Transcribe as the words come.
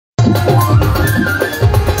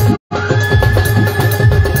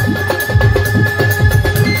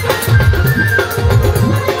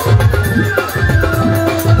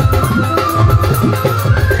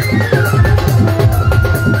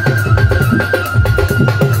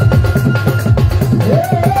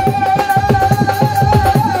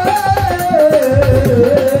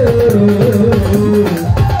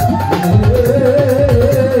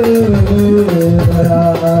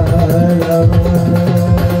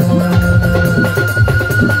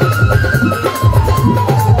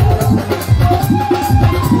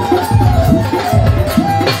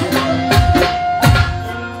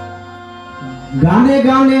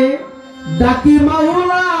ডাকি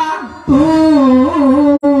মাওলা তোমারে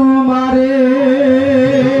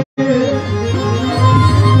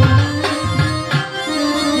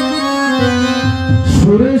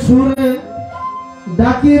সুরে সুরে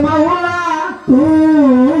ডাকি মাওলা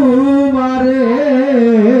তোমারে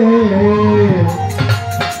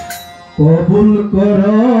কবুল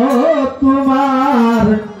করো তোমার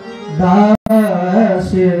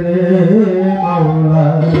দাসের মাওলা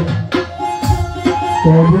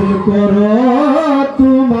কবুল করো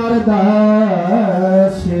তোমার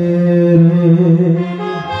দাসের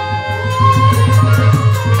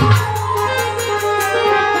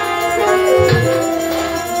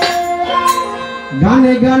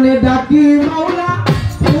গানে গানে ডাকি মাওলা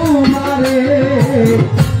তোমারে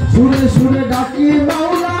সুরে সুরে ডাকি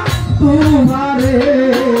মাওলা তোমারে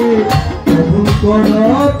কবুল করো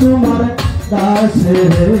তোমার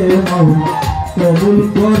দাসের মাওলা কবুল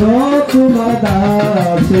করো তোমার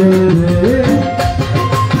দাসের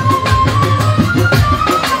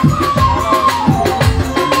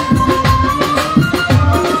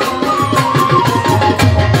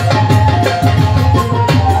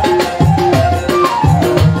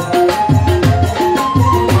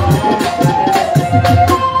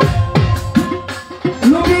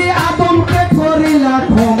নবী আদমকে করিলা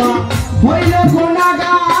ক্ষমা হইল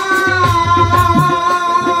গুনাহগার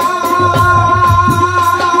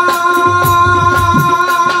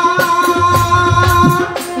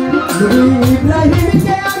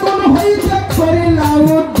ইব্রাহিমকে আগুন হইতে করিলা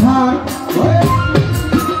উদ্ধার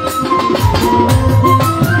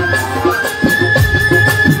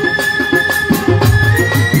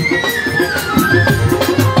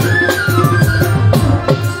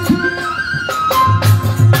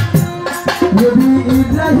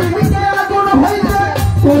ইব্রাহিমকে আগুন হইতে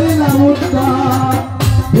করিলা উদ্ধার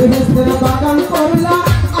বেহেশতের বাগান করলা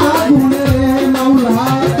আগুনে মাওলা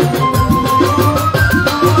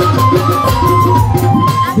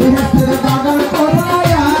বেহেশতের বাগান করলা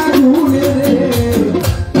আগুনে রে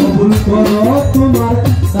কবুল করো তোমার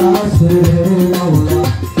দাসের মাওলা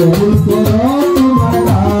কবুল করো তোমার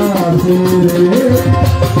দাসের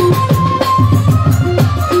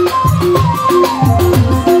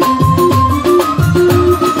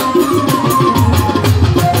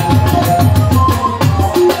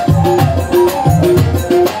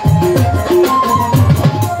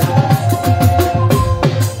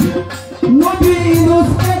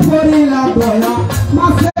করিলা দয়া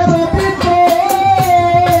মাসের ভিতর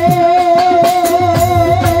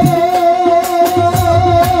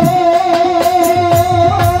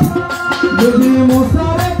যদি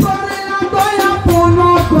মুসারে করিলা দয়া পূর্ণ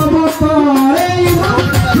কবুতরে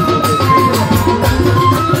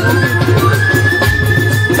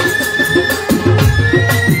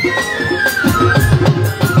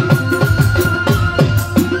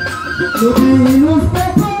যদি ইনুসে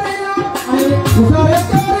করিলা মুসারে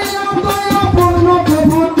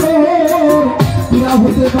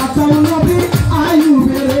হতে বাঁচাও নবী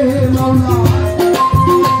আইয়ুবের মাওলা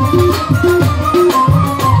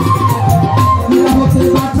হতে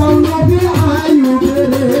বাঁচাও নবী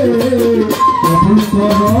আইয়ুবের কবুল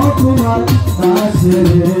করো তোমার দাসের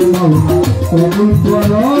মাওলা কবুল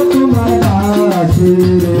করো তোমার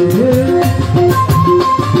দাসের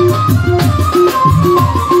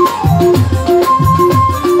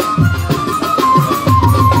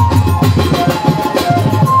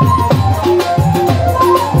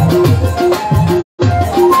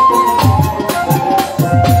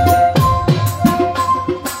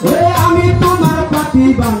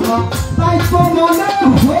বাংলা তাই তো মনে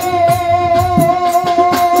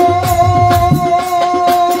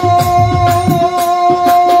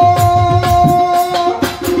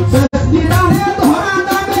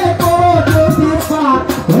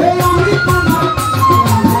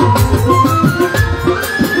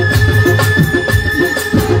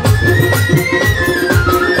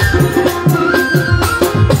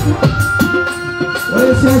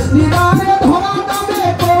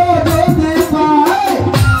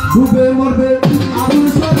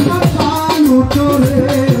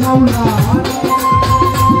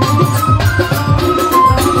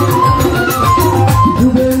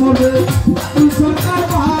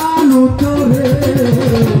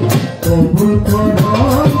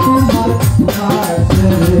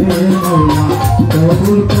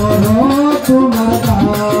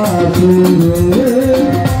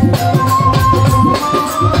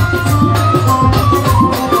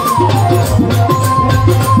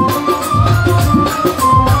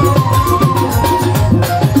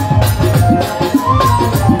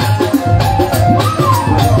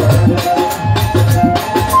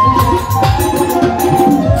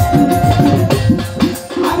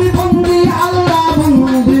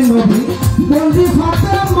বন্দি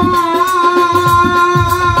ফাতেমা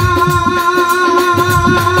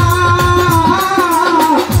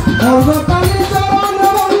অর্ধতালি চরণ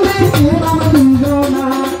বন্দি ইমাম দুইজনা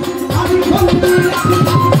আমি বন্দি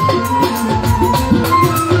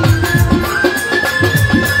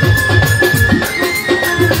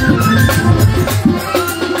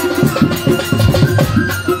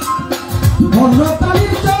অর্ধতালি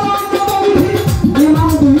চরণ বন্দি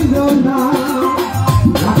ইমাম দুইজনা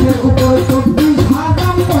রাতের উপর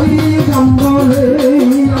 24,000 পয়গম্বরে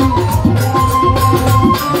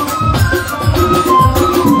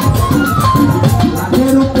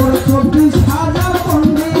রাতের উপর 24,000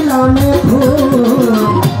 পন্ডিলানে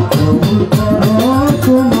কবুল করো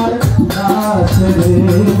তোমার কাছে রে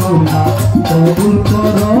মৌলা কবুল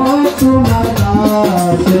করো তোমার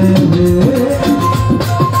কাছে রে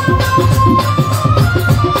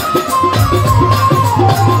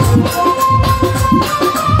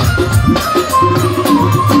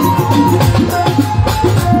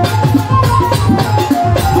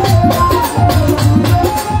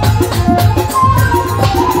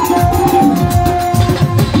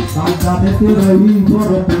রবি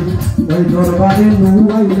বরতে ওই দরবারে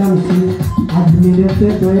নুয়াইলামছি আজমিরেতে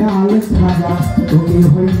দয়াল রাজা তুমি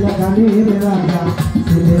হইয়া গানের রাজা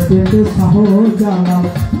ছেলেতে শাহজালাল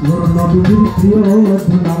গোর নবীর প্রিয়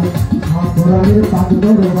দুলাল কোরআনের পাক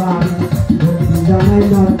দরবারে ভক্তি জানাই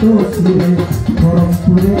নত শিরে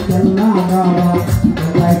পরমপুরে কেল্লা গাওয়া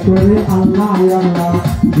কেল্লাই করে আল্লাহ আল্লাহ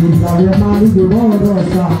বিদ্যাবে মালিক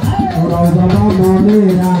ভরসা ওরাও বাবা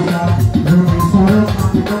মনের আশা সারা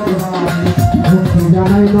পাক দরবারে ভক্তি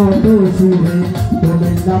জানাই নত শিরে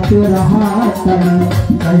তুমি যাতে রাহাত চাই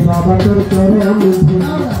তাই বাবা তোর চরণ ধুলি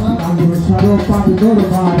আমি সারা পাক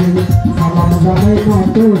দরবারে সালাম জানাই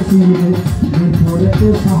নত শিরে বিপরেতে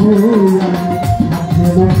সাহয়ানি হাতে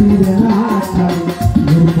মাটিরে না ছাড়ি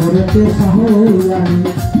বিপরেতে সাহয়ানি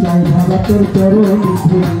চাই বাবা তোর চরণ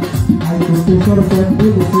ধুলি আই তুই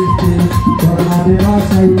সর্বদিন সৃষ্টি করোনারে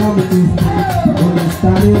বাসাইলাম সৃষ্টি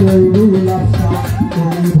অনুষ্ঠানে রইল আশা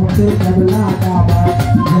তুমি ভক্তে কেবলা কাবা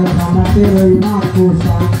জেলখানাতে রই মা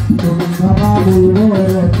কোষা তুমি বাবা বলব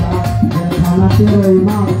রসা জেলখানাতে রই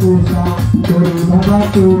মা কোষা তুমি বাবা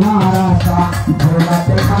তোমার আশা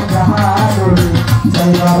ভোলাতে খান যাহা বলি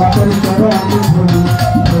চাই বাবা তোর চরণ ধুলি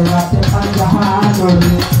ভোলাতে খান যাহা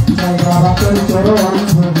বলি চাই বাবা তোর চরণ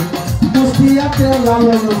ধুলি কুষ্টিয়াতে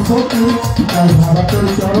লালন ফকির চাই বাবা তোর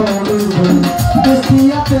চরণ ধুলি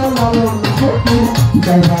কুষ্টিয়াতে লালন ফকির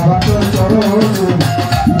চাই বাবা তোর চরণ ধুলি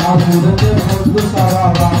নাগুরতে ভদ্র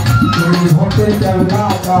সারাবা তুমি ভক্তে কেবলা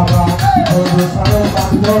কাবা ভদ্র সারে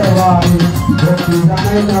পাক দরবারে ভক্তি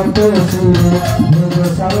জানাই নত শিরে ভদ্র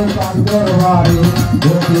সারে পাক দরবারে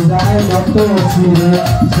ভক্তি জানাই নত শিরে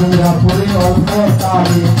সিঙ্গাপুরে অল্প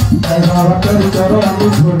তারি চাই বাবা তোর চরণ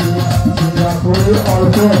ধুলি সিঙ্গাপুরে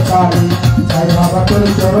অল্প তারি চাই বাবা তোর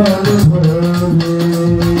চরণ ধুলি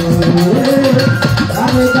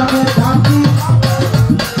গানে গানে ডাকি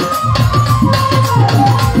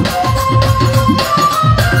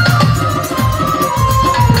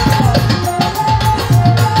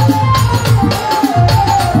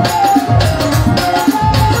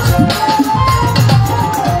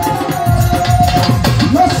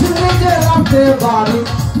বাড়ি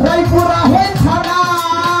রায়পুরা হয়ে থানা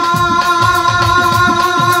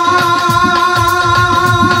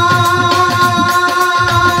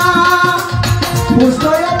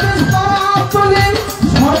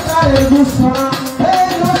সরকারের ঘোষণা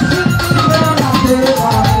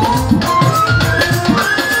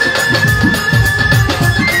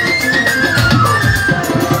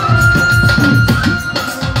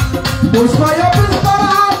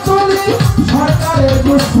সরকারের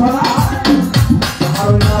ঘোষণা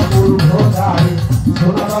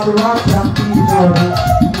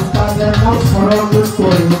মুস্তাদের নাম স্মরণ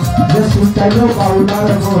করি যে সুলতান বাউলার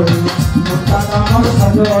হরি মুস্তাদ আমার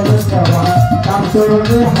সজল দেওয়া তার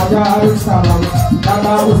চরণে হাজার সালাম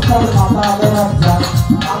দাদা উস্তাদ মাতাল রাজা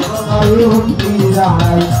আমার ভক্তি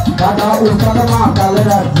জানাই দাদা উস্তাদ মাতাল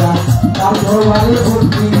রাজা তার দরবারে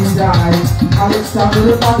ভক্তি জানাই খালিদ চাঁদের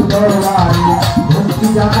পাক দরবারে ভক্তি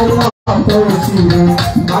জানাই শিরে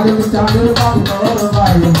মালিক চাঁদের পাক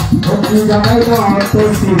দরবারে ভক্তি জানাই নত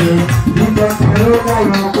শিরে জীবন ফেরো গাই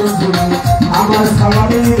কুঞ্জুরে আমার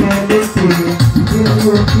সালামি রে লিখতে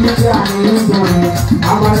কি জানি দোরে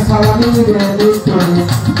আমার সালামি রে লিখতে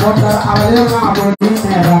বটার আলে মা বলি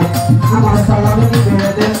মেরা আমার সালামি রে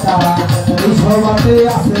দেতা এই সবাতে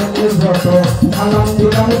আছে নির্ভত সালাম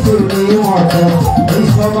দিলাম শিরনি মত এই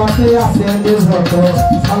সবাতে আছে নির্ভত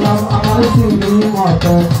সালাম আমার শিরনি মত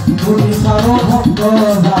তুমি সারো ভক্ত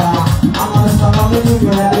যারা আমার সালামি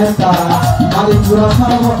রে দেতা মালিক পুরা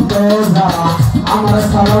সারো ভক্ত যারা আমার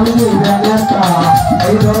সালামি দিবেন তারা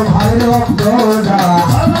এই দরবারের ভক্ত যারা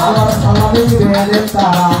আমার সালামি দিবেন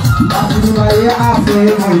তারা বাসির ভাই আছে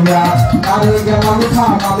বইয়া আরে গেলাম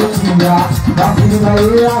খালাম ছিয়া বাসির ভাই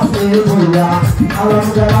আছে বইয়া আলম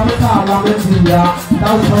গেলাম খালাম ছিয়া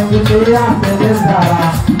তার সঙ্গে আছে যারা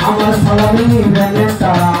আমার সালামি দিবেন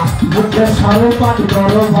তারা বুকের সারো পাট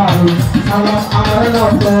করো ভাই সালাম আমার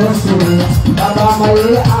নত শুনে বাবা মায়ে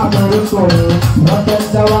আদর করে রতন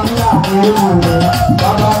দেওয়ান লাগে মনে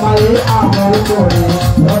বাবা মায়ে আদর করে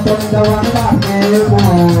রতন দেওয়ান লাগে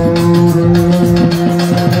মনে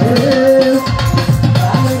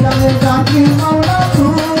গানে গানে ডাকি মাওলা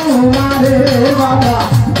তোমারে বাবা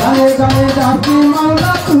গানে গানে ডাকি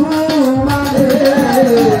মাওলা তোমারে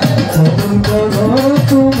কবুল করো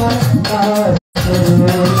তোমার কাছে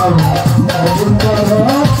মাওলা কবুল করো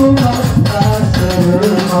তোমার কাছে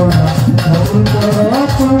মাওলা কবুল করো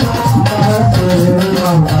তোমার কাছে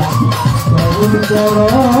মাওলা কবুল করো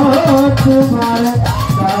তোমার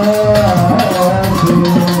কাছে।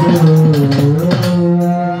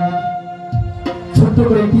 ছোট্ট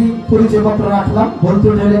করে একটি পরিচয় পত্র রাখলাম, বলতে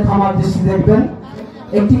গেলে আমার দৃষ্টি দেখবেন।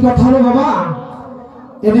 একটি কথা হলো বাবা,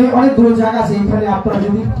 এখানে অনেকগুলো জায়গা আছে, এখানে আপনারা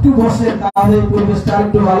যদি একটু বসেন তাহলে পরিবেশটা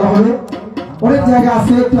একটু ভালো হবে। অনেক জায়গা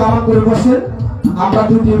আছে, একটু আরাম করে বসেন। আমরা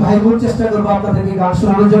দুটি ভাই বোন চেষ্টা করবো আপনাদেরকে গান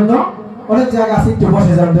শোনানোর জন্য। অনেক জায়গা আছে, একটু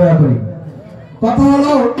বসে যান দয়া করে। কথা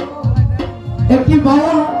হলো, একটি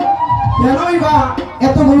বাউল কেনই বা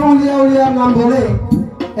এত বড় উলিয়া উলিয়ার নাম বলে,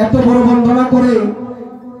 এত বড় বন্দনা করে,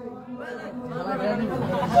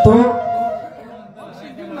 তো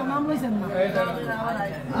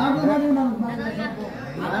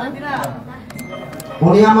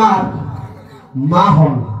উনি আমার মা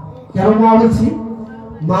হন। কেন মা বলছি?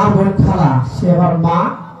 মার বোন খালা, সে আমার মা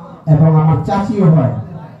এবং আমার চাচিও হয়।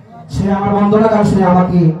 সে আমার বন্দনা গান শুনে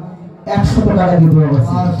আমাকে 100 টাকা দিতে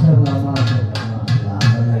বলেছে।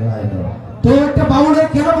 তো একটা বাউলের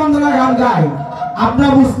কেন বন্দনা গান গায়? আপনারা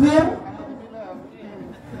মুসলিম,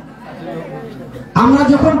 আমরা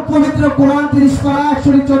যখন পবিত্র কোরআন 30 পারা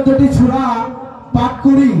 114টি সূরা পাঠ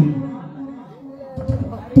করি,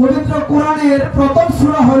 পবিত্র কোরআনের প্রথম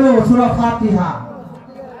সূরা হলো সূরা ফাতিহা।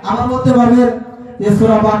 আমার বলতে পারবেন যে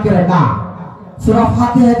সূরা বাকারা না, সূরা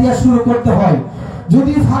ফাতিহা দিয়ে শুরু করতে হয়।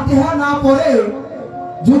 যদি ফাতিহা না পড়ে,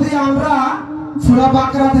 যদি আমরা সূরা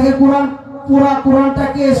বাকারা থেকে পুরা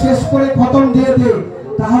কোরআনটাকে শেষ করে খতম দিয়ে দেই,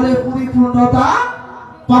 তাহলে পরিপূর্ণতা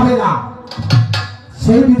পাবে না।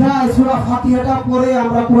 সেই বিধায় সূরা ফাতিহাটা পড়ে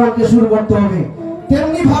আমরা কোরআনকে শুরু করতে হবে।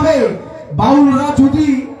 তেমনি ভাবে বাউলরা যদি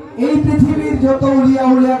এই পৃথিবীর যত উলিয়া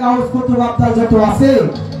উলিয়া গাউস কুতুব আব্দাল যত আছে,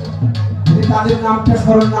 যদি তাদের নামটা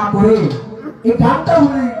স্মরণ না করে, এই গানটা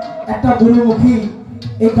হলো একটা গুরুমুখী,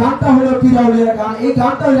 এই গানটা হলো পীরা উলিয়ার গান, এই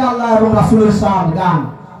গানটা হলো আল্লাহ এবং রাসূলের শান গান।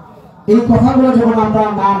 এই কথাগুলো যখন আমরা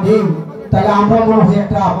না নেই, তাহলে আমরা মনে হয়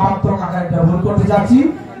একটা মারাত্মক আকারে একটা ভুল করতে যাচ্ছি।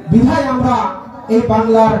 বিধায় আমরা এই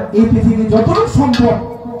বাংলার এই পৃথিবী যতটুকু সম্ভব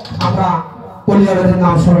আমরা উলিয়াদের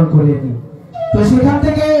নাম স্মরণ করে দিই। তো সেখান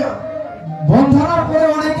থেকে বন্ধনার পরে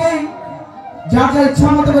অনেকেই যার যার ইচ্ছা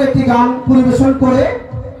মতো একটি গান পরিবেশন করে,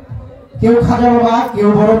 কেউ খাজা বাবা, কেউ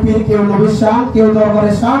বড় পীর, কেউ নবীর শান, কেউ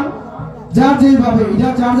দরবারের শান, যার যেভাবে এটা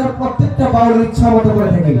যার যার প্রত্যেকটা বাউলের ইচ্ছা মতো করে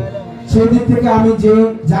থাকে। সেই দিক থেকে আমি যে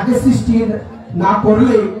যাকে সৃষ্টি না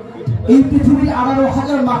করলে এই পৃথিবীর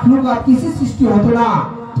 18,000 মাখলুকাত কিছু সৃষ্টি হতো না,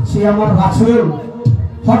 সে আমার রাসূল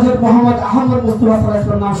হযরত মুহাম্মদ আহমদ মুস্তাফা সাল্লাল্লাহু আলাইহি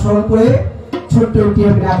ওয়াসাল্লাম নাম স্মরণ করে ছোট্ট একটি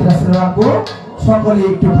আমি রাতে রাসূল রাখবো। সকলে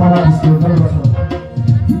একটু ক্ষমা দৃষ্টি ধন্যবাদ।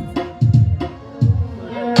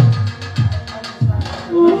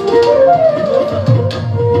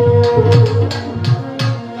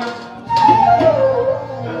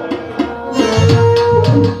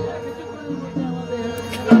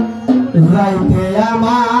 যাইতে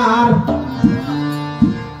আমার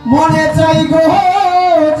মনে চাই গো,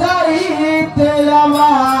 যাইতে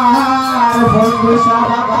আমার বন্ধু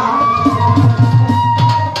সাহাবা,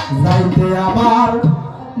 যাইতে আমার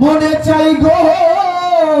মনে চাই গো,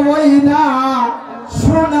 ওই না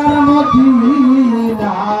সোনার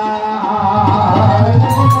মদিনা।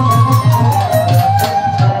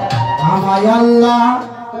 আমায় আল্লাহ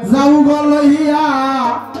যাও বলইয়া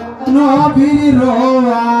নবীর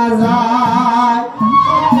রওজায়,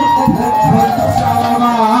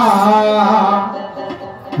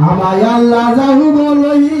 আমায় আল্লাহ যাও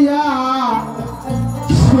বলইয়া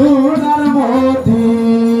সোনার মদিনায়।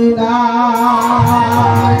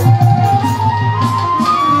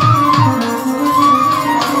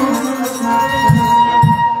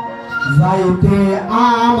 যাইতে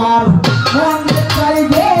আমার মনে চাই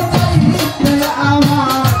গো, যাইতে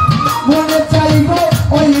আমার মনে চাই গো,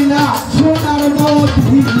 ওই না সোনার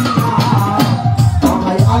মদিনা।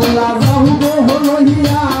 আমায় আল্লাহ যাও গো হলো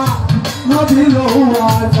লইয়া নবীর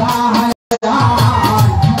রওয়া যায়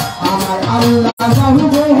আমার আল্লাহ যাহু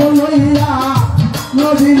গো লইয়া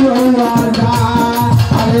নবীর রওয়া যায়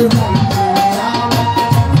আরে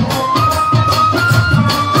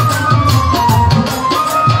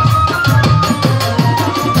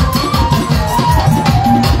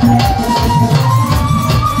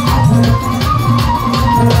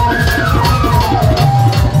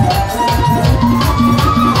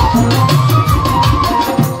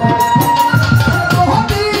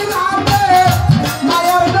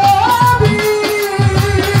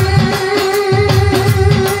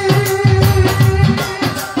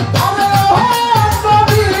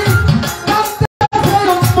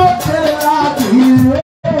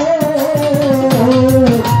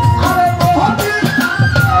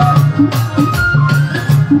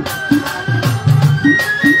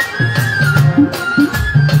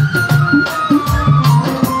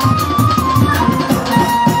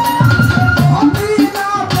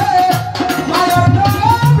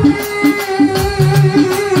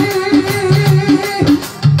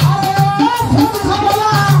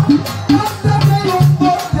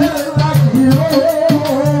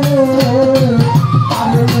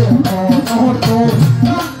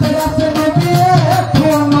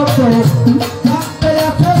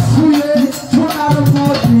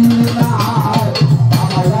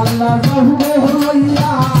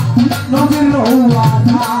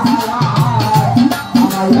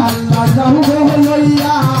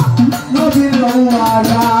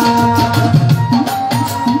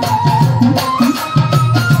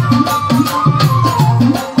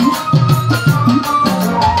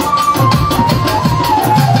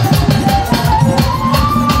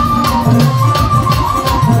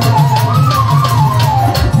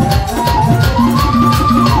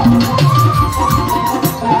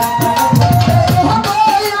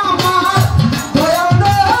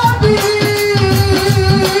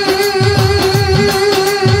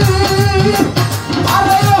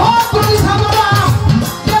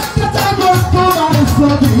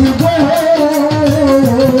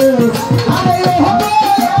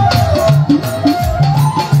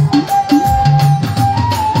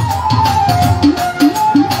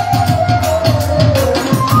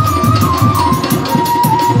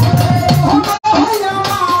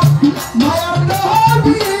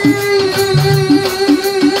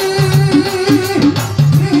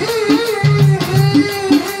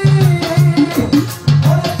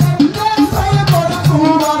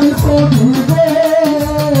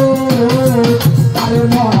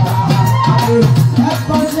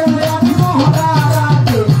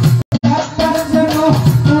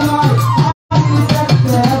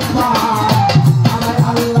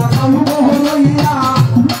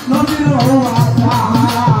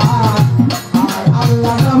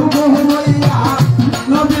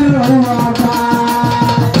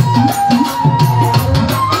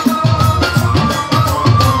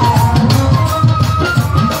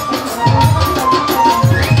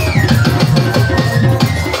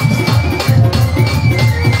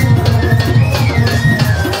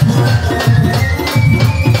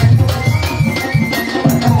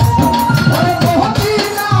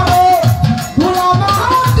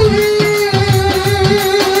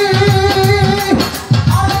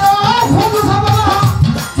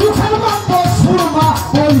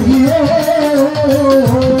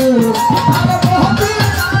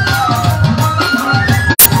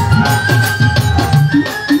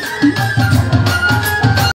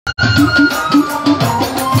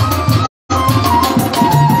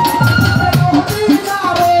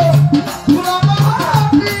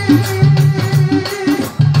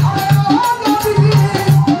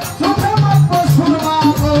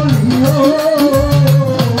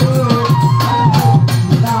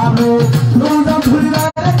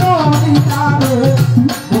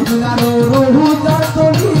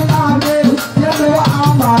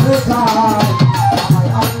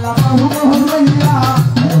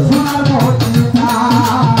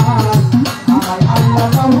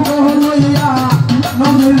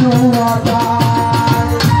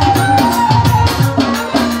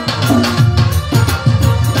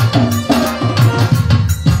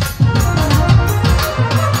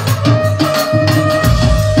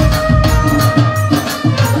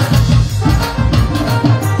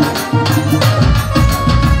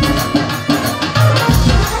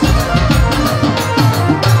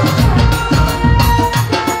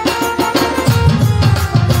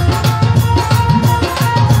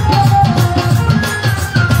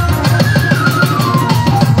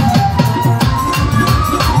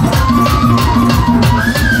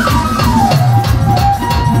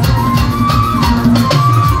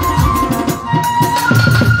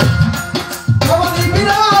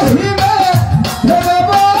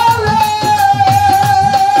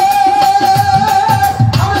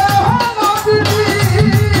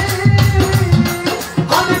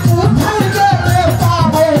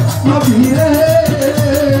নবীরে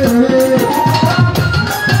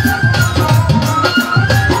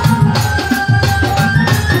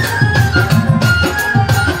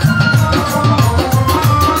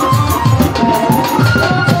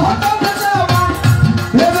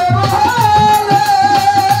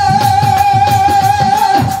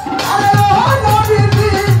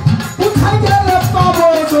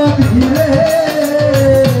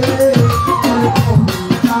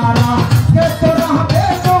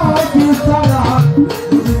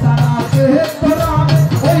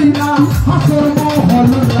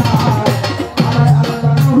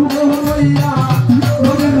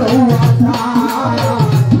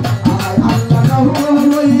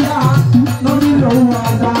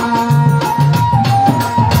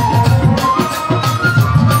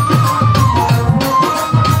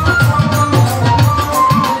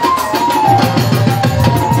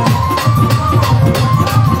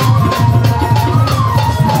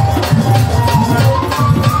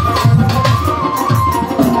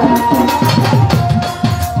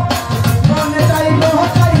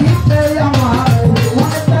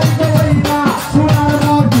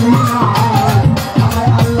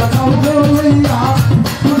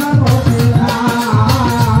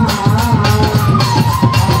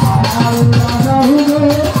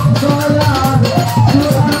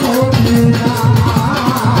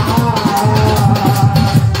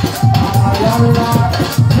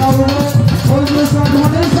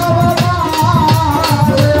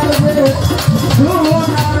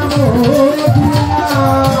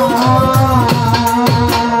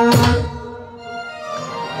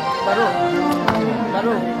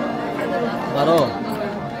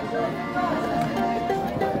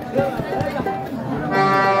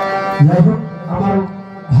আমার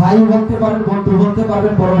ভাই বলতে পারেন, বন্ধু বলতে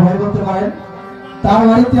পারবেন, বড় ভাই বলতে পারেন। তার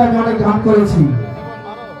বাড়িতে আমি অনেক গান করেছি।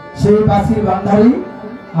 সেই বাসির বান্ধারি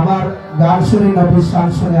আমার গান শুনে, নবীর শান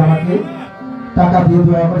শুনে আমাকে টাকা দিয়ে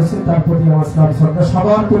দোয়া করেছেন। তার প্রতি আমার সালাম শ্রদ্ধা,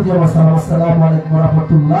 সবার প্রতি আমার সালাম। আসসালামু আলাইকুম ওয়া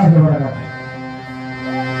রাহমাতুল্লাহি ওয়া বারাকাতুহু।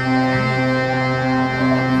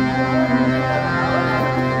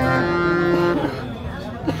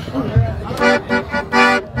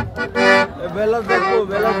 বেলা দেখো,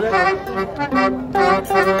 বেলা দেখো।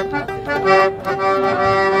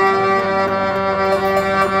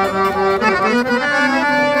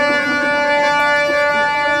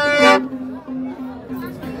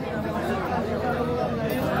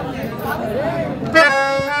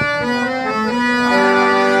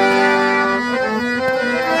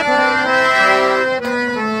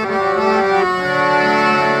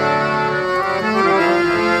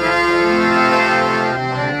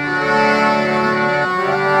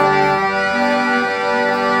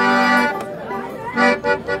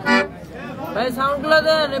 সাউন্ডগুলো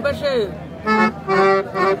দেন এপাশে।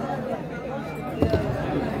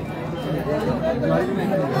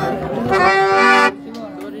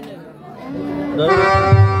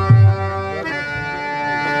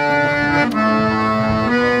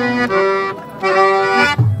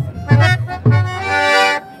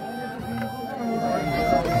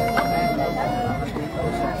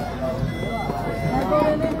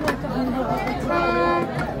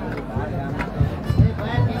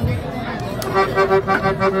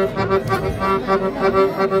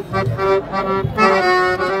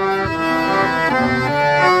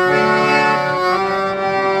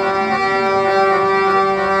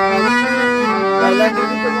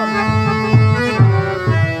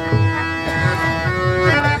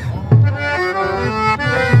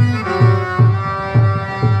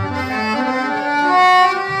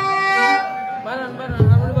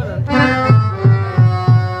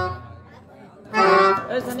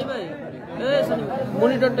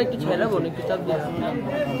 মনিটরটা একটু ছেড়াবো, একটু চাপ দিয়ে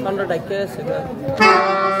ঠান্ডা ডাইকে আছে।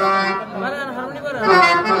 হারমোনি বাড়ান।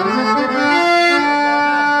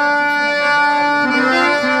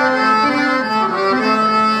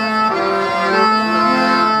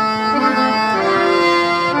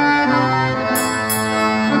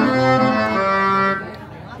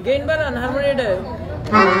 গেইন বাড়ান হারমোনিটা।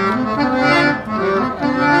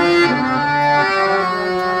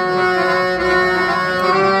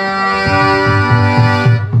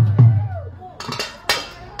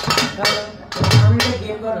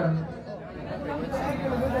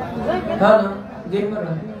 Hello, gamer.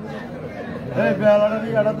 Hey, Bella, ni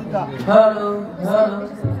ada tu tak? Hello, hello.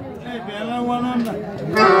 Hey, Bella, mana nak?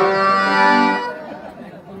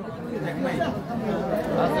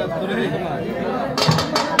 Asal turun ni cuma.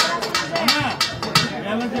 Mana?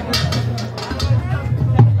 Bella ni.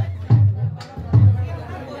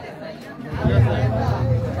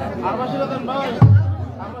 Arba silatan bawah.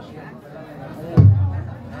 Arba.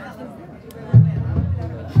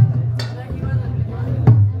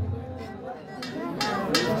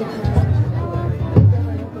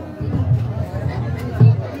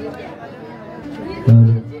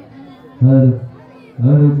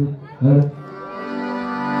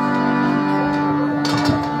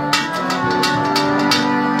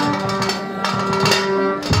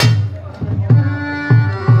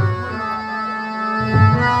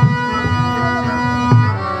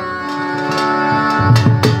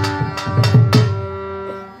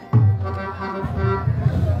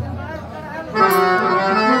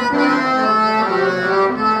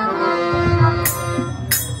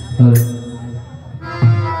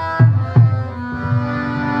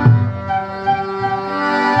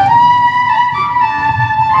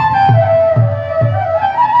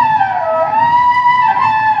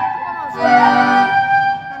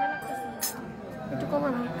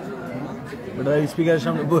 স্পিকারের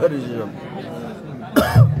সামনে বসে রয়েছে সব।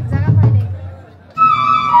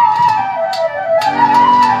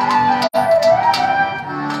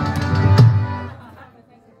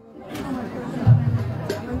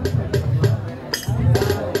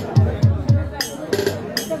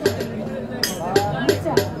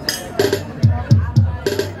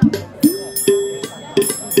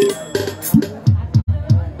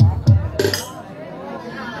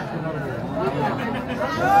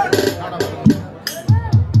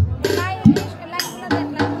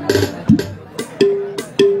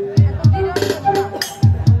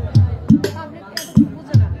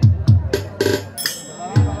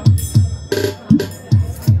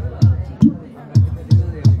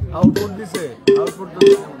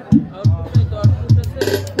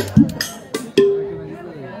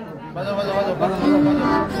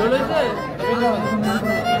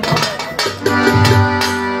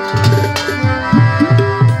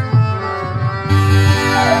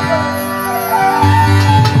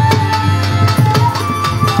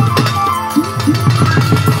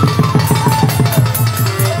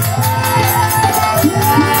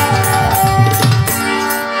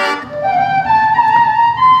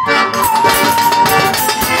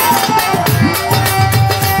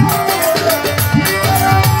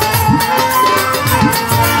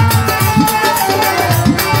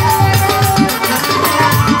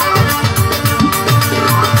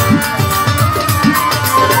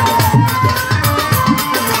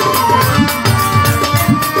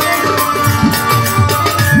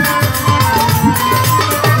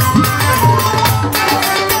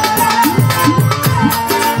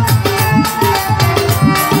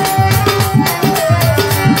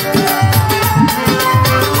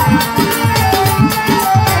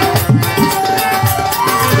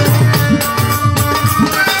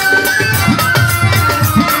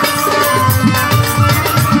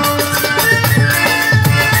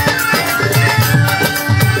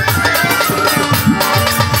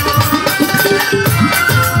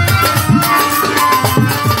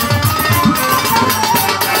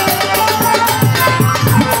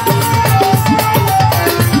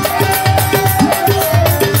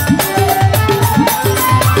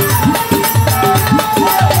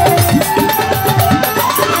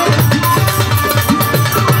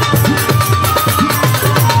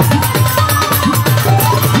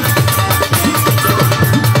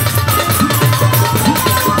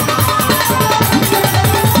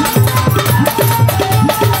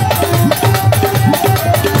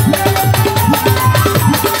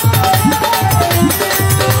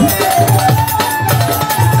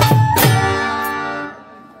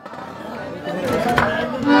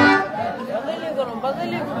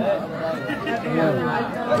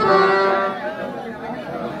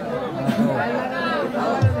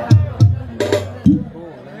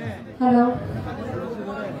 Hello.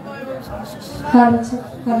 Hello.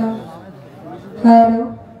 Hello. Hello.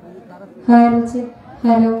 Hello.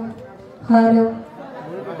 Hello. Hello.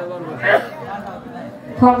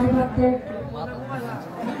 Happy birthday.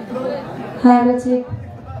 Hello.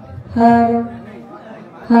 Hello.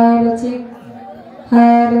 Hello.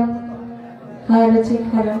 Hello. Hello.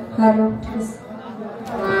 Hello. Hello. Please.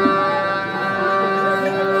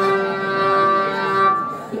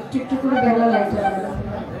 একটু করে বেলা light জ্বালানো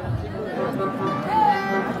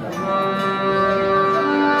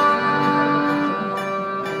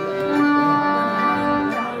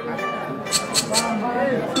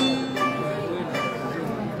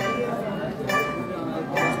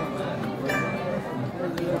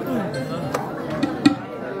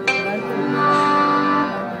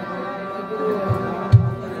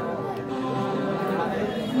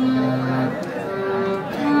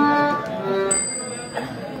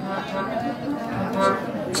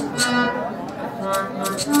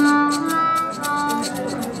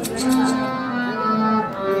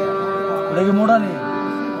लेकिन मोड़ा नहीं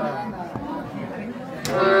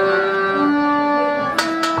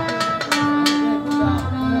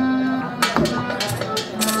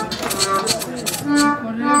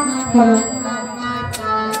Hello.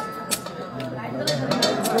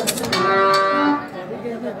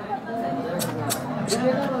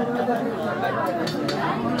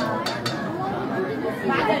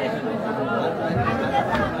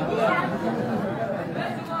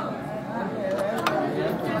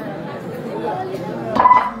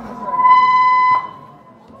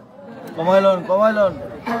 কমাইলন কমাইলন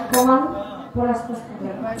Coman por las cosas.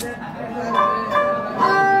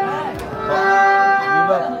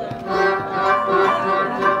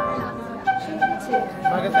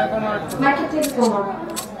 Marketing coman.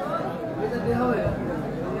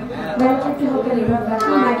 Marketing hotel বিভাগ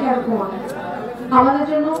মাইকে আর coman. আমাদের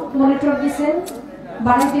জন্য মনিটর দিয়েছেন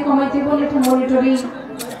বাড়াইতে কমাইতে বলে একটা মনিটরিং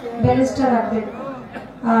ব্যালেন্সটা রাখবেন।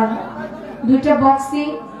 আর দুইটা বক্সই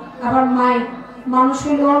আবার মাইক, মানুষ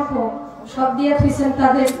হইলে অল্প, সব দিয়ে ফেছেন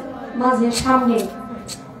তাদের মাঝে সামনে,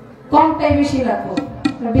 কমটাই বেশি রাখবো,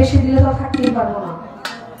 বেশি দিলে তো থাকতেই পারবো না।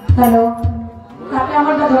 হ্যালো, আপনি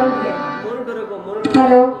আমারটা ধরেন কে?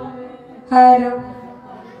 হ্যালো হ্যালো,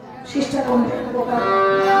 চেষ্টা করুন।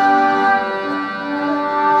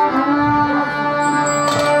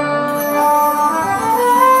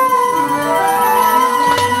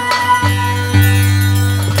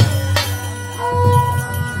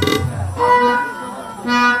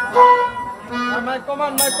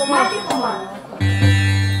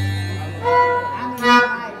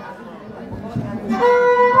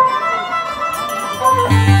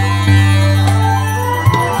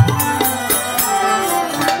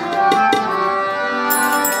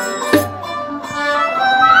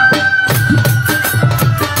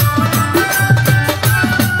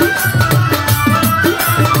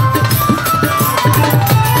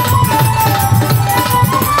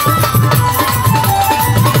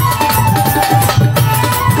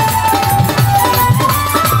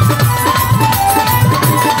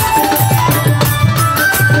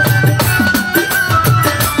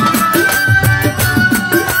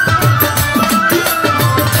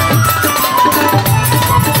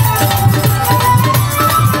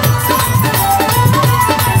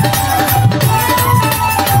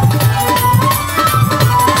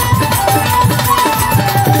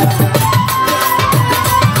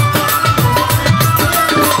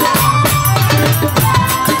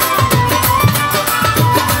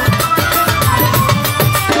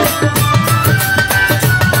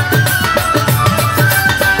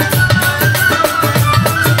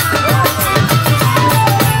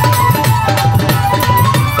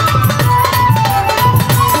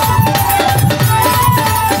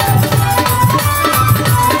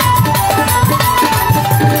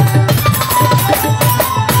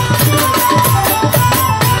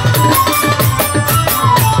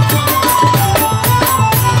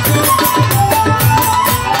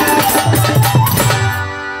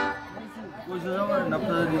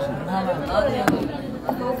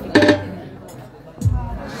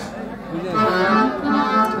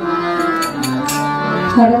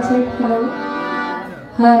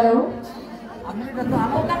 হ্যালো,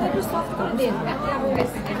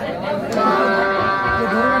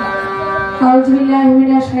 আউযুবিল্লাহি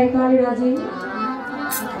মিনাশ শাইতানির রাজিম,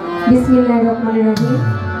 বিসমিল্লাহির রহমানির রহিম।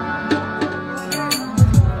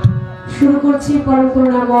 শুরু করছি পরম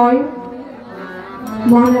করুণাময়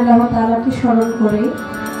মহান আল্লাহ তাআলাকে স্মরণ করে,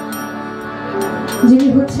 যিনি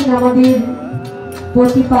হচ্ছেন আমাদের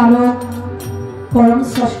প্রতিপালক, পরম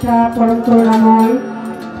স্রষ্টা, পরম করুণাময়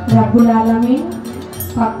রাব্বুল আলামিন,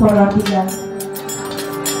 পাক পরওয়ারদিগার।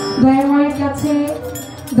 দয়াময়ের কাছে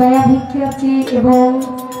দয়া ভিক্ষা চেয়ে এবং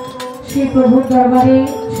সেই প্রভুর দরবারে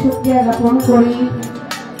শুকরিয়া জ্ঞাপন করি,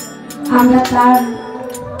 আমরা তার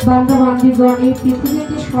বান্দাবান্দিগণ এই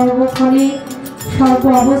পৃথিবীতে সর্বক্ষণে সর্ব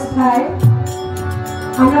অবস্থায়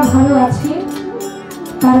আমরা ভালো আছি,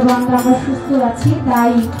 তার বান্দা আমরা সুস্থ আছি,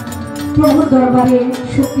 তাই প্রভুর দরবারে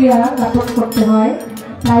শুকরিয়া জ্ঞাপন করতে হয়।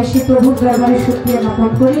 তাই সে প্রভুর দরবারে শুকরিয়া জ্ঞাপন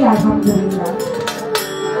করি, আলহামদুলিল্লাহ।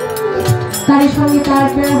 তার সঙ্গে তার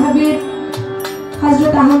প্রিয় হাবিব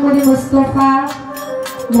হযরত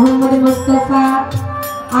মোহাম্মদ মুস্তাফা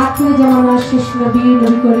আখির জামানার শেষ নবী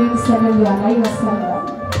করিম সাল্লাল্লাহু আলাইহি ওয়াসাল্লাম।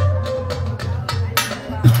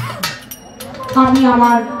 আমি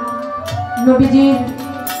আমার নবীজির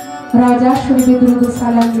রাজা শরীফে দুরূদ ও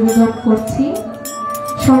সালাম নিবেদন করছি।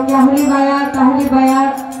 সঙ্গে আহলে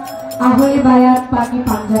বায়াত পাকি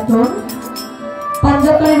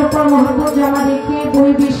পাঞ্জাতনের উপর মহব্বত জমা রেখে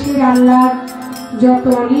বই বিশ্বের আল্লাহর যত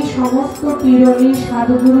অলি, সমস্ত পীর অলি,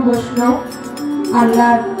 সাধুগুরু বৈষ্ণব,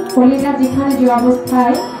 আল্লাহর অলিরা যেখানে যে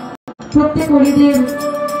অবস্থায়, প্রত্যেক অলিদের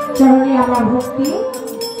চরণে আমার ভক্তি।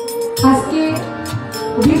 আজকে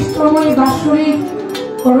 20তম বাৎসরিক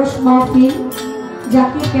ওরস মাহফিল,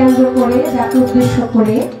 যাকে কেন্দ্র করে, যাকে উদ্দেশ্য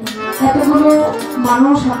করে এতগুলো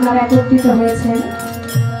মানুষ আপনারা একত্রিত হয়েছেন।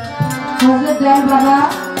 হযরত দয়াল বাবা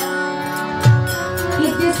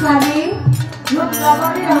ইতিসারি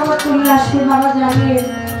রহমতুল্লাহ সে বাবা জানের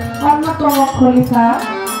অন্যতম খলিফা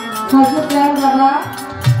হযরত দয়াল বাবা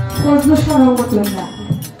ফজলুল রহমতুল্লাহ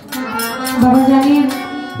বাবা জানির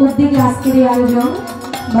উদ্যোগে আজকের এই আয়োজন।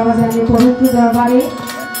 বাবা জানির পবিত্র দরবারে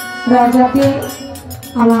রাজাতে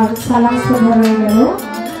আমার সালাম শ্রদ্ধা রয়ে গেল।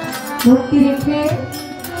 ভক্তি রেখে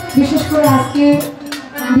বিশেষ করে আজকে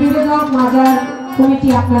নিবেদক মাজার কমিটি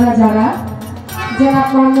আপনারা যারা, জনাব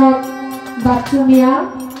মোহাম্মদ বাচ্চু মিয়া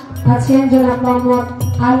আছেন, জনাব মোহাম্মদ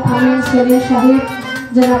আল আমিন সেলিম সাহেব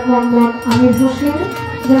জনাব মোহাম্মদ আমির হোসেন,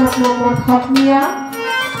 জনাব মোহাম্মদ হক মিয়া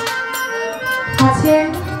আছেন,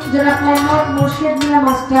 জনাব মোহাম্মদ মুর্শিদ মিয়া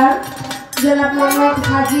মাস্টার, জনাব মোহাম্মদ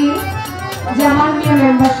হাজি জামাল মিয়া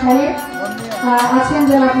মেম্বার সাহেব আছেন,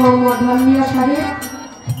 জনাব মোহাম্মদ ধন মিয়া সাহেব,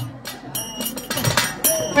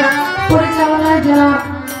 পরিচালনায় জনাব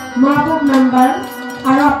মাহবুব মেম্বার,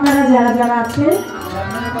 আরো আপনারা যারা যারা আছেন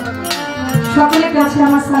সকলের কাছে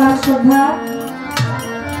আমার সালাম শ্রদ্ধা।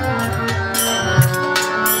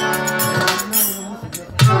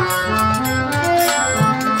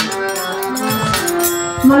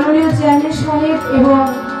 মাননীয় চেয়ারম্যান সাহেব এবং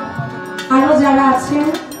আরো যারা আছেন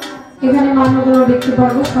এখানে মান্যগণ্য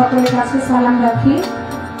ব্যক্তিবর্গ সকলের কাছে সালাম রাখি।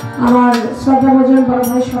 আমার শ্রদ্ধাভাজন বড়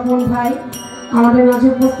ভাই স্বপন ভাই, আমাদের মাঝে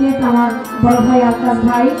উপস্থিত আমার বড় ভাই আকাশ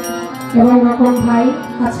ভাই এবং রকম ভাই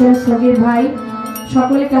আছেন, সগীর ভাই,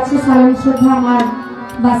 সকলের কাছে সালাম শ্রদ্ধা। আমার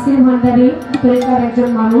বাসির ভান্ডারি পরিবার একজন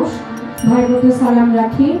মানুষ ভাই প্রতি সালাম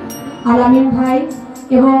রাখি। আলামিন ভাই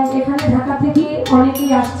এবং এখানে ঢাকা থেকে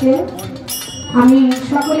অনেকেই আসছে, আমি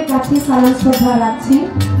সকলের কাছে সালাম শ্রদ্ধা রাখছি।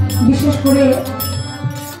 বিশেষ করে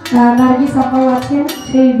নার্গিস আপাও আছেন,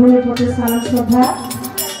 সেই বোনের প্রতি সালাম শ্রদ্ধা।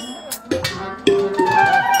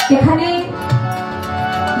 এখানে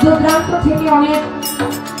দূরদূরান্ত থেকে অনেক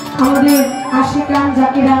আমাদের আশিকান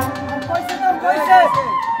জাকিরা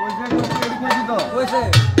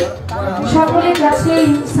সকলের কাছে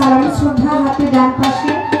সালাম শ্রদ্ধা। হাতে ডান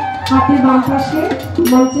পাশে, হাতে বাম পাশে,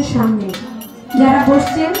 মঞ্চের সামনে যারা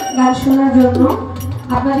বসছেন গান শোনার জন্য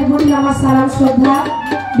আপনাদের প্রতি আমার সালাম শ্রদ্ধা।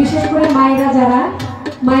 বিশেষ করে মায়েরা যারা,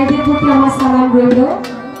 মায়েদের প্রতি আমার সালাম রইল।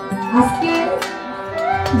 আজকে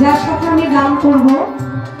যার সাথে আমি গান করব,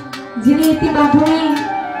 যিনি ইতিমাধ্যমে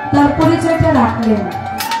তার পরিচয়টা রাখলেন,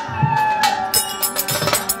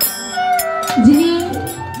 যিনি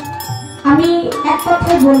আমি এক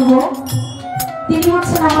কথায় বলবো তিনি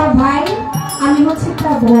হচ্ছেন আমার ভাই, আমি হচ্ছি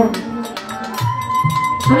তার বোন।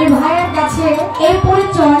 আমি ভাইয়ের কাছে এই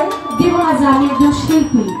পরিচয় দিব না যে আমি একজন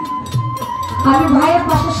শিল্পী, আমি ভাইয়ের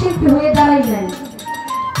পাশে শিল্পী হয়ে দাঁড়াই নাই।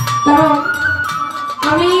 কারণ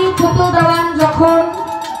আমি পুতুল দেওয়ান যখন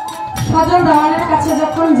সজল দেওয়ানের কাছে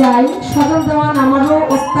যখন যাই, সজল দেওয়ান আমারও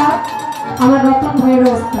ওস্তাদ, আমার রতন ভাইয়েরও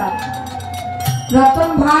ওস্তাদ। রতন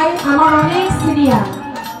ভাই আমার অনেক সিনিয়র।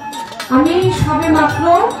 আমি সবে মাত্র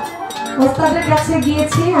ওস্তাদের কাছে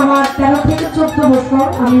গিয়েছি, আমার 13 থেকে 14 বছর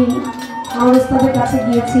আমি আমার ওস্তাদের কাছে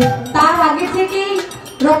গিয়েছি। তার আগে থেকেই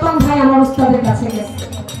রতন ভাই আমার ওস্তাদের কাছে গেছে।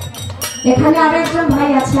 এখানে আরো একজন ভাই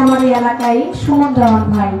আছে আমার এই এলাকায়, সুমন দেওয়ান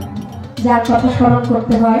ভাই, যার কথা স্মরণ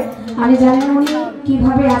করতে হয়। আমি জানি না উনি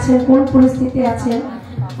কিভাবে আছেন, কোন পরিস্থিতি আছেন,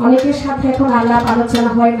 অনেকের সাথে এখন আলাপ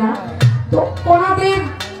আলোচনা হয় না। তো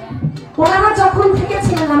ওনারা যখন থেকে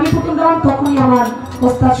ছিলেন আমি পুতুল দেওয়ান, তখনই আমার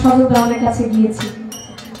ওস্তাদ সজল দেওয়ানের কাছে গিয়েছি।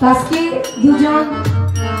 আজকে দুজন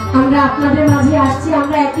আমরা আপনাদের মাঝে আসছি,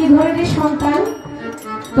 আমরা একই ধরনের সন্তান।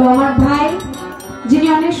 তো আমার ভাই যিনি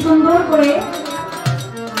অনেক সুন্দর করে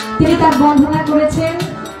তিনি তার বন্ধনা করেছেন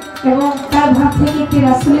এবং তার ভাব থেকে একটি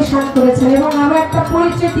রাসূলের শান করেছেন এবং আরো একটা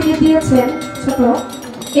পরিচয় তিনি দিয়েছেন ছোট,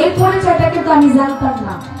 এই পরিচয়টা কিন্তু আমি জানতাম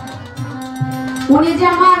না। উনি যে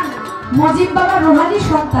আমার মজিদ বাবার রুহানি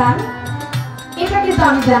সন্তান এটা কিন্তু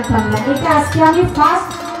আমি জানতাম না, এটা আজকে আমি ফার্স্ট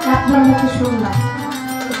আপনার মুখে শুনলাম।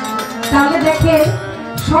 তাহলে দেখেন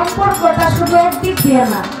সম্পর্কটা শুধু একদিক দিয়ে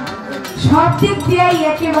না, সব দিক দিয়েই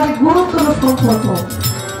একেবারে গুরুত্বপূর্ণ সম্পর্ক।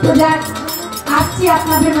 তো যাক, আসছি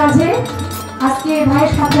আপনাদের মাঝে। আজকে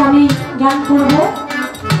ভাইয়ের সাথে আমি গান করব,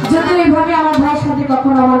 যদিও এইভাবে আমার ভাইয়ের সাথে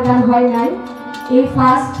কখনো আমার গান হয় নাই, এই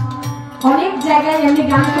ফার্স্ট। অনেক জায়গায় আমি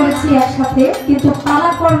গান করেছি একসাথে, কিন্তু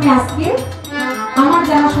পালাক্রমে আজকে আমার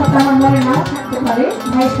জানা সাথে আমার মনে নাও থাকতে পারে,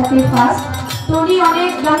 ভাইয়ের সাথে ফার্স্ট। তো উনি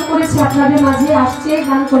অনেক গান করেছে আপনাদের মাঝে, আসছে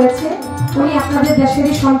গান করেছে। উনি আপনাদের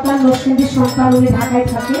দেশেরই সন্তান, নরসিংদীর সন্তান, উনি ঢাকায়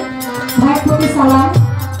থাকে। ভাইয়ের প্রতি সালাম।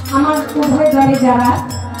 আমার উভয় দলে যারা,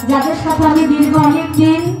 যাদের সাথে আমি দীর্ঘ অনেক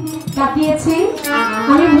দিন কাটিয়েছি,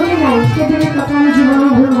 আমি ভুলি নাই, সেদিনের কথা আমি জীবনে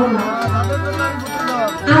ভুলব না।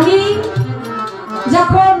 আমি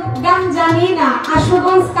যখন গান জানি না,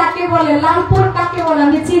 আশুগঞ্জ কাকে বলে, লালপুর কাকে বলে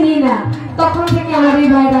আমি চিনি না, তখন থেকে আমার এই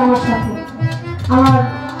ভাইরা আমার সাথে। আমার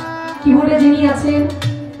কিবোর্ডে যিনি আছেন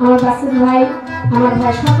আমার বাসের ভাই, আমার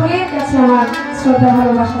ভাই, সকলের কাছে আমার শ্রদ্ধা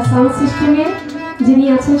ভালোবাসা। সাউন্ড সিস্টেমে যিনি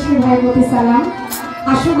আছেন সেই ভাইয়ের প্রতি সালাম।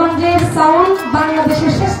 আশুগঞ্জের সাউন্ড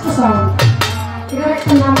বাংলাদেশের শ্রেষ্ঠ সাউন্ড, এটার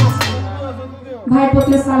একটা নাম আছে। ভাইয়ের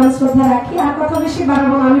প্রতি সালাম শ্রদ্ধা রাখি। আর কথা বেশি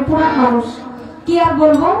বাড়াবো না, আমি পুরান মানুষ, কি আর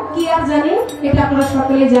বলবো, কি আর জানি, এটা আপনারা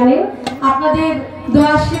সকলে জানেন। আপনাদের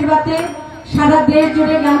দোয়া আশীর্বাদে সারা দেশ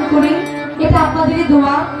জুড়ে গান করি, এটা আপনাদেরই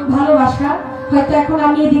দোয়া ভালোবাসা। হয়তো এখন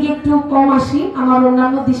আমি এদিকে একটু কম আসি, আমার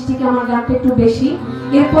অন্যান্য ডিস্ট্রিক্টে আমার গানটা একটু বেশি।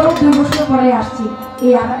 এরপরও 2 বছর পরে আসছি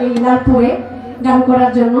এই লালপুরে। গান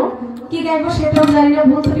করার জন্য। কি গাইবো সেটাও জানি না,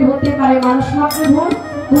 ভুল ত্রুটি হতে পারে, মানুষ মাত্র ভুল,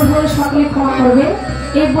 ভুল হলে সকলে ক্ষমা করবে।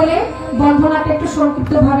 এই বলে বন্ধনাটা একটু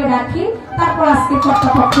সংক্ষিপ্ত ভাবে রাখি, তারপর আজকে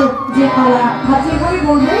কর্তাপক্ষ যে পালা যেভাবে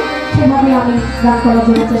বলবে সেভাবে আমি গান করার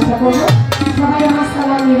জন্য চেষ্টা করবো। সবাই আমার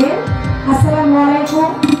সালাম নেবেন। আসসালামু আলাইকুম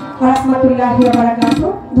ওয়া রাহমাতুল্লাহি ওয়া বারাকাতুহু।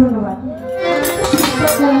 ধন্যবাদ।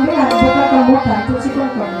 করবে আর বোকা করবো তার তো চিকন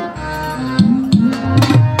করবে।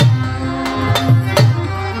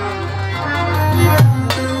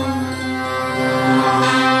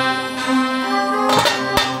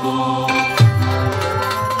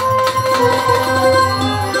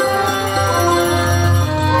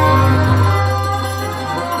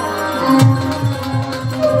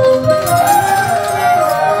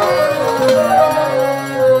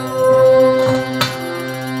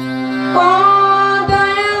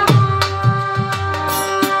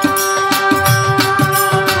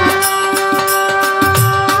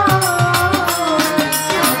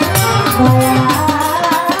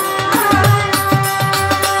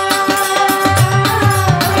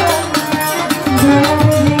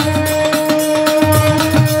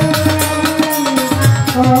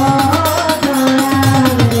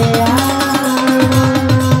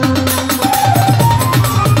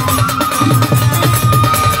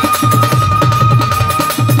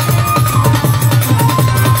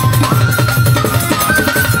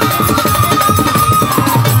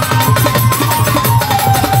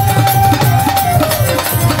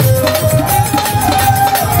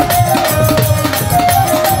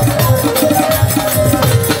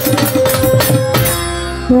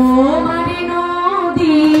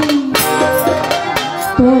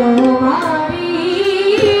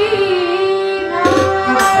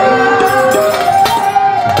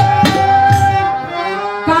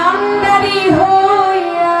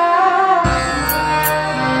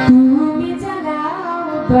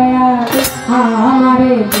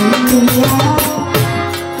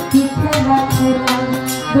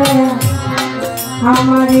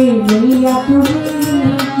 हमारे नैया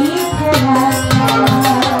तुम्हें की खेला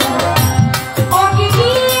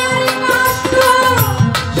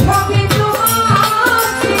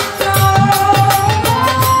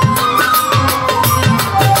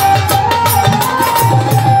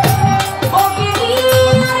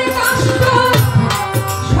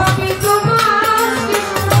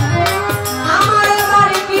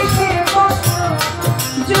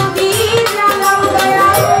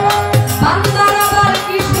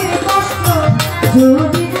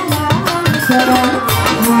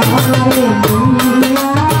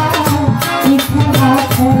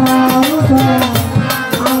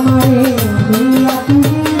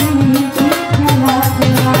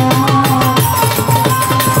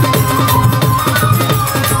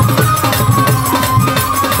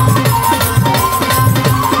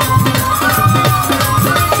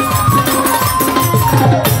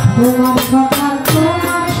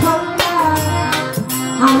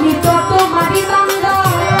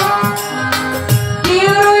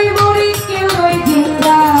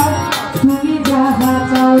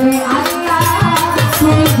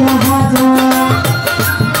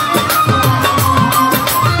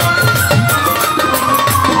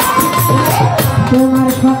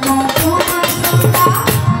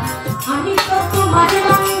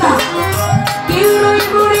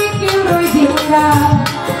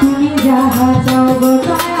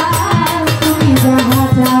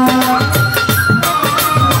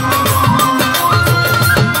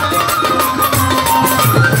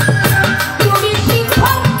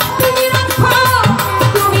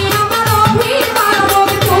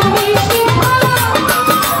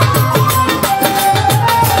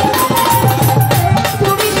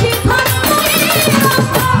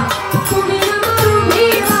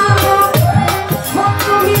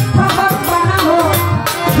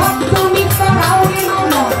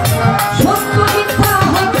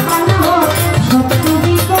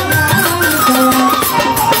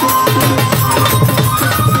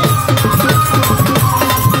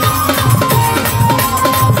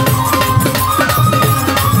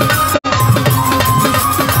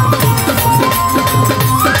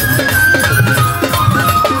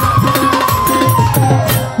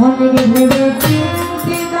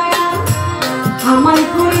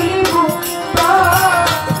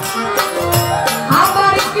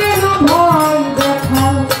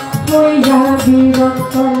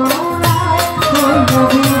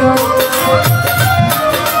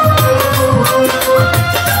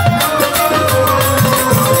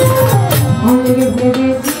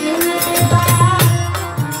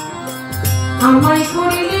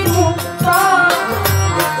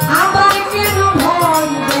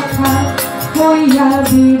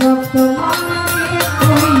বিরক্ত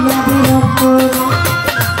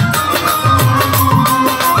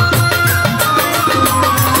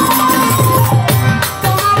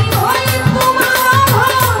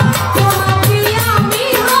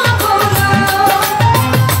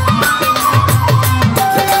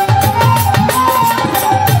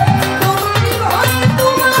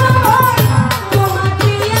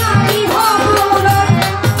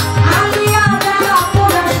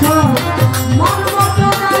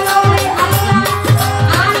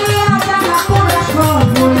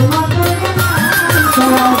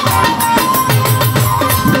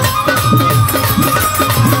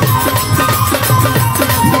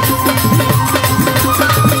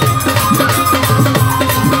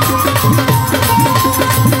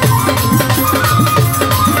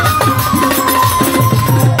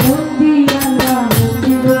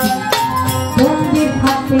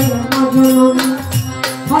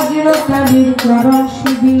চরণ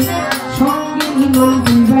শিবি সঙ্গে ইমাম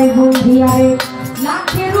দুই ভাই বন্ধিয়ারে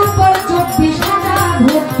লাখের উপর 24,000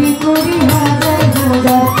 ভক্তি করি হাজার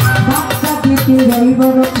হাজার বাচ্চা পেতে রইব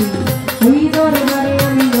রতি ওই দরবারে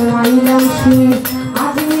আমি আইলাম শিব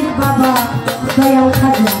আজমির বাবা দয়াল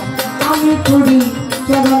খাজা আমি করি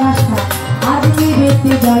চরণ আশা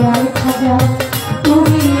আজমিরেতে দয়াল খাজা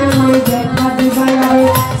তুমি আমায় দেখা দিবারে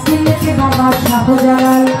সিলেটে বাবা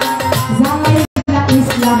শাহজালাল জামাইলা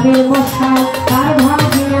ইসলামের মশাল তার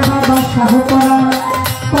ভাগিনা বাবা শাহ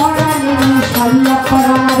পরাণে সাল্লা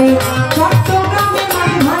পরারে চট্টগ্রামে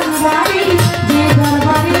মাঝ ভান্ডারি যে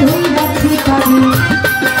দরবারে হইয়াছি পারি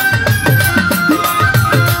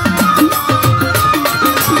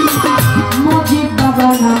মজিদ বাবা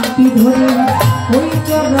নামটি ধরে ওই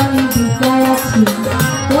চরণে বিদায় আছি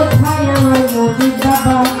কোথায় আমার মজিদ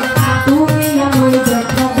বাবা তুমি আমায়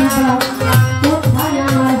দেখা দিবা কোথায়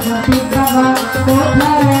আমার হাবিব বাবা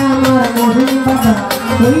কোথায় আমার মোহন বাবা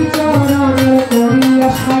ওই চরণে করি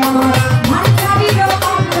আশা আমার ভান্ডারির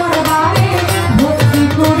দরবারে ভক্তি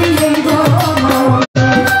করি এই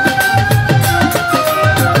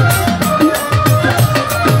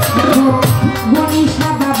গণিসা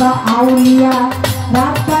বাবা আউলিয়া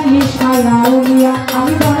রাতালি সারা আউলিয়া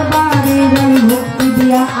আমি দরবারে যাই ভক্তি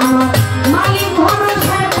দিয়া আমার মালিক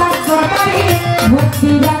ভরসার কাজ দরবারে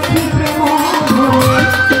ভক্তি রাখি প্রেম ভরে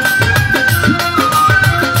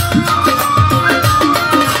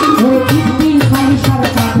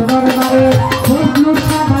দরবারে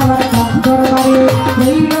দরবারে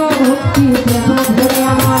রইল ভক্তি প্রেম ভরে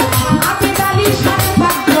আমার আবেদালি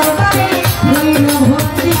সারা দরবারে রইল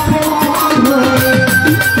ভক্তি প্রেম ভরে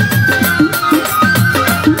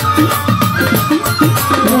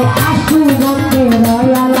আশু বন্ধে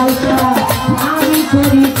রয়াল আইসা আমি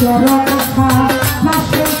করি চরণ আশা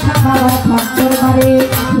পাশে সাহারা দরবারে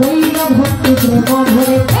রইল ভক্তি প্রেম ভরে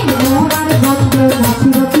মোরার গন্ধে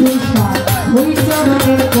নাচির তৃষা ওই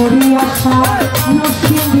চরণের করি আশা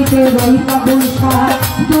মুসলিম দিতে রইবা বৈশা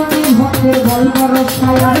তুমি ভক্তের বল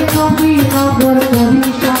ভরসায় নবী নগর করি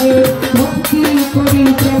সারে ভক্তি করি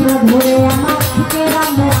প্রেম ভরে আমার কেরা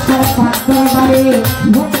মশার পাক দরবারে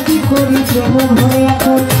ভক্তি করি প্রেম ভরে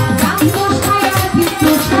এখন গাঙ্গসায় কিন্তু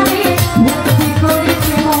সারে ভক্তি করি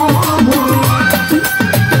প্রেম ভরে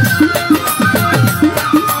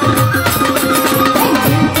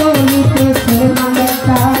চলিতে সে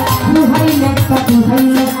মালেটা দুহাই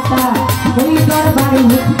লেখা ওই দরবারে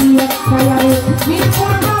ভক্তি একটা আরে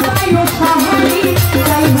বিপুল বাবাই ও সাহারি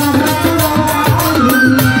তাই বাবা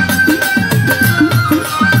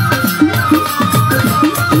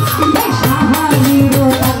সাহারির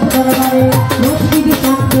দরবারে রশিদ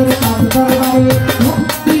শান্তের দরবারে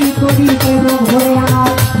ভক্তি করি প্রেম ভরে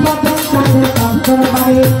আমার মদন চাঁদের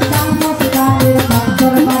দরবারে চামচকারের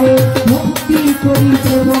দরবারে ভক্তি করি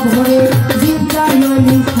প্রেম ভরে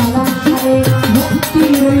জিন্দায়লি সালাম সারে ভক্তি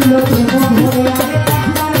রইল প্রেম ভরে আরে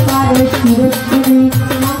একবার পারে সুরেশ্বরী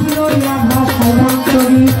মামলইয়া ভাষায়াম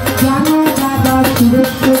করি জানো দাদা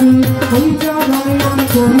সুরেশ্বরী ওই চরণে আমি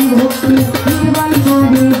করি ভক্তি নির্বাল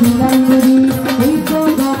করি বিলাই করি এই তো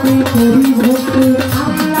গপে করি ভক্তি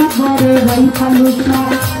আল্লাহ করে বৈফালুসা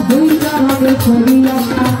দুই চরণে করি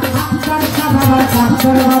আশা আক্তার সাবাবার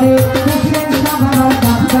দরবারে হোসেন সাবাবার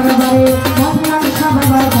দরবারে কমলান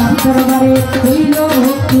সাবাবার দরবারে হইল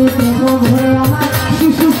ভক্তি প্রেম ভরে আমার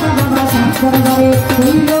শিশু সাবাবার দরবারে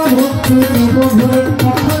হইল ভক্তি প্রেম ভরে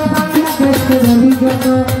এখন বাংলাদেশে রবি যত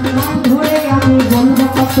নাম ধরে আমি বলবো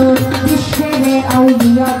কত বিশ্বের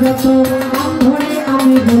আউলিয়া যত নাম ধরে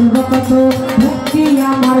আমি বলবো কত ভক্তি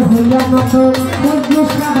আমার হইয়া মত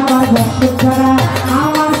বদলুসা বাবার ভক্ত যারা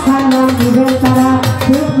আমার সালাম দিবেন তারা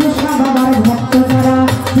বদলুসা বাবার ভক্ত যারা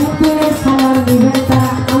ভক্তের সালাম দিবেন তারা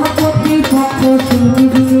আমার কর্তৃপক্ষ শিল্পী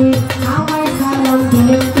দিয়ে আমায় সালাম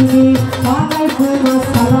দিলেন তিনি ওয়ালাইকুম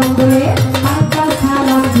আসসালাম বলে আজকাল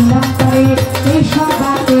সালাম দিলাম তারে এই সব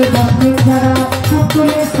বাতে বসবেন যারা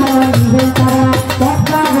ভক্তের সালাম দিবেন তারা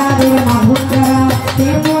বক্তাগারের মাহুদ যারা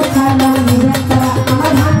তেমো সালাম দিবেন তারা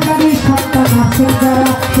আমার ভান্ডারির সত্তা নাচেন যারা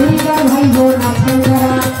পরিবার ভাই বোন আছেন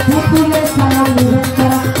যারা ভক্তের সালাম দিবেন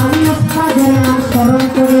তারা আমি ওস্তাদের নাম স্মরণ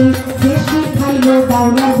করি বেশি খাইল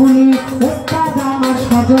দাওলা গুলি ওস্তাদ আমার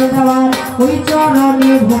সজল দেওয়ার ওই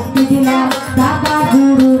চরণে ভক্তি দিলাম দাদা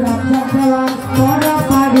গুরু রাজা দেওয়ার বড়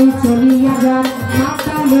পাড়ি চলিয়া যান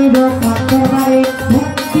মাতালের দরবারে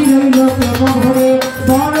ভক্তি রইল প্রেম ভরে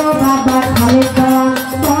বড় বাবা খালেদ দেওয়ান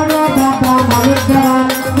বড় বাবা মালিক দেওয়ান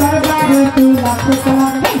দরবারে তুই রাখতে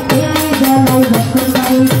চালান এনে জেলায়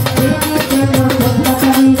বসনবাড়ি এনে যেমন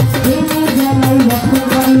কলকাতারি এনে জেলায়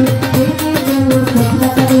বসনবাড়ি এনে যেমন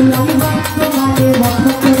কলকাতারি আমি বর্তমানে বসন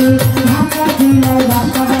করি ঢাকা জেলায়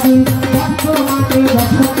বাসাবাড়ি বর্তমানে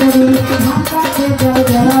বসন করি ঢাকা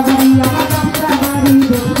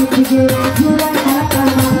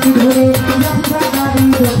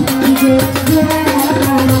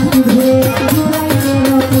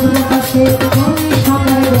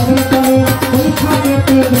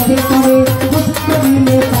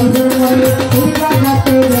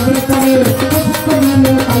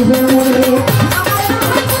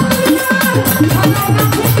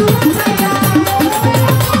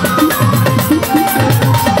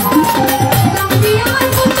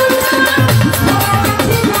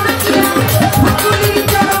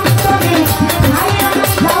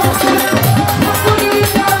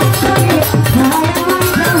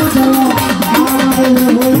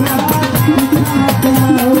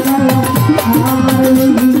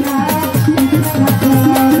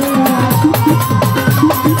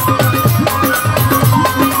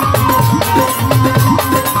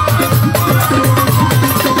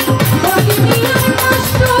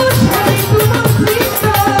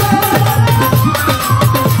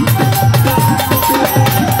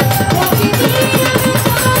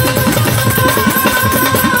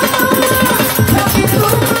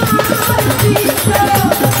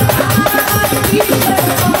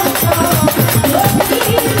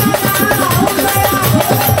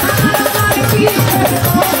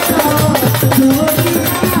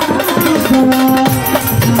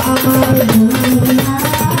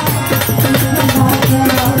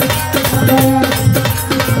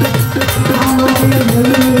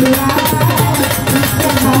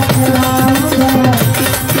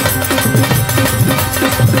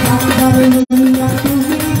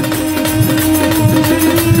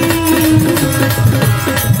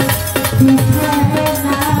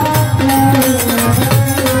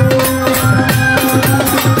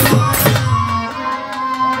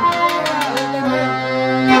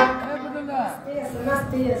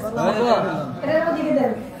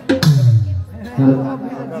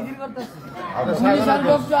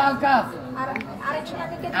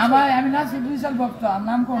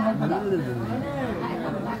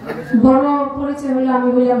বড় পরিচয় হলো আমি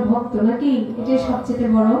বললাম ভক্ত নাকি, এটাই সবচেয়ে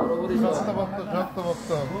বড়।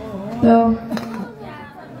 তো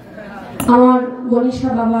আমার গণেশা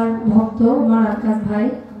বাবার ভক্ত আমার আকাশ ভাই,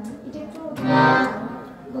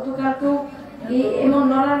 গতকাল তো এমন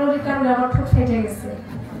নড়ানড়ির কারণে আমার ঠোঁট ফেটে গেছে।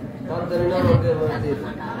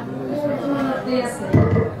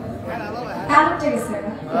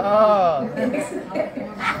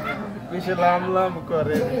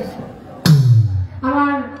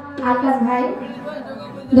 আমার আকাশ ভাই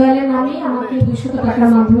দয়ালের নামে আমাকে 200 টাকার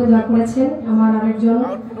মাধ্যমে দোয়া করেছেন। আমার আরেকজন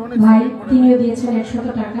ভাই তিনিও দিয়েছেন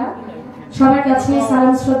 100 টাকা। সবার কাছে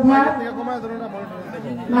সালাম শ্রদ্ধা।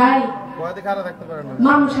 ভাই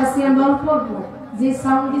মানুষ আছে আমরা অল্প যে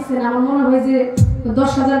সাউন্ড দিচ্ছেন, আমার মনে হয় যে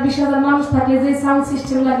 10,000 20,000 মানুষ থাকে যে সাউন্ড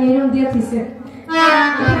সিস্টেম লাগে এরকম দিয়ে দিচ্ছে।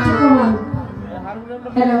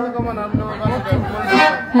 হ্যালো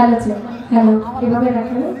হ্যালো হ্যালো, এভাবে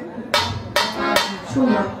রাখেন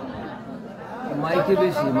শুনুন। মাইকে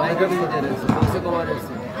বেশি, মাইকে বেশি দিয়েছে, বক্সে কমার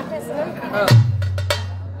আছে।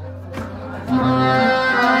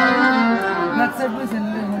 হেডসেট বসেন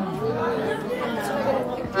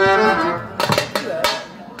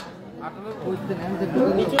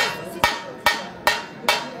নিচে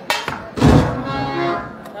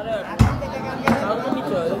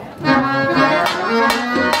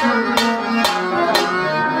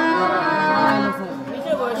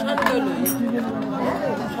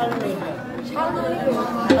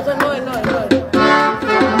আচ্ছা নয়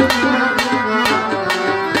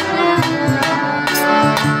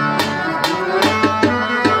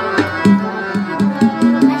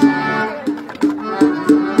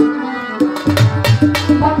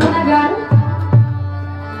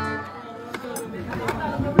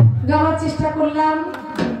গাওয়ার চেষ্টা করলাম।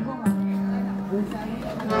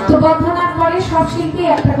 তো বন্ধনার পরে সব শিল্পী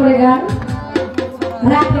একটা করে গান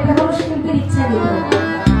রাখলে কোনো শিল্পীর ইচ্ছা দিল,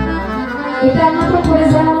 এটার মতো করে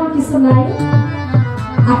জানানোর কিছু নাই।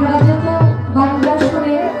 আপনারা যত বাংলা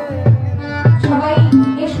শুনে সবাই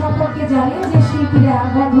এ সম্পর্কে জানে যে শিল্পীরা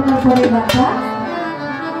বন্ধনার পরে গানটা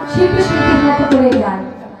শিল্পীর মতো করে গান।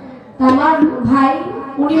 আমার ভাই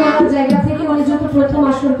উনি ওনার জায়গা থেকে উনি যত প্রথম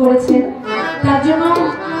আসর করেছেন তার জন্য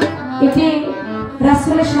এটি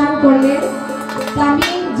রাসূলের শান করলেন। আমি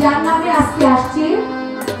যার নামে আজকে আসছি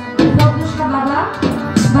পদ্মসা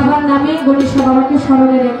বাবার নামে গণেশা বাবাকে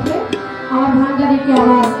স্মরণে রেখে আমার ভান্ডারীকে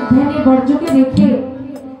আমার ধ্যানে বর্জ্যকে রেখে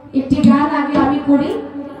একটি গান আগে আমি করি,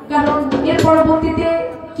 কারণ এর পরবর্তীতে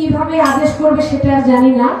কিভাবে আদেশ করবে সেটা আর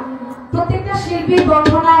জানি না। প্রত্যেকটা শিল্পীর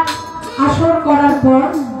বন্ধনার আসর করার পর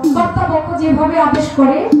কর্তাপক্ষ যেভাবে আদেশ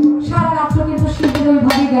করে সারা রাত্র কিন্তু শিল্পীর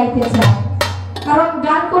ওইভাবে গাইতে চায়, কারণ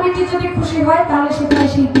গান কমিটি যদি খুশি হয় তাহলে সেখানে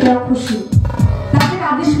শিল্পীরাও খুশি, তাদের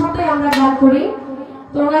আদেশ মতোই আমরা গান করি।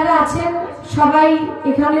 তো ওনারা আছেন সবাই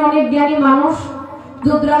এখানে অনেক জ্ঞানী মানুষ,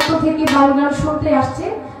 দূরদূরান্ত থেকে বাউল গান শুনতে আসছে।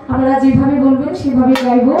 আপনারা যেভাবে বলবেন সেভাবে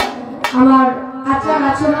গাইব। আমার আচার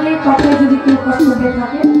আচরণের কথায় যদি কেউ কষ্ট পেয়ে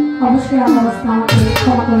থাকেন অবশ্যই আমার অবস্থা আমাকে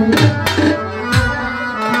ক্ষমা করে দেবেন।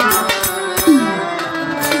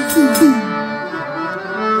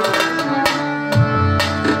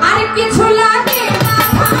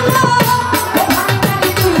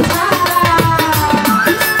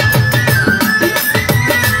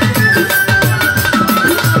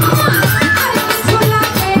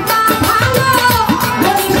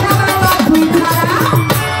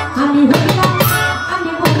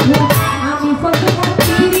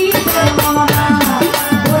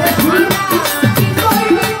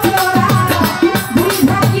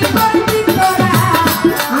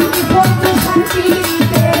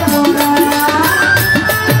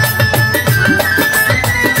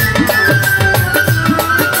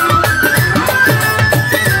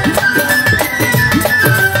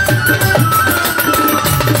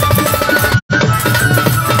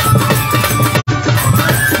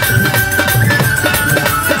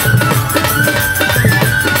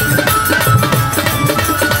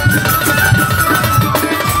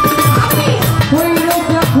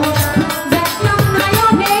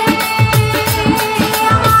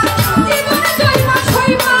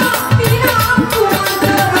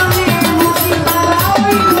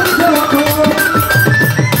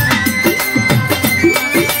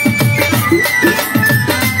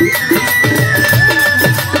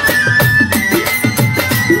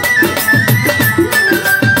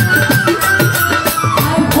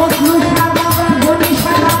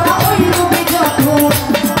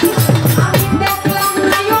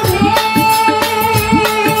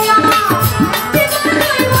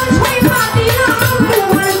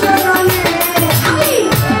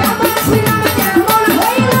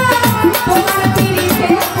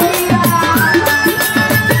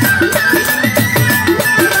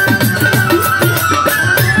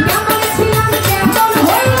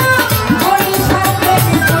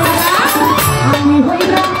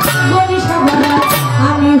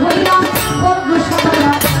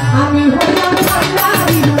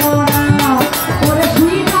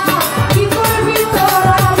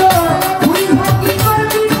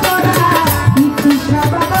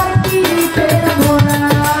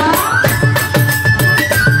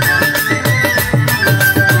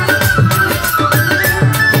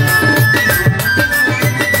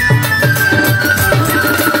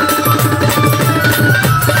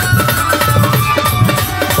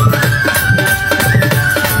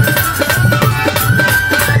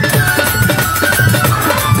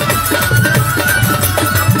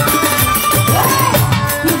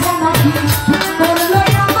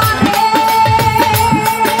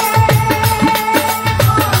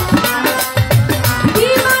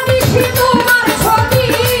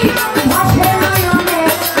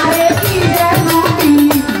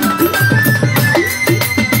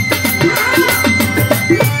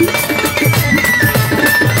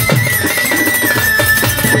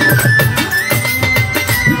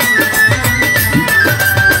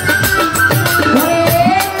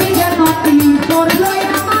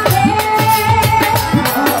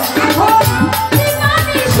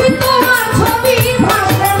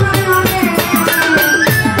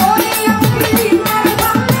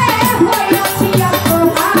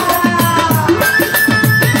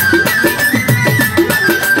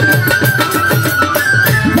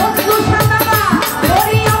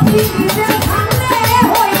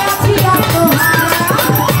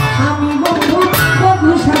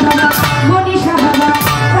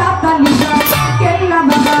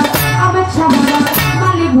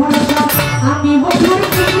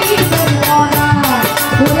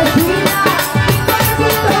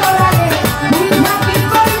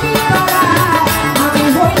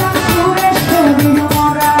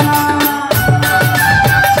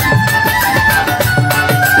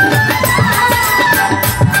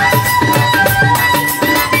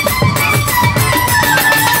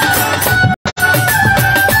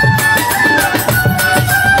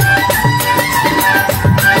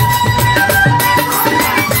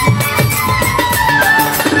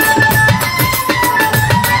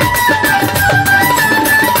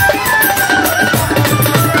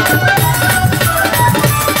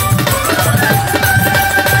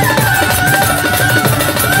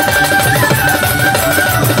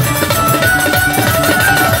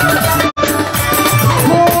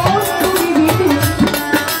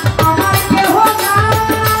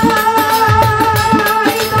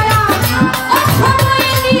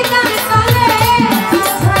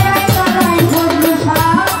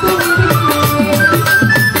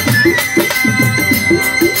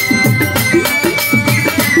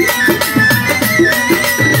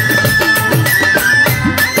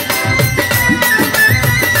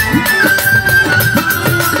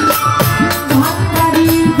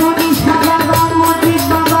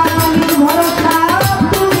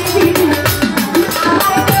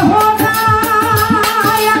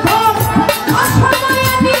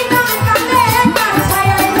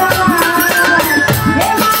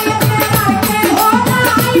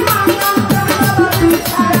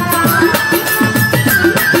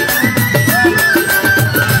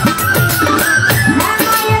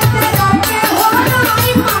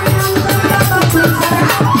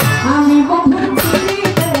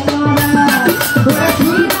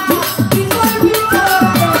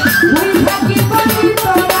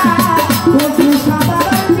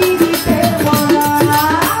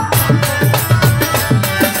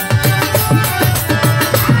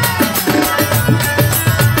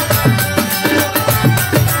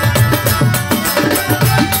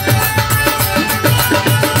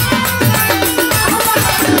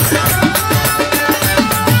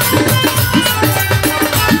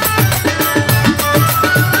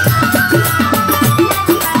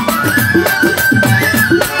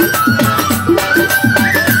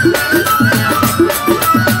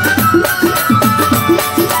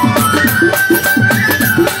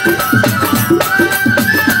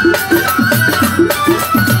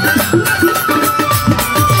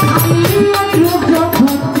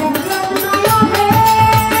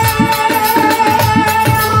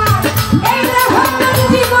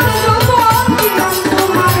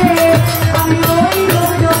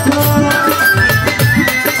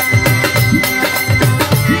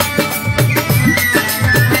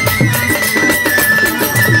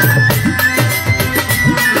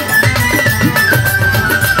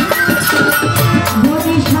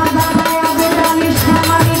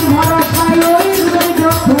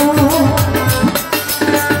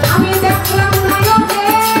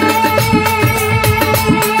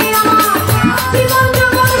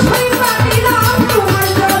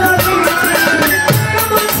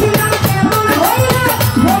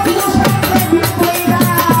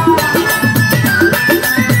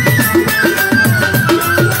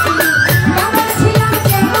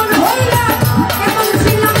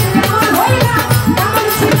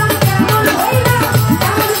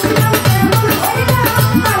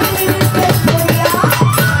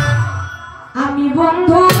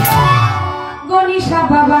 বন্ধু গণিশা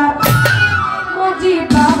বাবা, মজিদ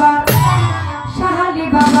বাবা, শাহালি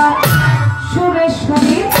বাবা,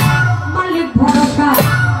 সুরেশ্বরী, মালিক ভরসা,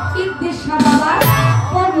 ইদ্দিশা বাবা,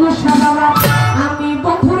 পদ্মশা বাবা, আমি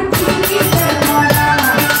বন্ধুর পিড়িতে মরা।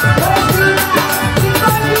 কি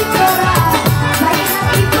করবি তোরা, ভাই না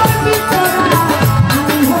কি করবি তোরা,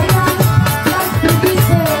 আমি হইলাম তার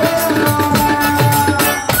পিড়িতে মরা।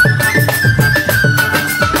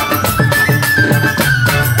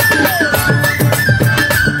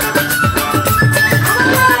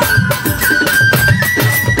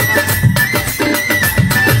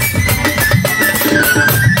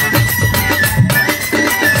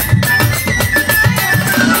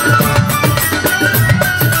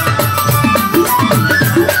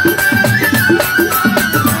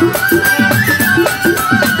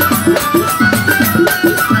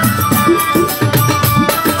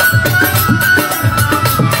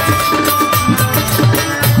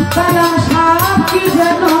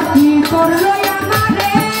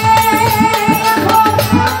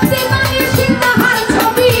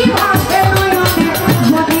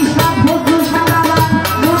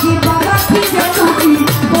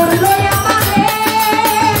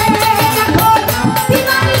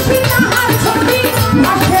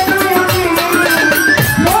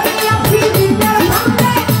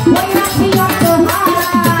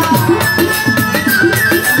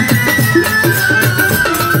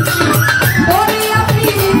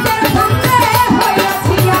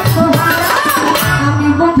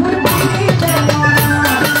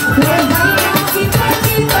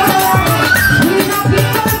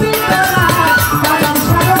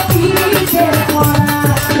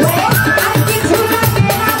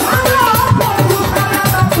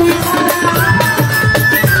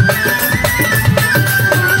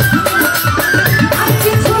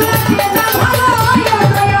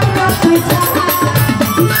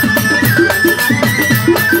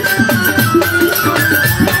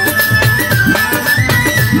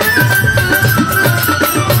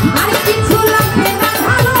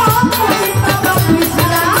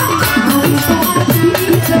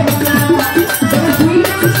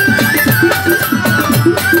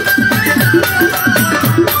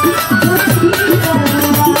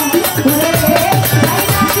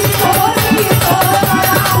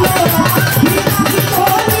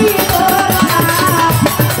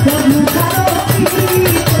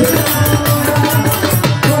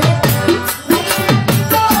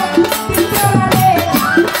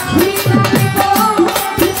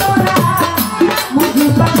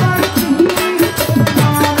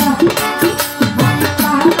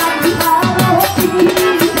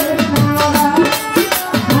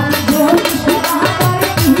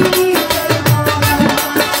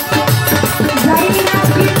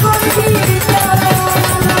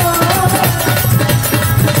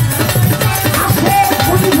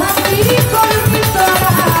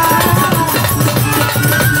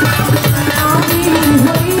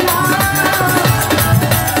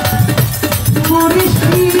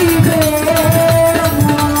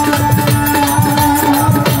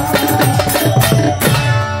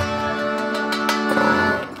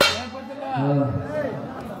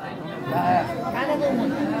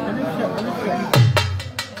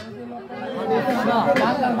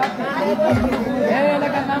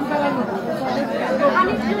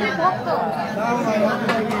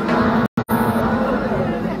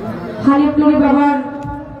 হানিফ নুরি বাবার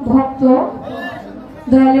ভক্ত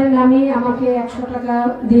দয়ালের নামে আমাকে 100 টাকা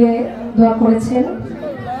দিয়ে দোয়া করেছেন।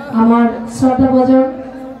 আমার শ্রদ্ধাভাজন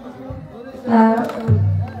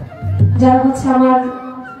যারা হচ্ছে আমার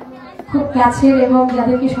খুব কাছের এবং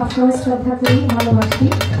যাদেরকে সবসময় শ্রদ্ধা করি, ভালোবাসি,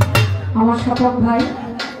 আমার স্বপন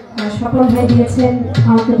ভাই দিয়েছেন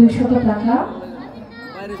আমাকে 200 টাকা।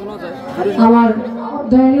 আমার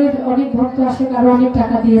দয়ালের অনেক ভক্ত আসে, আরো অনেক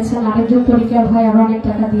টাকা দিয়েছেন, আরেকজন তরিকার ভাই আরো অনেক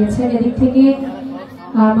টাকা দিয়েছেন। এদিক থেকে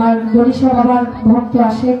আমার গণিশা বাবার ভক্ত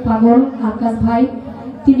আসে পাগল আকাশ ভাই,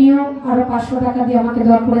 তিনিও আরো 500 টাকা দিয়ে আমাকে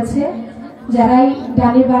দেওয়া করেছে। যারাই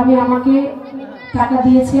ডানে বামে আমাকে টাকা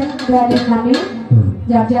দিয়েছেন দয়ালের নামে,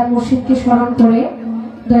 যার যার মুর্শিদকে স্মরণ করে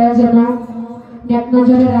দয়া যেন নেক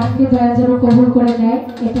নজরে রাখে, দয়া যেন কবুল করে নেয়,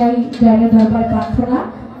 এটাই দয়ালের দরবারে প্রার্থনা।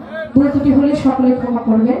 ভুল ত্রুটি হলে সকলে ক্ষমা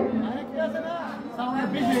করবেন।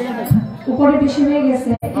 উপরে বেশি হয়ে গেছে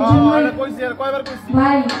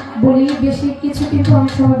ভাই, বলি বেশি কিছু কিন্তু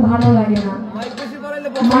অনেক সময় ভালো লাগে না,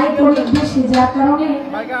 মাইক অনেক বেশি, যার কারণে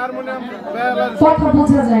কথা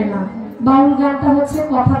বোঝা যায় না। বাউল গানটা হচ্ছে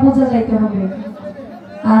কথা বোঝা যাইতে হবে,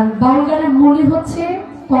 আর বাউল গানের মূলই হচ্ছে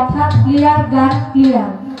কথা ক্লিয়ার, গান ক্লিয়ার।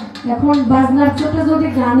 এখন বাজনার চোটে যদি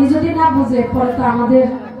গানই যদি না বুঝে পরে তো আমাদের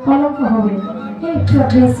কলঙ্ক হবে। একটু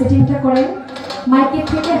আপনি সেটিংটা করেন, মাইকের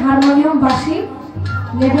থেকে হারমোনিয়াম বাঁশি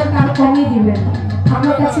লেভেলটা আর কমিয়ে দিবেন।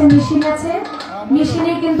 আপনার কাছে মেশিন আছে,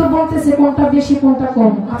 মেশিনে কিন্তু বলতেছে কোনটা বেশি কোনটা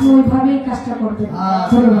কম, আপনি ওইভাবেই কাজটা করবেন।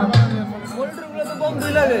 ধন্যবাদ। মনিটরগুলো তো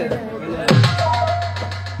বন্ধই লাগে।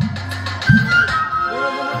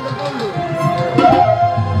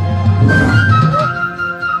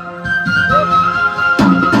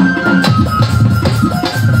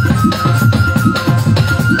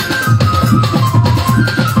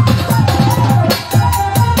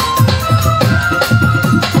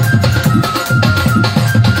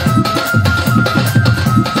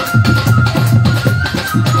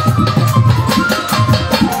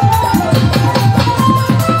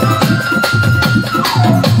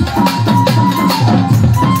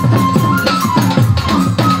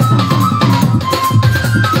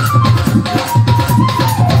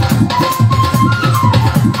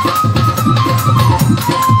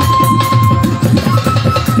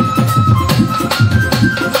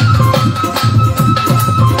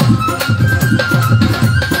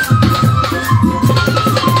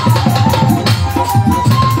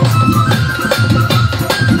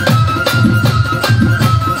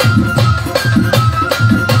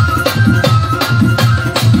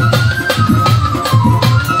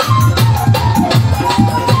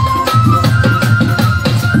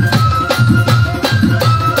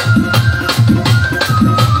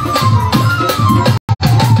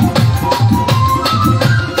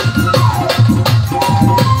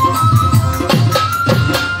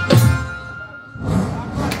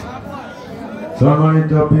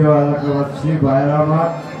 সম্মানিত প্রিয় এলাকাবাসী ভাইরা আমার,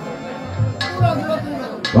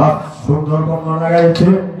 সুন্দর বর্ণনা গাইছে।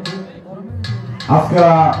 আজকে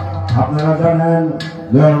আপনারা জানেন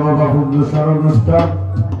দয়াল বাবা পুজোর অনুষ্ঠান,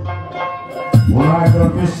 ওনার একজন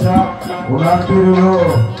পেশা, ওনার তৈরি হল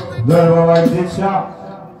দয়াল বাবার দীক্ষা,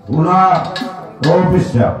 ওনার ও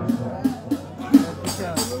পেশা।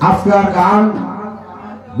 আজকের গান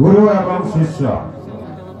গুরু এবং শিষ্য,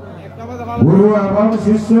 গুরু এবং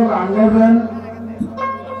শিষ্য গান গাইবেন,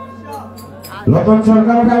 রতন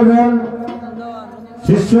সরকার গাইবেন,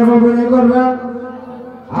 শিষ্য অভিনয় করবেন,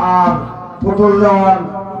 আর পুতুল দেওয়ান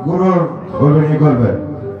গুরুর অভিনয় করবেন।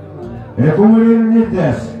 এরকমের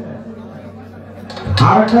নির্দেশ।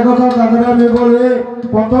 আর একটা কথা তাদের আমি বলি,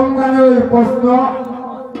 প্রথম গানে ওই প্রশ্ন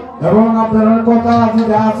এবং আপনার কথা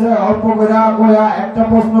যেটা আছে অল্প করে একটা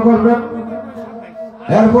প্রশ্ন করবেন,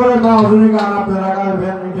 এরপরে মাহজুরি গান আপনারা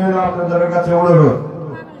গাইবেন। আপনাদের কাছে অনুরোধ।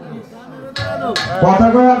 কথা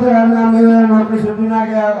কয়াতে আমি কিছুদিন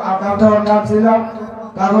আগে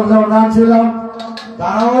কাগজ ছিলাম,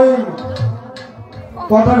 তারা ওই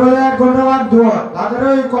কথা বলে 1 ঘন্টা বাদ দেওয়া, তাদের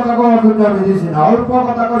ওই কথা কওয়ার জন্য আমি দিয়েছি না, অল্প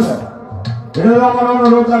কথা করবে। এটা হলো আমার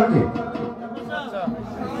অনুরোধ আর কি।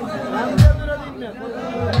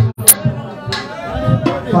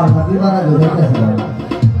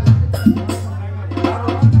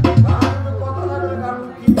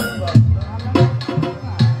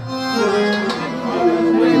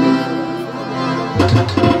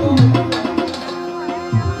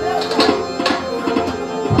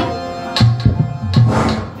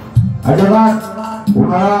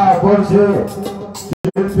 ওনারা বলছে,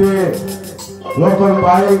 শিল্পী রতন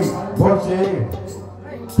ভাই বলছে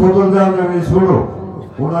পুতুল দেওয়া যাবে শুরু,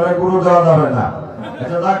 ওনারা গুরু দেওয়া যাবে না।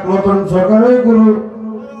 এটা দেখ রতন সরকারের গুরু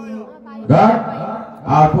গান,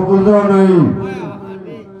 আর পুতুল দেওয়া নেই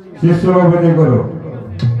শিষ্য অভিনয় করো,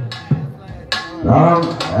 কারণ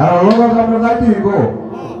এরা লোক আমরা যাইতেই গো।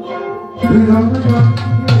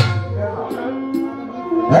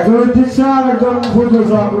 একজনের দীক্ষা আর একজন পুজো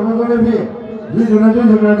সব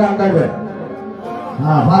দুইজনের গান গাইবে।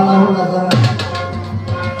 হ্যাঁ, ভালো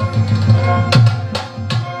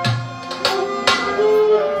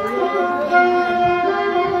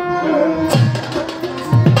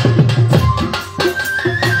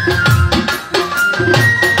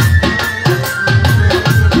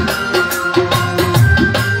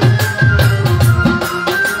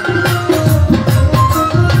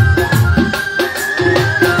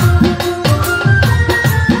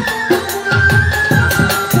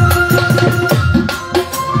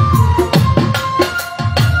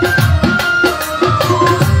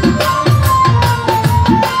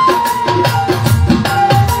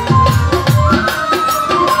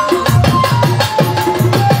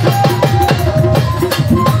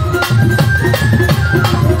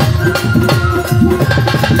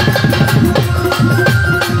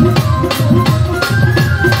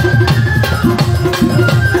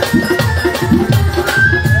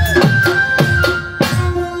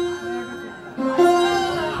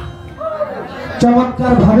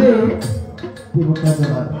চমৎকার ভাবে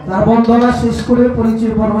তার বন্দনা শেষ করে,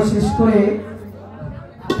 পরিচয় পর্ব শেষ করে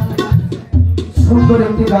সুন্দর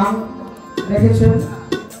একটি গান রেখেছেন।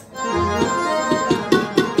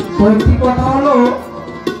 তো একটি কথা হলো,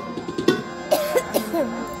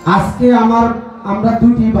 আজকে আমরা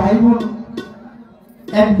দুটি ভাই বোন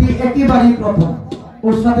একেবারেই প্রথম,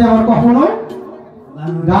 ওর সাথে আমার কখনো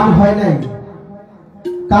গান হয় নাই।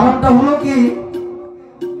 কারণটা হলো কি,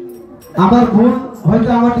 আমার বোন হয়তো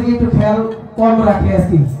আমার থেকে একটু খেয়াল কম রাখে আর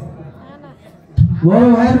কি। বড়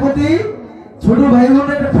ভাইয়ের প্রতি ছোট ভাই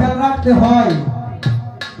বোনের একটু খেয়াল রাখতে হয়,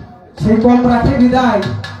 সেই কম রাখে বিদায়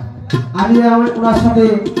আমি ওনার সাথে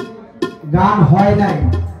গান হয় নাই।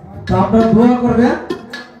 তো আপনারা দোয়া করবেন।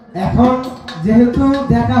 এখন যেহেতু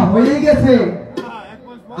দেখা হয়ে গেছে,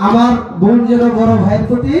 আমার বোন যেন বড় ভাইয়ের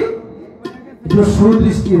প্রতি একটু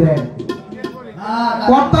সুদৃষ্টি দেয়।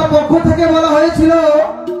 কর্তার পক্ষ থেকে বলা হয়েছিল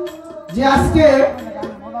যে আজকে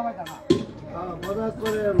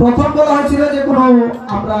প্রথম বলা হয়েছিল যে কোনো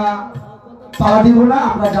আমরা পালা দিব না,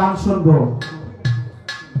 আমরা গান শুনবো।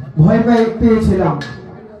 ভয় পেয়েছিলাম,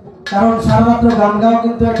 কারণ সারা রাত্র গান গাওয়া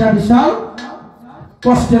কিন্তু একটা বিশাল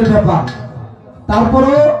কষ্টের ব্যাপার।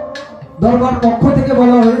 তারপরও দরবার পক্ষ থেকে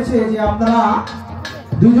বলা হয়েছে যে আপনারা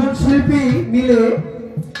দুজন শিল্পী মিলে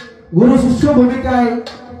গুরু শিষ্য ভূমিকায়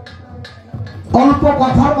অল্প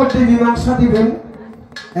কথার মধ্যে মীমাংসা দিবেন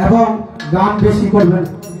এবং গান বেশি করবেন।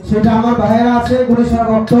 সেটা আমার ভাইয়েরা আছে, গুরুশার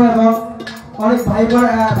ভক্ত এবং অনেক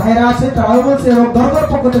ভাইরা আছে, তারাও বলছে এবং দরবার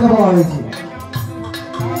পক্ষ থেকে বলা হয়েছে।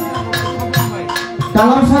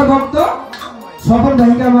 কালাম সার ভক্ত সকল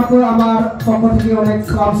ভাইকে আমার পক্ষ থেকে অনেক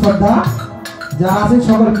সালাম শ্রদ্ধা, যারা আছেন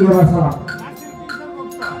সকলকে আমার সালাম।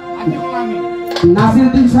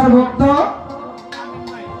 নাসিরউদ্দিন সার ভক্ত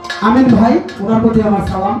আমিন ভাই, ওনার প্রতি আমার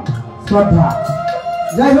সালাম শ্রদ্ধা।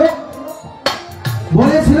 যাই হোক,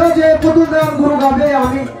 বলেছিল যে পুতুল দেওয়ান গুরু গাবে,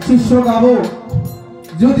 আমি শিষ্য গাবো,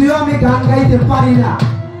 যদিও আমি গান গাইতে পারি না,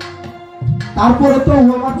 তারপরে তো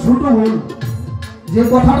আমার ছোট বোন যে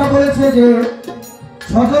কথাটা বলেছে যে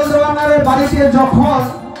সজল দেওয়ানের বাড়িতে যখন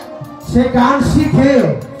সে গান শিখে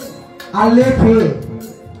আর লেখে,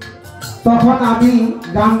 তখন আমি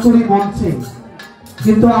গান করি মঞ্চে,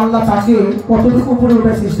 কিন্তু আল্লাহ তাকে কতটুকু উপরে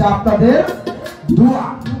উঠেছে আপনাদের দোয়া।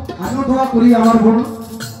 আমিও দোয়া করি আমার বোন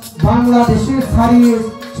বাংলাদেশে ছাড়িয়ে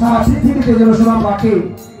সারা পৃথিবীতে যেন সুনাম রাখে।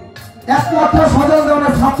 একমাত্র সজল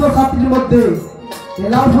দেওয়ানের ছাত্র ছাত্রীর মধ্যে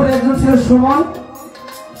এলালপুরে একজন ছিল সুমন,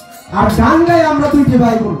 আর গান গাই আমরা দুইটি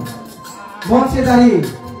ভাই বোন মঞ্চে দাঁড়িয়ে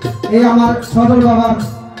এই আমার সজল বাবার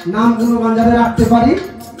নাম গুণগান যাতে রাখতে পারি,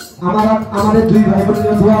 আমাদের দুই ভাই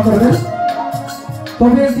বোনের দোয়া করবেন।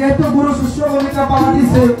 তবে যেহেতু গুরু শিষ্য ভূমিকা পালা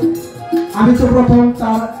দিচ্ছে, আমি তো প্রথম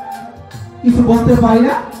তার কিছু বলতে পারি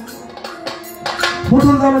না,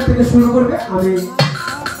 পুতুল দামের থেকে শুরু করবে, আমি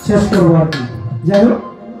শেষ করবো আর কি। যাই হোক,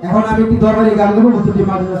 এখন আমি একটি দরবারি গান গাবো, পুতুলটি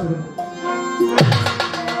মাঝে আসবে।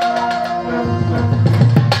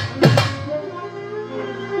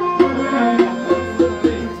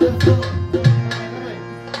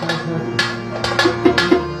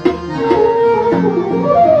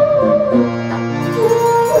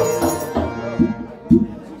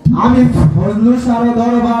 আমি ফজলু সার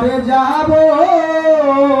দরবারে যাব,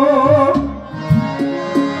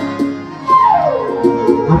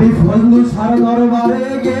 আমি ফজলু সার দরবারে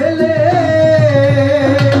গেলে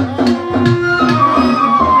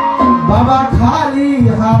বাবা খালি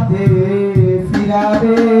হাতে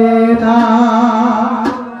ফিরাবে না।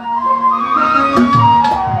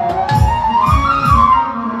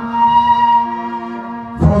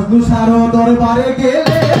 ফজলু সার দরবারে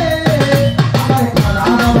গেলে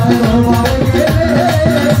দরবারে গেলে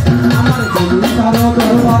আমার গুরু সার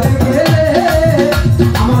দরবারে গেলে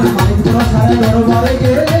আমার মালিক সার দরবারে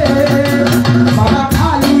গেলে বাবা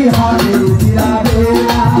খালি হাতে ফিরাবে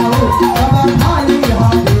না, বাবা খালি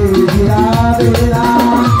হাতে ফিরাবে না।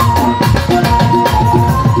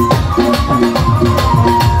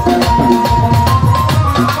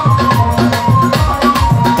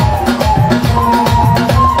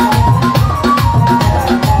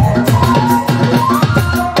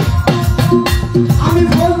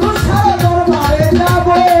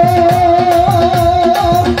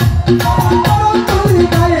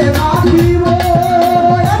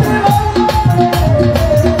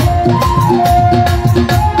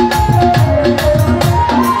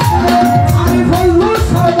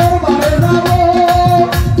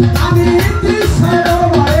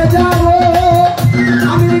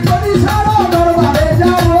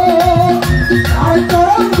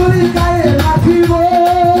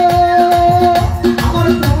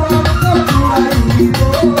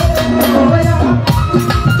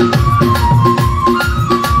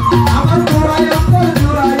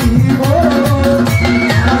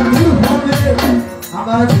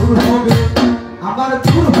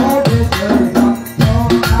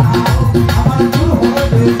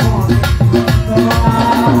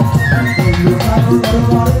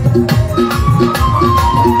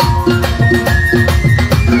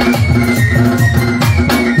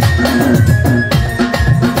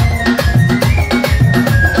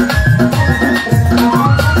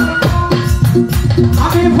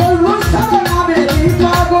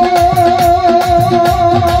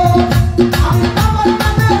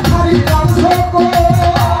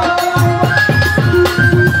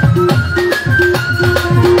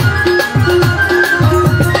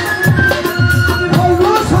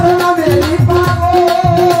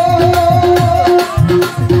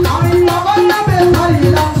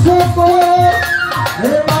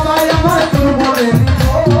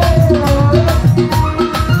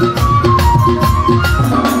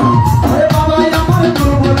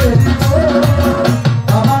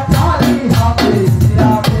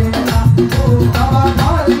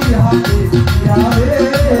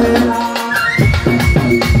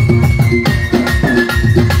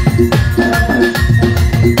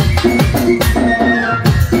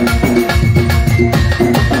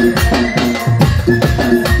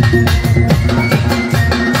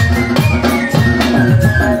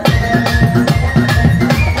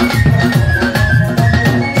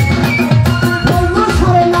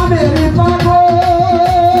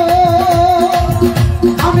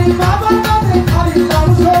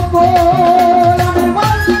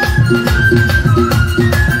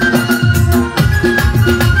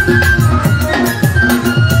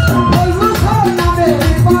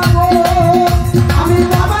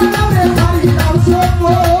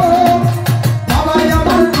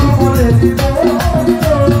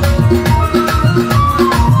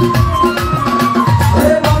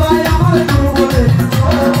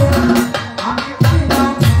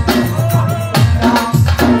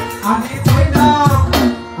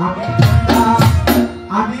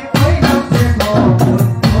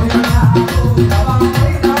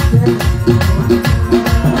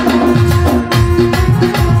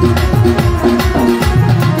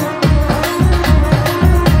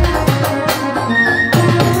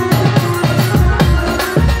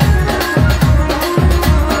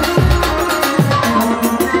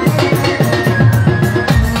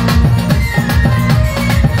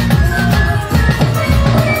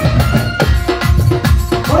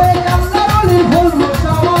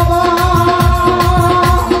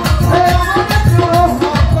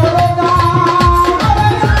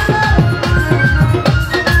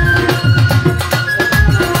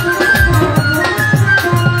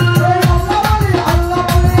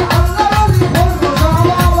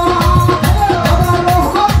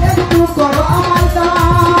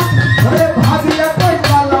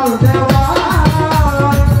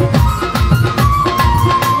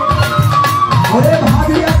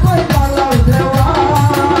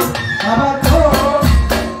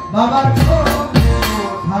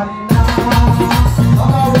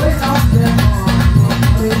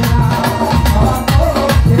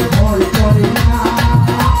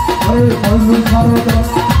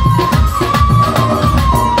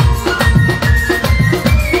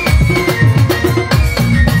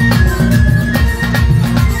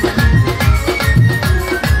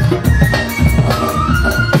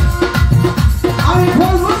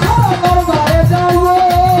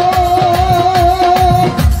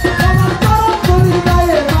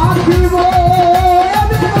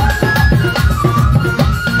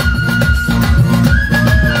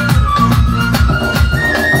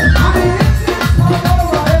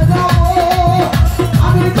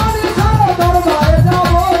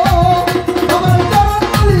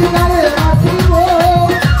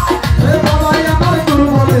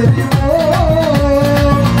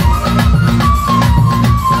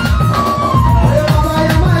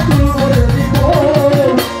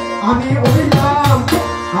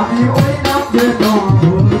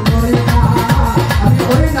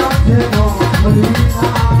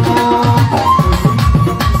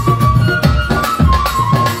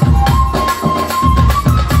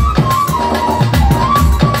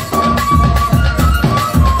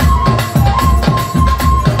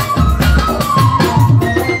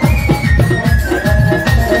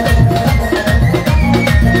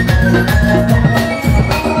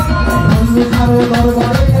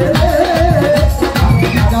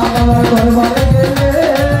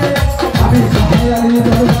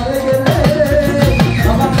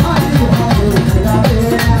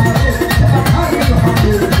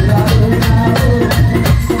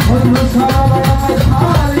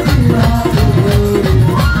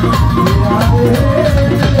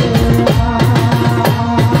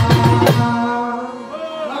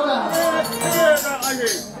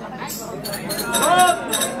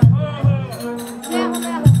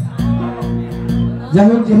 যাই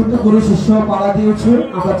হোক, যেহেতু গুরু শিষ্য পালা দিয়েছে,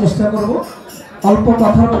 আমরা চেষ্টা করব অল্প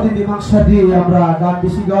কথার মধ্যে মীমাংসা দিয়ে আমরা গান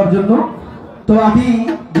বেশি গাওয়ার জন্য। তো আমি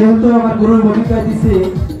যেহেতু আমার গুরুর ভূমিকা দিছে,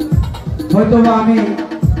 হয়তো আমি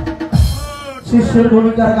শিষ্যের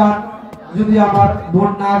ভূমিকার গান যদি আমার বোন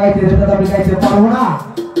না গাইতে দেয় তাহলে আমি গাইতে পারবো না।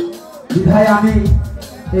 বিধায় আমি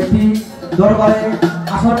একটি দরবারে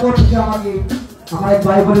আসার পর থেকে আমাকে আমার এক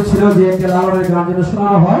ভাই বলেছিল যে একটা লালনের গান যেন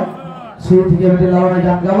শোনানো হয়, সেই থেকে আমি লালনের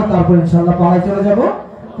গান গাবো, তারপর ইনশাল্লাহ পাড়ায় চলে যাবো।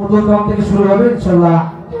 প্রথম গান থেকে শুরু হবে, ইনশাল্লাহ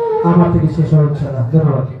আমার থেকে শেষ হবে ইনশাল্লাহ।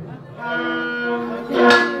 ধন্যবাদ।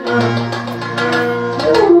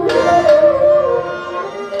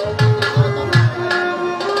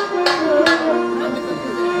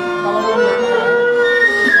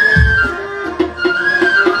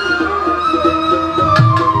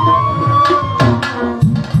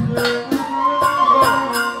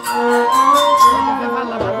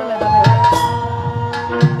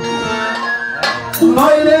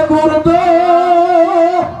 নইলে মুর্দ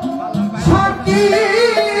সাকি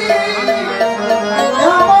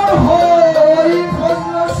এমন হই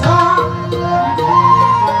ফজলসা,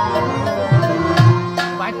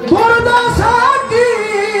 মুর্দ সাকি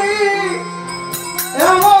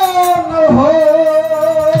এমন হই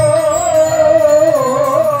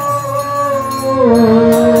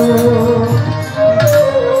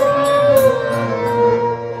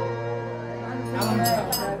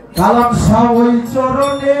কালাম শাহ ওই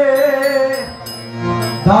চরণে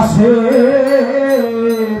দাসে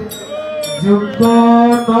যুক্ত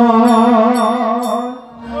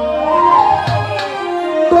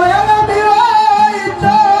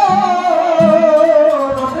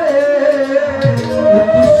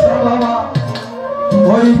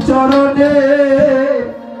ওই চরণে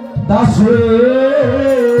দাসে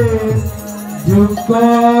যুক্ত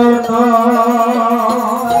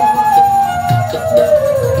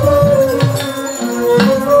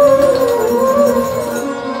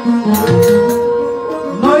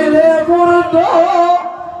নইলে মুর্দ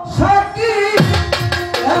সাকি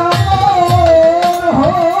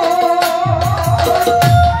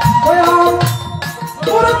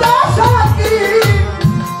মুর্দ সাকি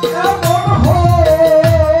এমন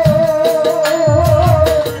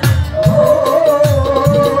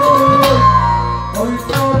ওই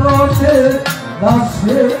চরণে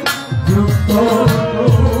দাসে যুক্ত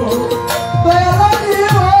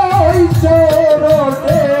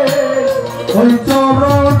ওই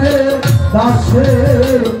চরণে দাসে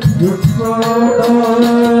যুক্ত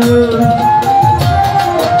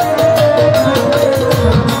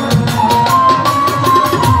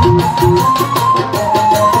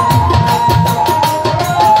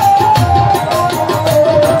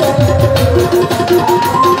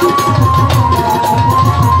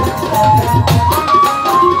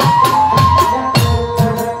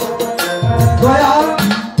দয়াল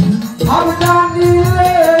ভাব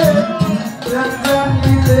জানিলে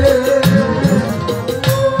জানিলে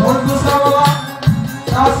বন্ধু সবা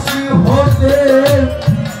দাসী হতে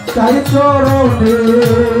চাই চরণে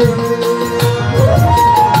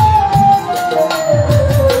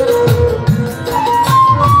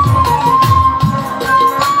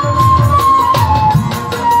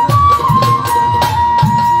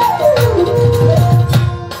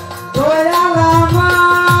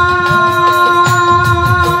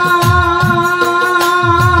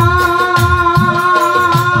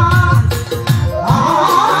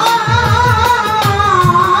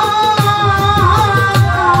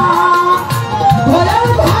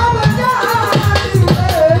ভাব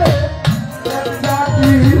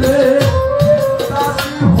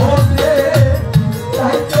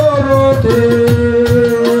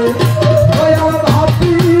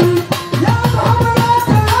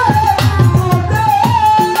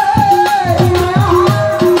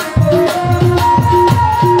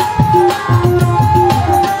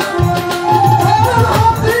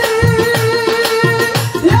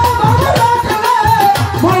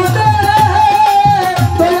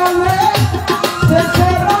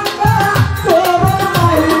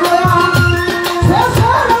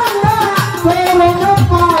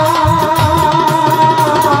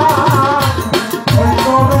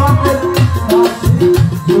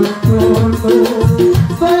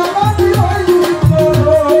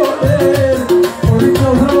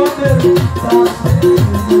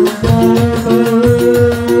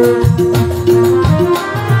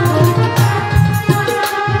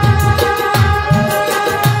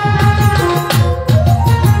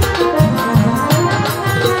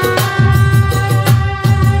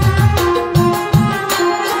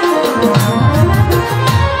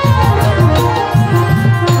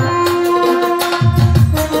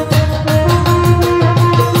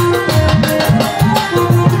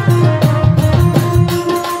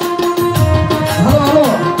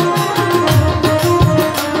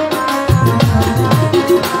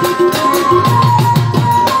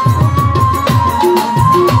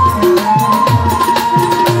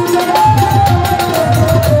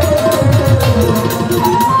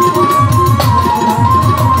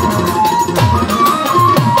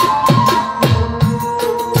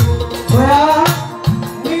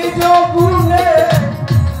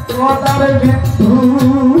পদার বিন্দু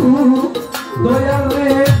দয়ালে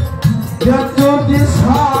যদি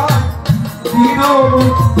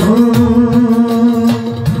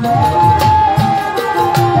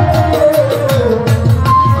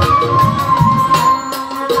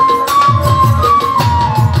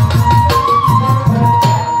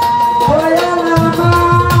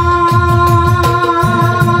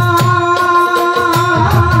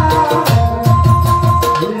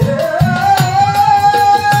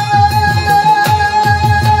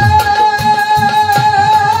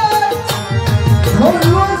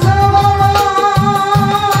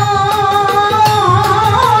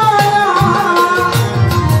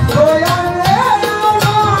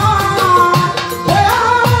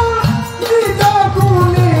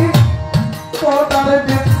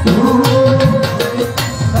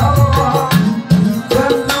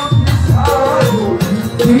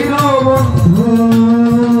দীনবন্ধু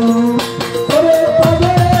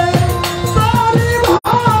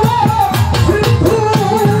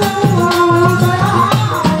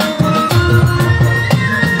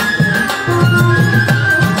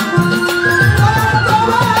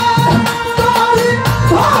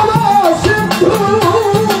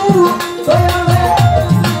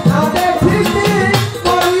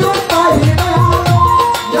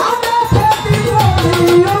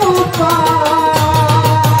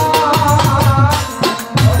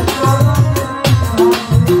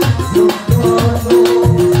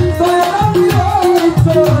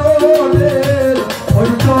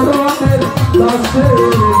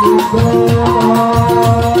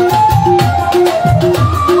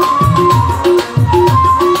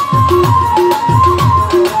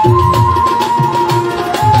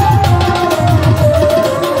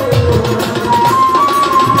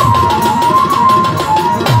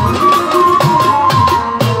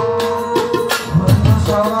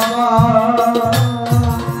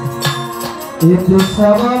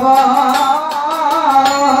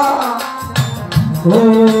ও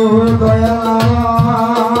দয়া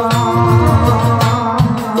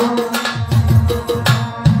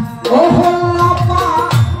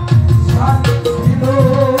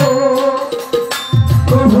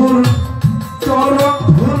প্রভুর চরণ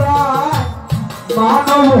ধুলা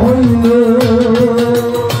মানব হইল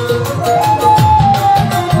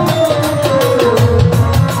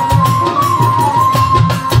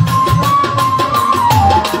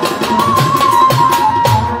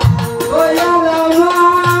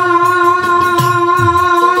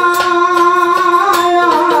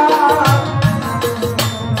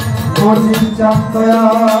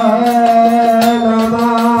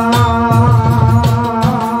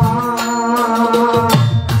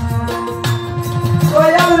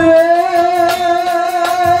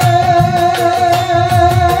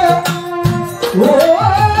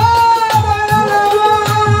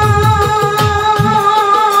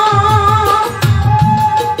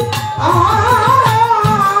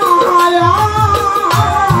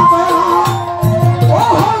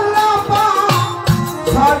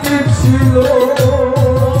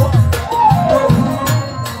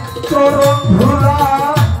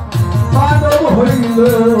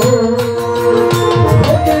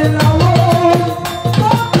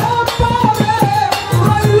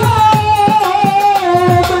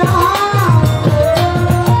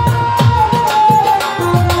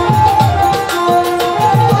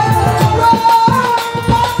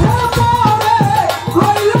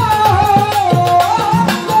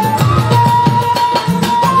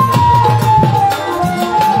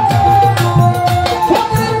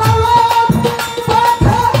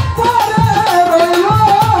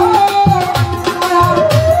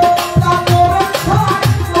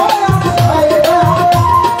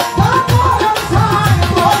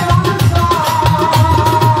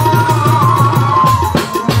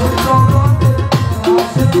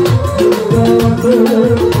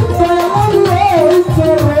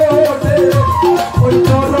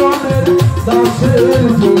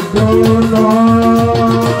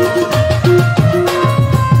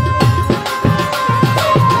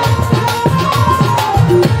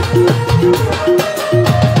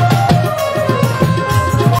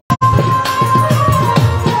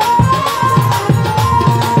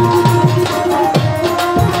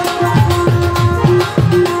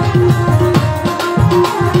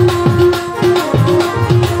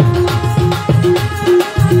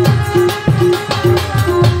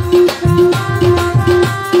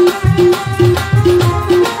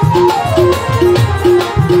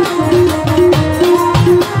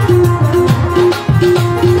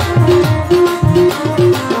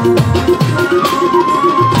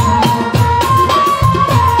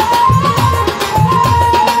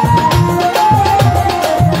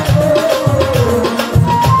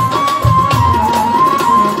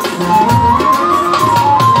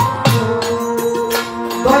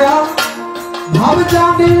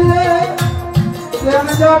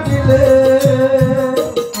ডাকিলে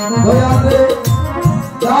দয়ালে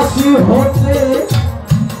দাসী হতে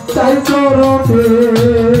চাই চরণে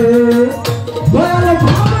দয়ালে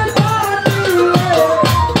ভাবে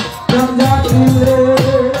ডাকিলে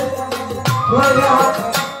দয়া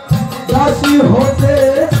দাসী হতে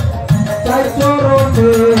চাই চরণে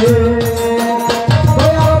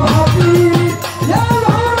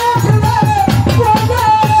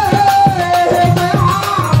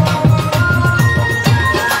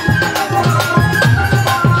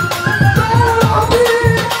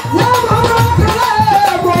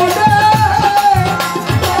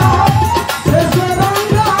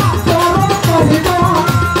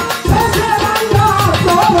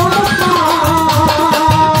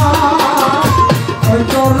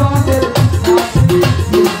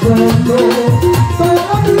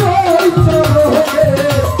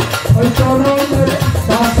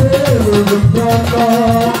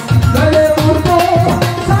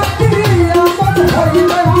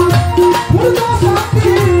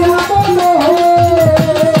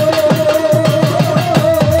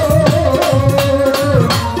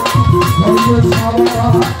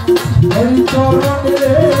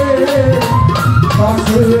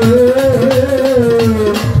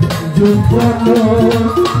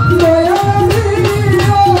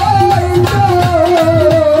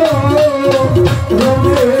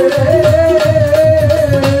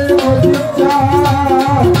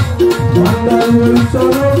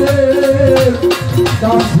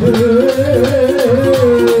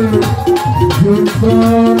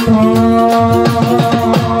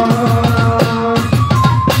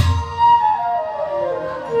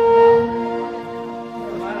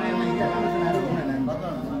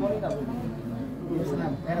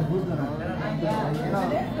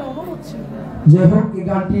যাই হোক এই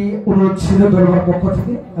গানটি অনুরোধ ছিল দরবার পক্ষ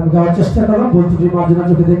থেকে আমি গাওয়ার চেষ্টা করলাম বন্ধুটি মাঝে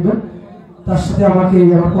চোখে দেখবেন তার সাথে আমাকে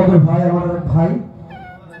আমার কদর ভাই আমার ভাই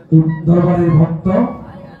এই দরবারের ভক্ত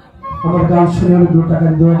আমার গান শুনে আমি 2 টাকা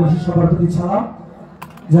দেওয়া বসে সবার প্রতি ছাড়াম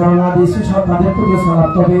যারা না দিয়েছে সব তাদের প্রতি ছাড়াম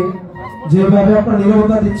তবে যেভাবে আপনারা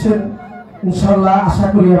নিরবতা দিচ্ছেন ইনশাআল্লাহ আশা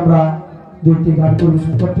করি আমরা 2টি গান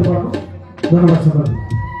পরিবেশন করতে পারবো ধন্যবাদ সকলকে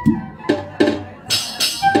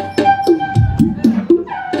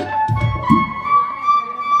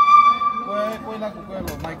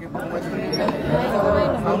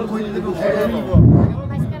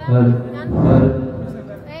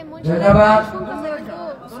ধন্যবাদ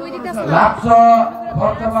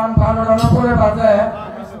বর্তমান 12টার উপরে বাজে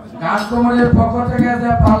গান কুমোরের পক্ষ থেকে যে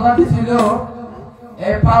পাল্লাটি ছিল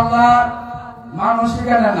এই পাল্লা মানুষ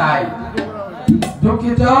এখানে নাই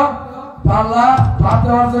দুঃখিত পাল্লা বাদ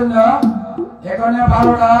দেওয়ার জন্য এখানে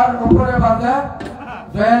 12টার উপরে বাজে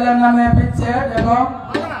দয়ালের নামে বিচ্ছেদ এবং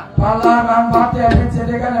পাল্লা গান বাদে বিচ্ছেদ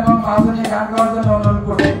এখানে এবং মাজনী গান গাওয়ার জন্য অনুরোধ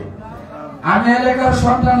করি আমি এলাকার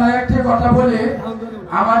সন্তান একটি কথা বলি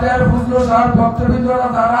আমাদের বুঝলো স্যার ভক্তবৃন্দরা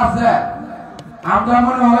যারা আছে আমরা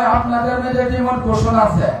মনে হয় আপনাদের মেয়েদের জীবন ঘোষণ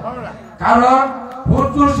আছে কারণ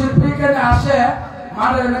প্রচুর শিল্পী কেন আসে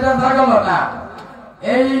মানের মেয়েদের জাগালো না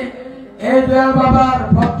এই দয়াল বাবার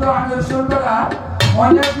ভক্ত আমির সুন্দরা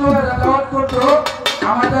অনেক লোকের দাওয়াত করতো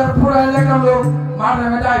আমাদের পুরো এলাকার লোক মানের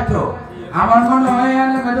মেয়ে আইতো আমার মনে হয়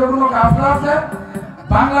এখানে মেয়েগুলো গাফলা আছে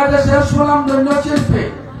বাংলাদেশের সুনামধন্য শিল্পী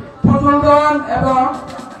পুতুল দেওয়ান এবং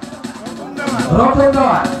রতন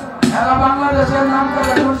দেওয়ান এরা বাংলাদেশের নাম করা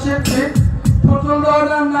একজন শিল্পী পুতুল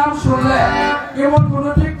দেওয়ানের নাম শুনলে এমন কোন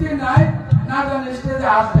ব্যক্তি নাই না জানি স্টেজে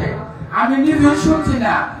আসবে আমি নিজেই শুনছি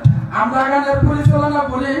না আমরা গানের পরিচালনা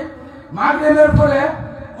করি মাগরিবের পরে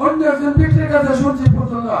অন্য একজন ব্যক্তির কাছে শুনছি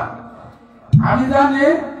পুতুল দেওয়ান আমি জানি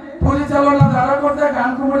পরিচালনা যারা করতে গান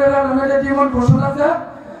কুমোরের জীবন ঘোষণা আছে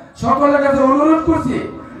সকলের কাছে অনুরোধ করছি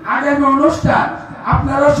আগামী অনুষ্ঠান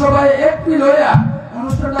আপনারা সবাই একটি লইয়া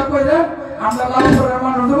অনুষ্ঠানটা করে আমরা লাভ করে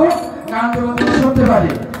মানুষ দেবো গানগুলো শুনতে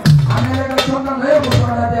পারি আমি এলাকার সন্তান হয়ে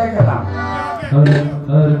ঘোষণাটা দিয়ে গেলাম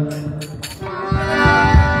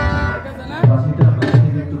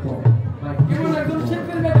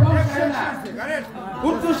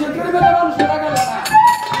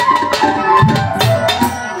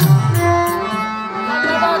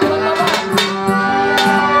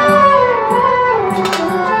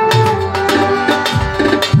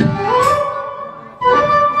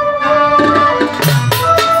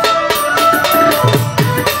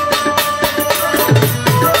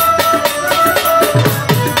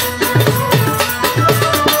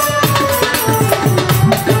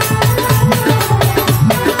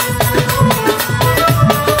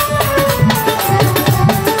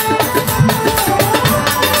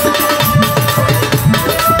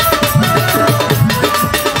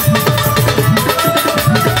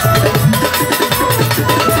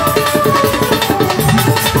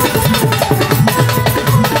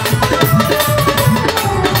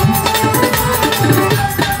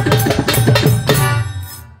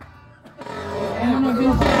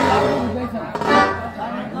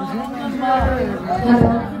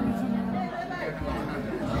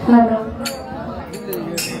হ্যালো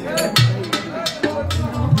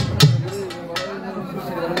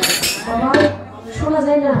বাবা শোনা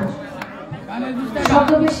যায় না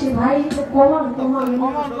শব্দ বেশি ভাই কমান কমান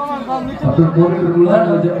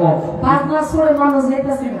পাঁচ মাস পরে মানুষ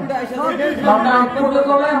যেতেছে না আউটপুটে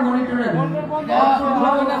কমে মনিটরে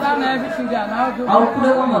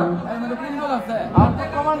আউটপুটে কমান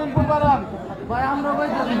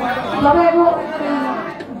তবে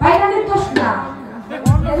বাইরে দোষ না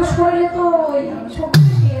এত শরীরে তো শক্তি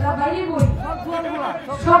বেশি এরা বাইরে বই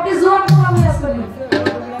সবটি জোর করা হয়ে আসলে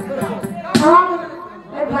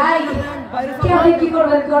ভাই কে আপনি কি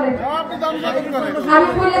করবেন করেন আমি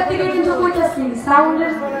কইলা থেকে কিন্তু কইতাছি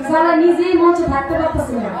সাউন্ডের জানা নিজেই মঞ্চে থাকতে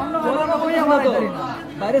পারতাছি না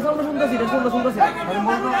বাইরে সাউন্ড শুনতেছি শুনতেছি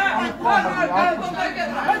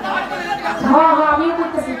হ্যাঁ হ্যাঁ আমি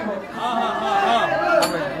করতেছি তো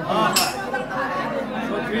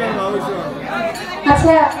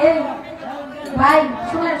আচ্ছা এই ভাই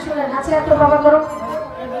শুনেন শুনেন আচ্ছা একটু বাবা করো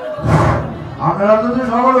আপনারা যদি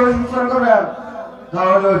সকল অনুষ্ঠান করেন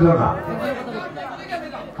তাহলে হইতো না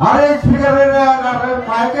আরে স্পিকারের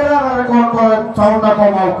মাইকের আরে কোন করে সাউন্ডটা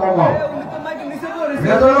কমাও কমাও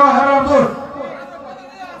এটা হলো হেরাতুর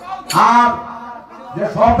আর যে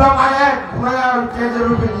শব্দ মায়ে ঘুরে স্টেজের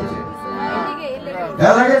উপরে দিচ্ছে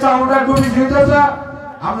এলাকে সাউন্ডটা একটু বেশি হইতেছে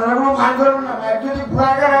আপনারা কোনো মান করবেন না এক যদি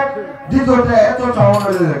ঘুরে গেলে দিত এত সাউন্ড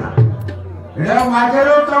হয়ে না এটা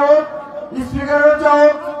মাইকেরও সাউন্ড স্পিকারেরও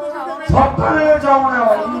সাউন্ড সব ধরনের সাউন্ড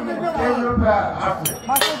হয় স্টেজের উপরে আসছে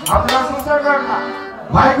আপনারা চিন্তা করেন না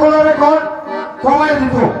মাইকগুলো রেকর্ড কমাই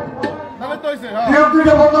দিত কেউ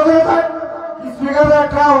দুইটা বন্ধ করে দেয় স্পিকারে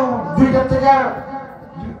একটা দুইটার থেকে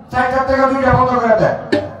চারটার থেকে দুইটা বন্ধ করে দেয়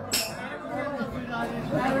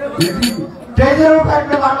স্টেজের উপরে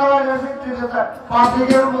একটা বাংলা পাঁচ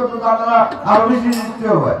দিকের উপর তো আপনারা আরো বেশি দিতে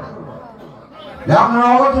হবে আপনারা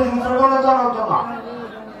অবশ্য চিন্তা করলে তারা হতো না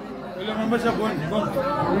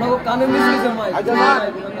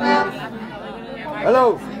হ্যালো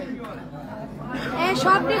এই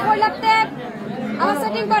সব ঠিক হইলাতে আবার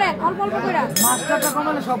সেটিং করেন অল্প অল্প করে মাস্টারটা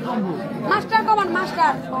কমালে সব কমবো মাস্টার কমান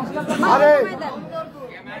মাস্টার আরে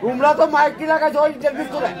তোমরা তো মাইক কি লাগাইছো ওই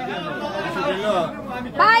টেলিভিশন করে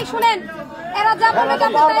ভাই শুনেন এরা যা বলে তা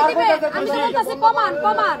তাই দিবে আমি তো বলতাছি কমান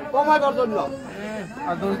কমান কমাইবার জন্য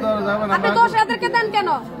আপনি দোষ এদেরকে দেন কেন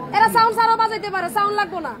এরা সাউন্ড সারও বাজাইতে পারে সাউন্ড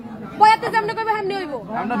লাগবো না বয়াতে যেমনি কইবে হেমনি হইব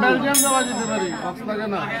আমরা বেলজিয়াম যাওয়া যেতে পারি কষ্ট লাগে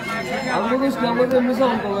না আমরা তো আমরা এমনি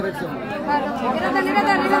সাউন্ড কভার রাখছি এটা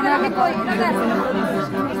দেন আমি কই এটা দেন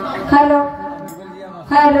হ্যালো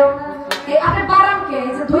হ্যালো এই আপনি বারামকে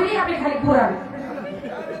এই যে ধরি আপনি খালি ঘোরান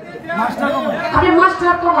মাস্টার কমান আপনি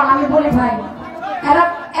মাস্টার কমান আমি বলি ভাই এরা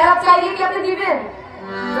এরা চাইলে কি আপনি দিবেন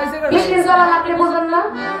বেশি জ্বালান আপনি বুঝেন না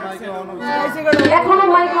এখনো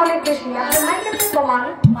মাইক অনেক বেশি আপনি মাইক একটু কমান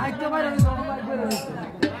মাইক তো বাইরে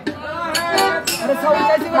আরে সাউন্ড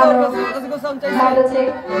চাইছি কত সাউন্ড চাইছি hello check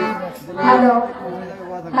hello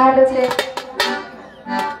hello check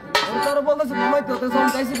তোর বলতেছ কমাইতে তো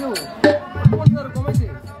সাউন্ড চাইছি কেউ তোর কমাইছে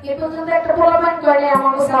এই পর্যন্ত একটা পোলাপান করে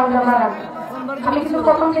আমাকে সাউন্ড বাড়ান আমি কিন্তু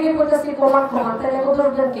কখন থেকে করতেছি কমান কমান তাহলে কত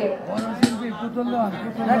উঠবেন কে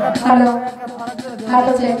হ্যালো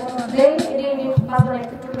হ্যালো চেক দেই দেই বাজার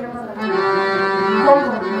একটু করে বাজার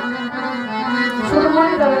শুধু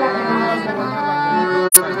মনে করে রাখেন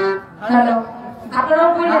হ্যালো আপনারাও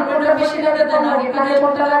বললেন কোনটা বেশি লাগে কম লাগে কানে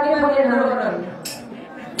কোনটা লাগে বলে না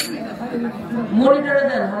মনিটরে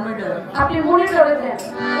দেন মনিটর আপনি মনিটরে দেন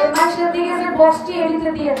এই মাসের দিকে যে বক্সটি এডিতে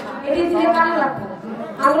দিয়ে এডি দিলে কানে লাগবে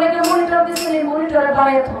আমরা যে মনিটর দিচ্ছি এই মনিটরে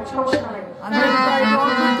বাড়ায় তো সমস্যা নাই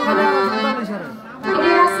এডি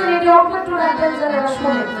আছে এডি অফ করে রাখবেন যেন এরা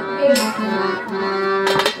শুনে এই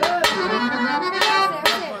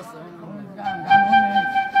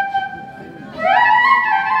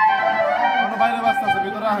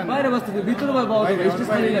বাইরে বসতে ভিতরে বাবা স্টেজ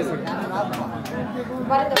খালি আছে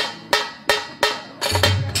বাড়িতে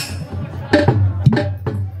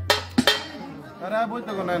আরে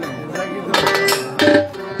বলতে কোন নাই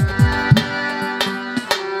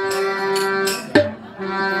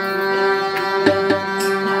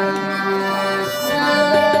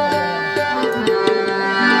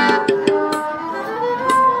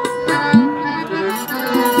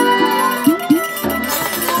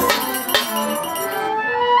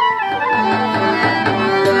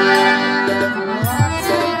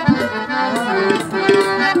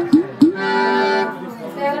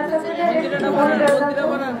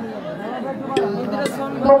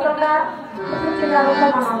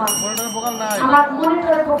আমার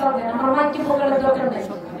মনিটরে ফোকাল দেন আমার মাইকে ফোকালের দরকার নেই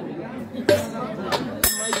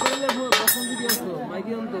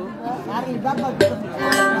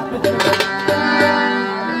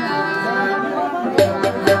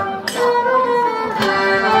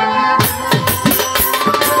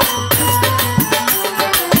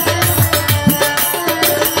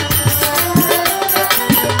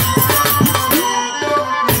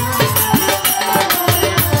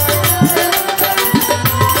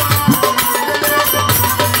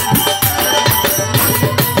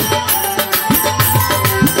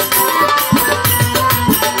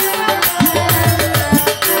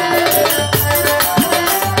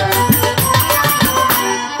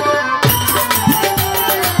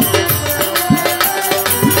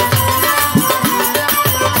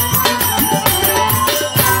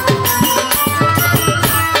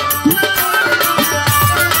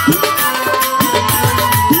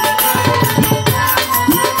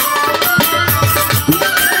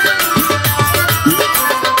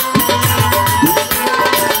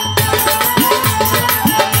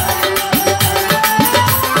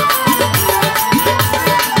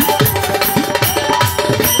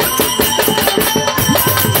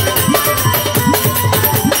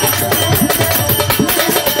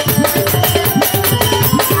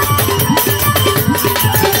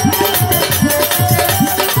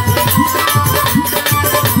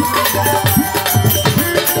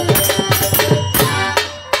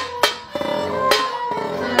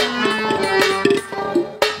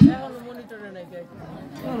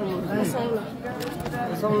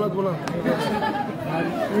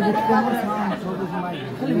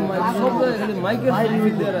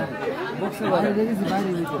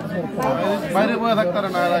বাইরে বয়ে থাকতে না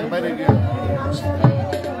বাইরে গিয়ে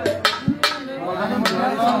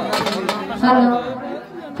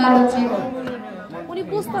উনি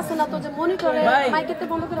বুঝতেছে না তো যে মনিটরে মাইকেতে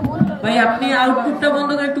বন্ধ করে মনিটর ভাই আপনি আউটপুটটা বন্ধ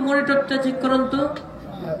করে একটু মনিটরটা চেক করুন তো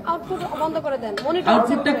আউটপুট বন্ধ করে দেন মনিটর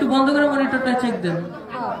আউটপুটটা একটু বন্ধ করে মনিটরটা চেক দেন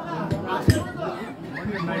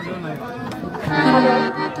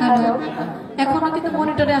হ্যালো এখনো কিন্তু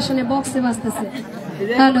মনিটরে আসেনি বক্সে বাজতেছে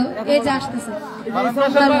হ্যালো এই যে আসতেছে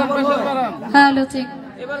hello check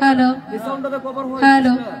hello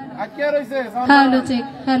hello hello check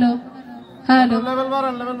hello hello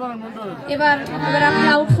এবার এবার আপনি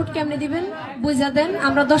আউটপুট কেমনে দিবেন বুঝা দেন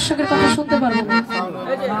আমরা দর্শকের কথা শুনতে পারবো না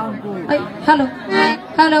hello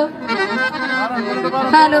hello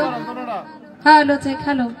hello hello check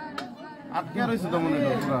hello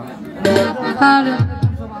hello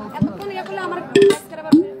এতক্ষণ ইয়া করলে আমার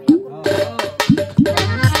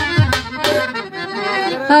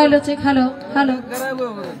হ্যালো চেক হ্যালো হ্যালো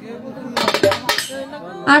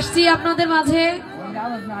আসছি আপনাদের মাঝে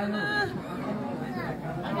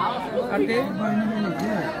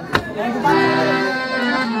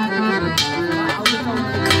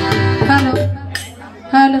হ্যালো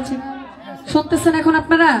হ্যালো চেক শুনতেছেন এখন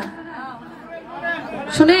আপনারা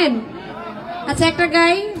শুনেন আচ্ছা একটা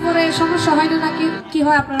গাই পরে সমস্যা হয় না নাকি কি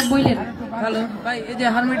হয় আপনারা বললেন হ্যালো ভাই এই যে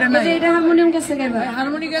হারমোনিয়াম নাই এটা হারমোনিয়াম গেছে গাইবা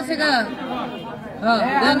হারমোনিয়াম গেছে গা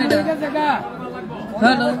হ্যাঁ দেন এটা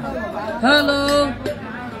hello hello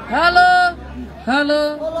hello hello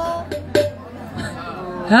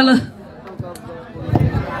hello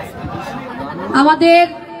আমাদের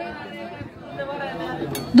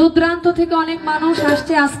দূরদূরান্ত থেকে অনেক মানুষ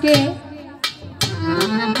আসছে আজকে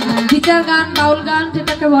গিটার গান বাউল গান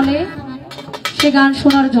যেটাকে বলে সে গান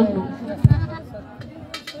শোনার জন্য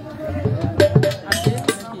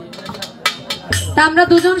তা আমরা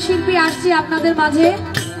দুজন শিল্পী আসছি আপনাদের মাঝে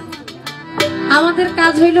আমাদের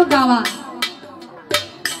কাজ হইল গাওয়া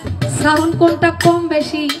সাউন্ড কোনটা কম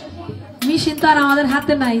বেশি মেশিন তো আর আমাদের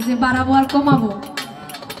হাতে নাই যে বাড়াবো আর কমাবো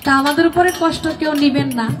তা আমাদের উপরে কষ্ট কেউ নিবেন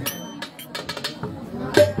না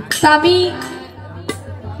তা আমি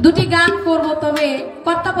দুটি গান করব তবে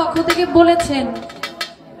কর্তা পক্ষ থেকে বলেছেন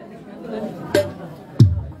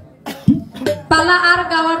পালা আর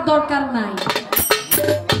গাওয়ার দরকার নাই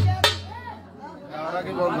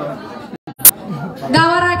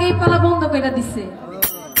গাওয়ার আগেই পালা বন্ধ করে দিছে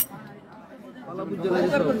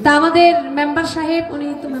তা আমাদের মেম্বার সাহেব উনি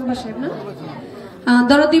তো মেম্বার সাহেব না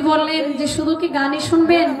দরদি বললেন যে শুধু কি গানই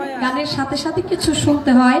শুনবেন গানের সাথে সাথে কিছু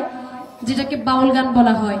শুনতে হয় যেটাকে বাউল গান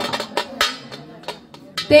বলা হয়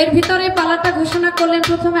এর ভিতরে পালাটা ঘোষণা করলেন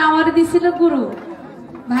প্রথমে আমারই দিছিল গুরু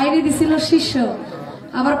ভাইরে দিছিল শিষ্য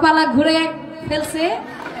আবার পালা ঘুরে ফেলছে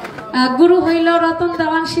গুরু হইল রতন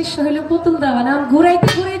দেওয়ান শিষ্য হইল পুতুল দেওয়ান এখন ঘুরাইতে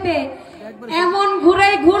ঘুরাইতে এমন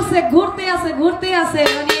ঘুরতে আছে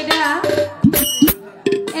মানে এটা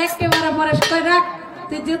একেবারে পরে রাখ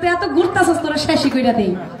তুই যেহেতু এত ঘুরতেছিস তোরা শেষই কইরা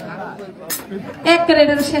দিই একেবারে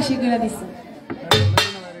এটা শেষই কইরা দিছে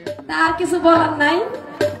আর কিছু বলার নাই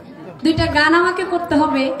দুইটা গান আমাকে করতে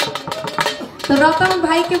হবে তো রতন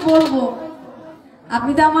ভাইকে বলবো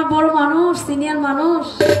আপনি তো আমার বড় মানুষ সিনিয়র মানুষ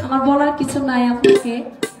আমার বলার কিছু নাই আপনাকে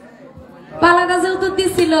পালাটা যেহেতু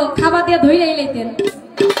দিছিল খাবার দিয়া ধইরাই লাইতেন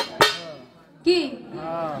কি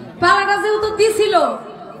পালাটা যেহেতু দিছিল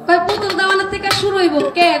পুতুল দাওয়ানের থেকে শুরু হইব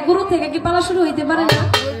কে গুরু থেকে কি পালা শুরু হইতে পারে না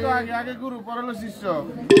আগে গুরু পরে হলো শিষ্য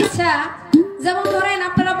আচ্ছা যেমন ধরেন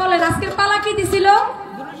আপনারা বলেন আজকের পালা কি দিছিল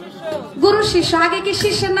গুরু শিষ্য আগে কি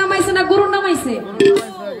শিষ্যের নাম আইছে না গুরুর নাম আইছে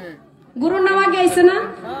গুরুর নাম আগে আইছে না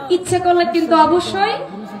ইচ্ছে করলে কিন্তু অবশ্যই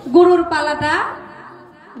গুরুর পালাটা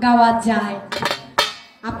গাওয়া যায়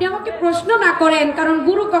আপনি আমাকে প্রশ্ন না করেন কারণ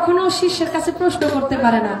গুরু কখনো শিষ্যের কাছে প্রশ্ন করতে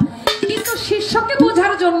পারে না কিন্তু শিষ্যকে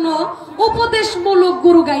বোঝার জন্য উপদেশমূলক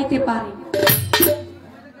গুরু গাইতে পারে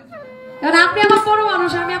কারণ আপনি আমার বড়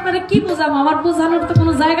মানুষ আমি আপনাদের কি বোঝাবো আমার বোঝানোর তো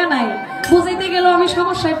কোনো জায়গা নাই বুঝাইতে গেলেও আমি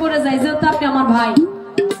সমস্যায় পড়ে যাই যেহেতু আপনি আমার ভাই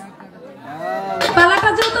পালাটা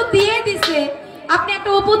যেহেতু দিয়ে দিছে আপনি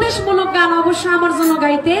একটা উপদেশমূলক গান অবশ্যই আমার জন্য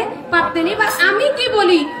গাইতে পারতেন এবার আমি কি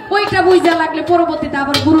বলি ওইটা বুঝা লাগলে পরবর্তীতে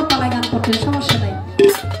আবার গুরুর পালায় গান করতেন সমস্যা নাই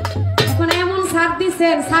এখন এমন ছাড়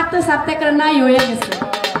দিচ্ছেন ছাড়তে ছাড়তে একটা নাই হয়ে গেছে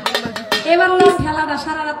এবার লোক খেলাটা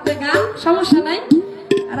সারা রাত্রে গান সমস্যা নাই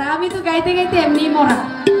আর আমি তো গাইতে গাইতে এমনি মরা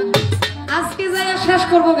আজকে যাই শেষ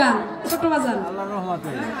করবো গান ছোট বাজান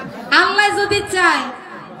আল্লাহ যদি চায়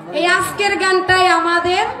এই আজকের গানটাই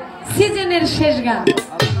আমাদের সিজনের শেষ গান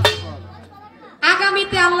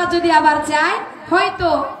আগামীতে আল্লাহ যদি আবার চায় হয়তো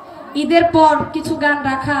ঈদের পর কিছু গান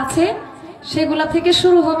রাখা আছে সেগুলা থেকে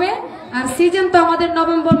শুরু হবে আর সিজন তো আমাদের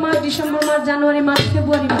নভেম্বর মাস, ডিসেম্বর মাস, জানুয়ারি মাস,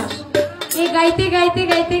 ফেব্রুয়ারি মাস। এই গাইতে গাইতে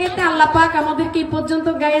গাইতে গাইতে আল্লাহ পাক আমাদেরকে এই পর্যন্ত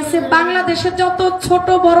গাইছে। বাংলাদেশের যত ছোট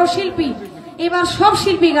বড় শিল্পী এবার সব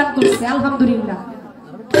শিল্পী গান করছে আলহামদুলিল্লাহ।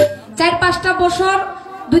 4-5টা বছর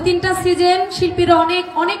 2-3টা সিজন শিল্পীরা অনেক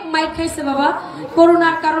অনেক মাইর খাইছে বাবা।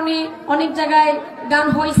 করোনার কারণে অনেক জায়গায় গান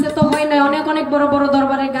হয়েছে তো হয় নাই, অনেক অনেক বড় বড়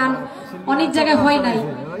দরবারে গান অনেক জায়গায় হয় নাই।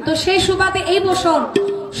 তো সেই সুবাদে এই বছর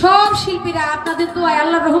সব শিল্পীরা আপনাদের দোয়ায়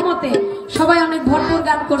আল্লাহর রহমতে সবাই অনেক ভরপুর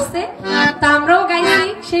গান করছে। তা আমরাও গাইছি,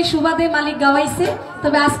 সেই সুবাদে মালিক গাওয়াইছে।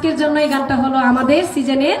 তবে আজকের জন্য এই গানটা হলো আমাদের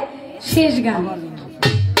সিজনের শেষ গান।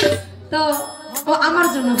 তো ও আমার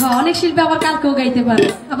জন্য অনেক শিল্পী আবার কালকেও গাইতে পারে,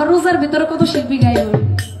 আবার রোজার ভিতরে কত শিল্পী গাইব,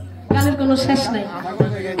 গানের কোনো শেষ নাই।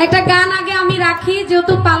 একটা গান আগে আমি রাখি,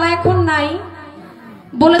 যেহেতু পালা এখন নাই,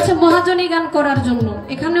 বলেছে মহাজনী গান করার জন্য।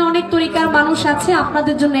 এখানে অনেক তরিকার মানুষ আছে,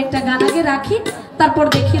 আপনাদের জন্য একটা গান আগে রাখি, তারপর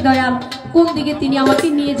দেখি দয়াল কোন দিকে তিনি আমাকে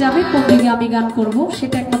নিয়ে যাবে, কোন দিকে আমি গান করব,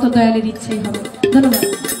 সেটা একমাত্র দয়ালের ইচ্ছেই হবে। ধন্যবাদ।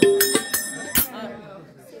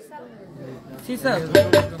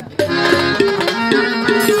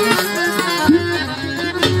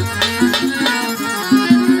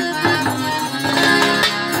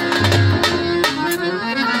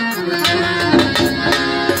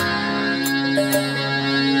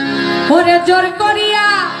 ওরে জোর করিয়া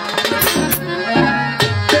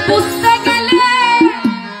বুঝতে গেলে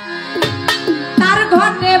তার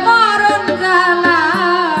ঘটে মরণ জ্বালা,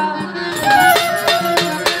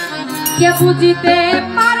 কে বুঝিতে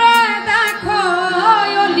পারে দেখো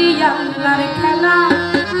ওলি আল্লাহর খেলা,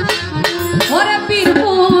 ওরে পীর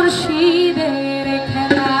মুর্শিদের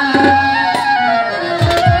খেলা।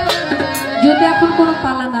 যদি এখন কোনো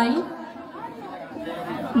পালা নাই,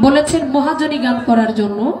 বলেছেন মহাজনী গান করার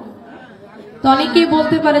জন্য। তো অনেকেই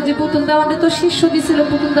বলতে পারে যে পুতুল দেওয়ানে তো শিষ্য দিছিল,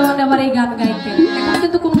 পুতুল দেওয়ানে আবার এই গান গাইতে। এখন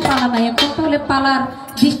কিন্তু কোনো পালা নাই, এখন তাহলে পালার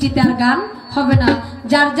দৃষ্টিতে আর গান হবে না।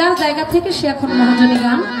 যার যার জায়গা থেকে সে এখন মহাজনী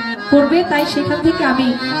গান করবে, তাই সেখান থেকে আমি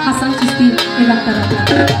হাসান চিশতির এই গানটা রাখলাম।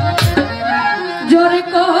 জোরে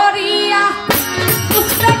করিয়া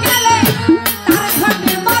বুঝতে গেলে তার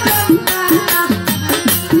ঘটে মরণ জ্বালা,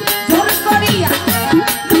 জোর করিয়া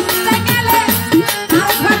বুঝতে গেলে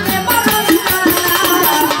তার ঘটে মরণ জ্বালা,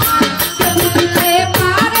 কে বুঝতে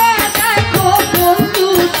পারে দেখো বন্ধু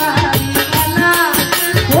সারি খেলা,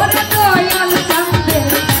 ওরে দয়াল চাঁদের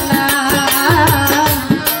খেলা,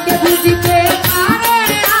 কে বুঝতে পারে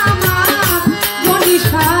আমার মনি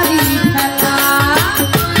সারি খেলা।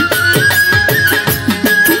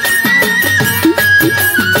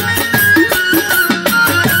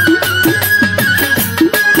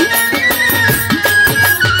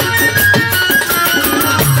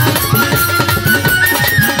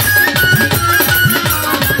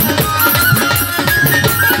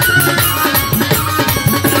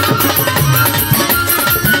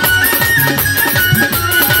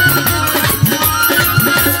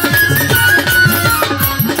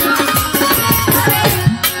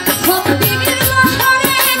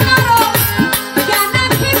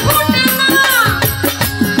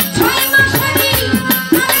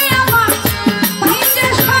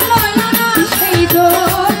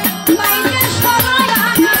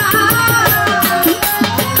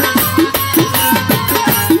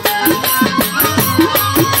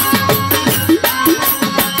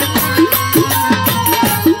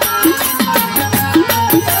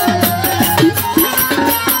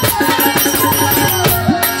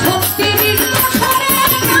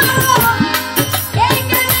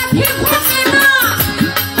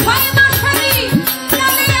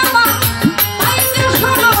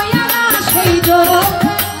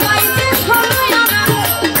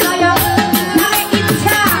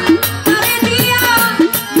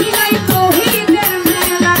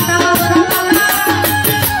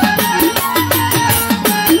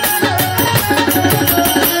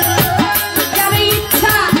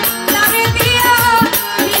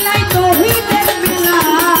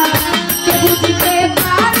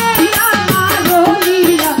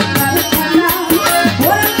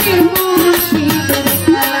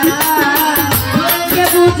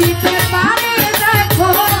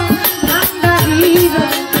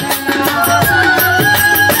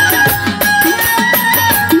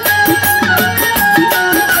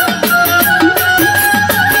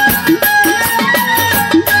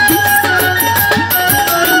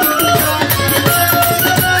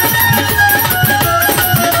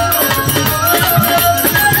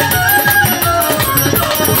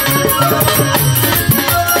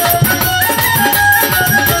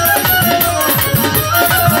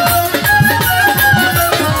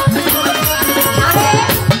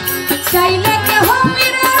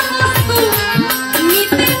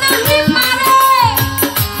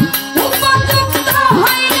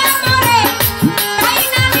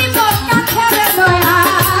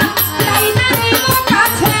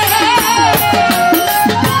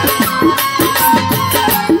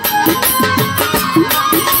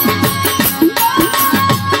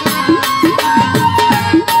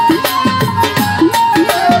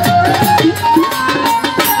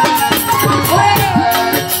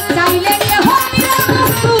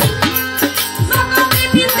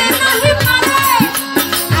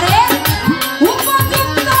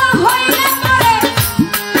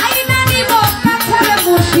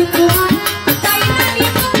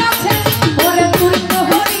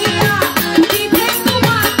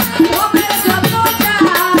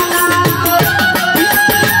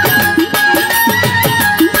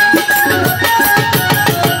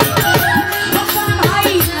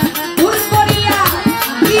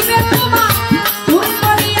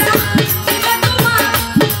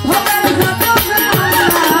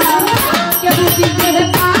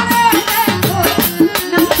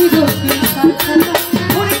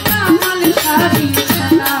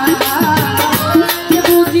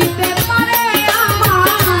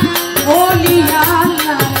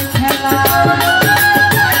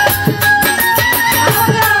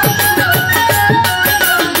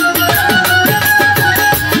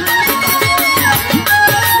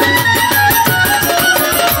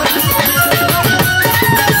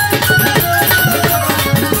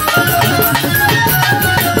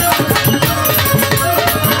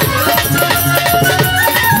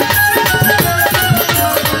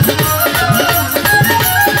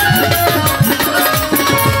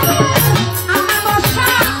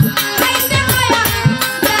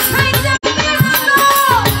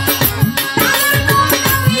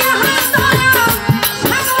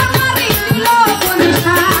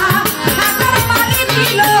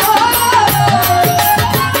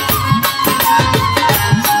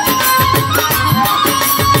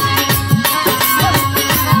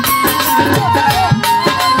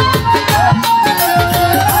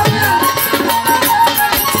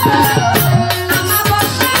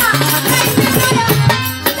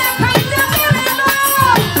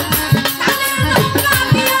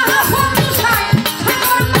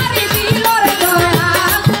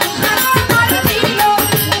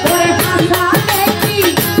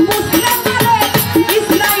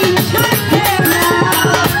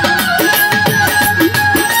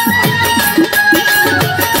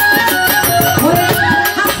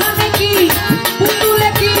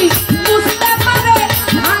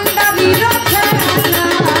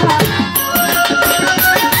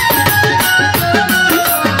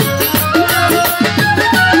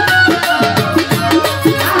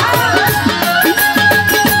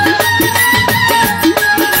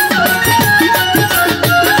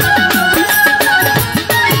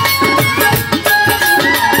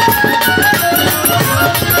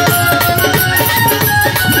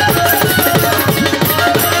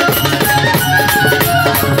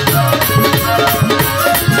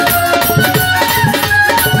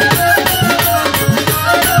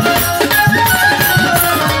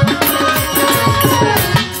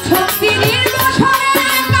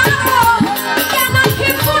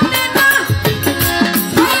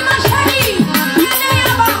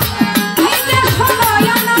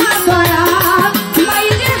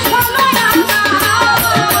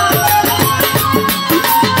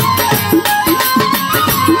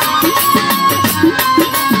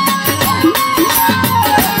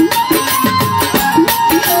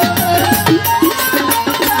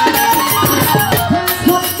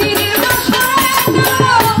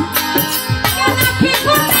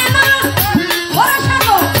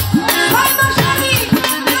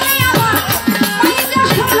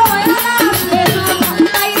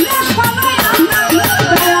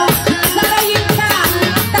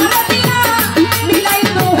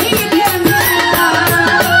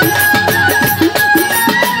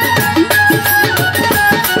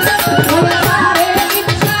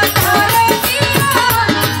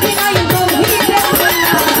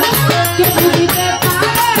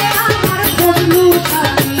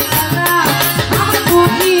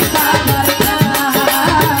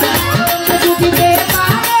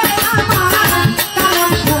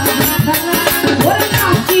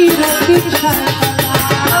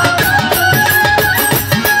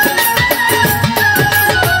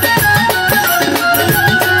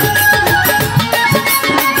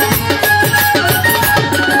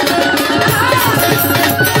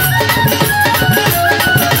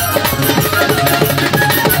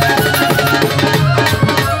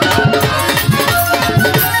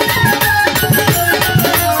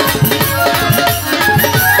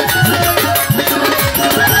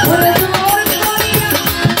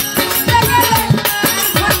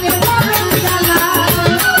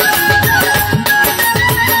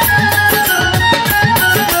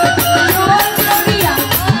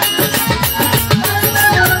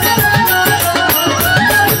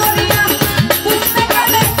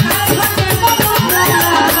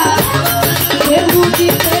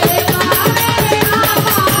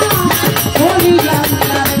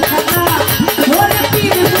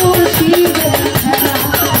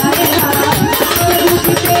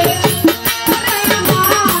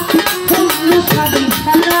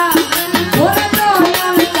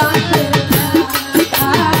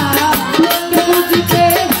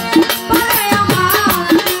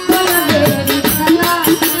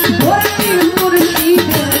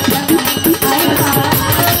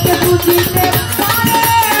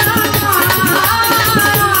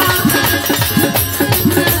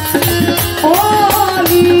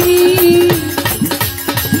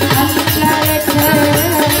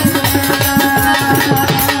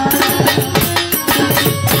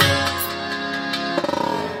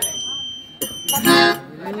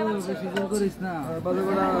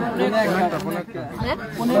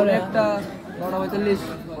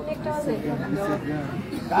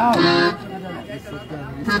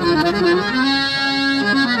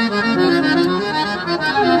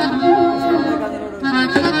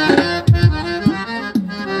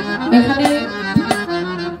 এখানে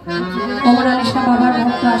ওমর আলী শাহ বাবার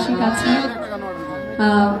ভক্ত আশিক আছে,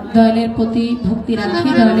 দয়ালের প্রতি ভক্তি রাখি,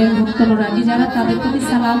 দয়ালের ভক্ত অনুরাগী যারা, তাদের প্রতি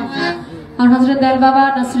সালাম। আর হযরত দয়াল বাবা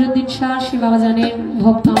নাসিরউদ্দিন শাহ সে বাবা জানের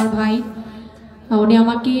ভক্ত আমার ভাই, উনি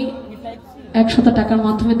আমাকে 100 টাকার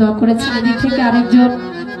মাধ্যমে দোয়া করেছেন। এদিক থেকে আরেকজন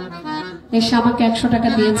এসে আমাকে 100 টাকা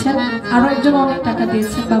দিয়েছেন, আরো একজন অনেক টাকা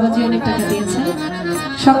দিয়েছেন, বাবাজি অনেক টাকা দিয়েছেন।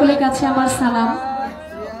 সকলের কাছে আমার সালাম।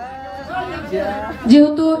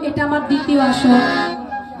 যেহেতু এটা আমার দ্বিতীয় আসর,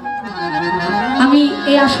 আমি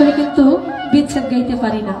এই আসরে কিন্তু বিচ্ছেদ গাইতে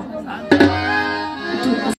পারি না,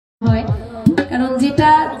 কারণ যেটা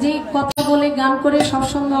যে কথা বলে গান করে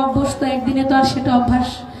সবসময় অভ্যস্ত, একদিনে তো আর সেটা অভ্যাস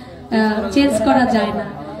চেঞ্জ করা যায় না।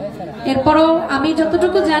 এরপরও আমি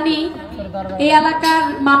যতটুকু জানি এই এলাকার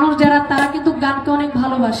মানুষ যারা, তারা কিন্তু গানকে অনেক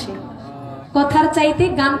ভালোবাসে, কথার চাইতে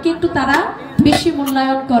গানকে একটু তারা বেশি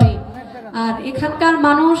মূল্যায়ন করে। আর এখানকার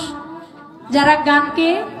মানুষ যারা গানকে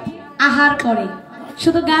আহার করে,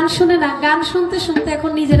 শুধু গান শুনে না, গান শুনতে শুনতে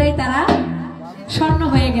এখন নিজেরাই তারা স্বর্ণ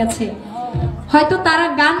হয়ে গেছে। হয়তো তারা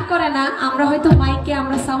গান করে না, আমরা হয়তো মাইকে,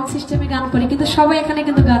 আমরা সাউন্ড সিস্টেমে গান করি, কিন্তু সবাই এখানে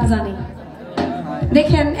কিন্তু গান জানে।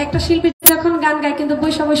 দেখেন একটা শিল্পী যখন গান গায় কিন্তু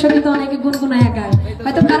বৈশা বৈশা কিন্তু অনেকে গুনগুনায় গায়,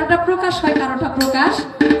 হয়তো কারোটা প্রকাশ হয়, কারোটা প্রকাশ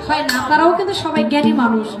হয় না। তারাও কিন্তু সবাই জ্ঞানী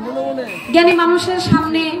মানুষ। জ্ঞানী মানুষের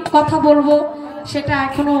সামনে কথা বলবো সেটা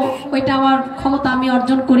এখনো ওইটা আমার ক্ষমতা আমি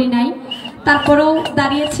অর্জন করি নাই। তারপরেও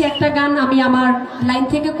দাঁড়িয়েছি, একটা গান আমি আমার লাইন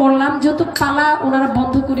থেকে করলাম, যেহেতু পালা ওনারা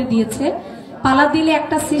বন্ধ করে দিয়েছে। পালা দিলে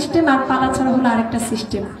একটা সিস্টেম, আর পালা ছাড়া হলো আরেকটা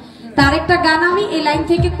সিস্টেম। তার একটা গান আমি এই লাইন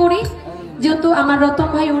থেকে করি, যেহেতু আমার রতন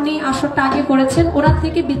ভাই উনি আসরটা আগে করেছেন, ওরা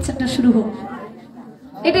থেকে বিচ্ছেদটা শুরু হোক,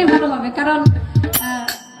 এটাই ভালো হবে। কারণ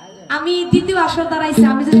আমি দ্বিতীয় আসর দাঁড়াইছি,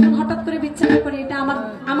 আমি যদি হঠাৎ করে বিচ্ছেদ করি এটা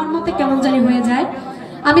আমার মতে কেমন জানি হয়ে যায়।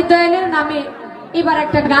 আমি দয়ালের নামে এবার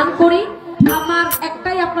একটা গান করি। আমার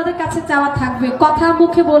একটাই আপনাদের কাছে চাওয়া থাকবে, কথা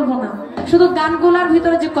মুখে বলবো না, শুধু গানগুলার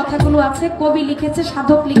ভিতরে যে কথাগুলো আছে কবি লিখেছে,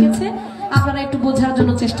 সাধক লিখেছে, আপনারা একটু বোঝার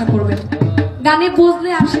জন্য চেষ্টা করবেন। গানে বুঝলে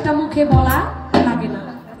আর সেটা মুখে বলা লাগে না।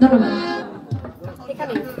 ধন্যবাদ।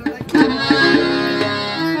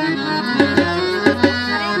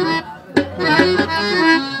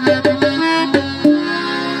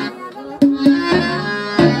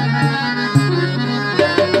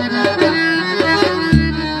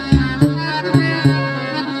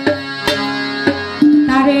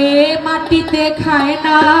 মাটিতে খায়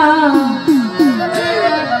না,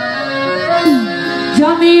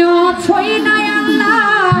 জমিও ছই নাই আল্লাহ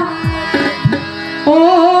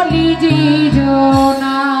ওলি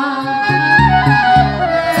জীজনা।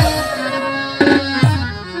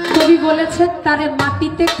 কবি বলেছেন তারে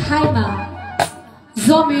মাটিতে খায় না,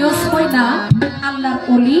 জমিও ছই না আল্লাহর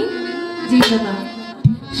ওলি জীজনা।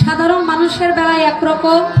 সাধারণ মানুষের বেলায়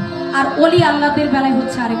একরকম, আর ওলি আল্লাহদের বেলায়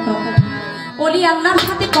হচ্ছে আরেক রকম। ওলি আল্লাহর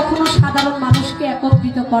সাথে কখনো সাধারণ মানুষকে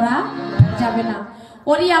একত্রিত করা যাবে না।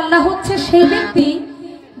 ওলি আল্লাহ হচ্ছে সেই ব্যক্তি,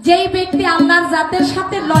 যেই ব্যক্তি আল্লাহর জাতের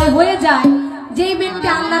সাথে লয় হয়ে যায়, যেই ব্যক্তি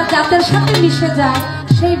আল্লাহর জাতের সাথে মিশে যায়,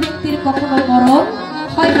 সেই ব্যক্তির কখনো মরণ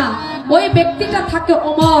হয় না, ওই ব্যক্তিটা থাকে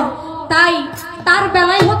অমর। তাই তার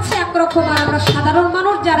বেলায় হচ্ছে একরকম, আর আমরা সাধারণ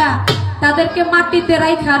মানুষ যারা, তাদেরকে মাটিতে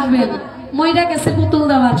রাইখে আসবেন। মইরা গেছে পুতুল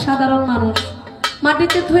দেওয়ার সাধারণ মানুষ,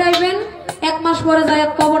 মাটিতে ধুয়াইবেন, 1 মাস পরে যায়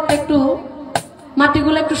কবরটা একটু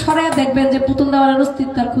মাটিগুলো একটু সরাইয়া দেখবেন যে পুতুল দেওয়ার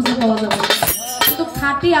অস্তিত্ব আর খুঁজে পাওয়া যাবে। কিন্তু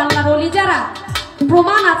খাঁটি আল্লাহর ওলি যারা,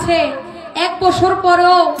 প্রমাণ আছে 1 বছর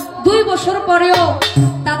পরেও 2 বছর পরেও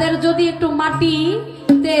তাদের যদি একটু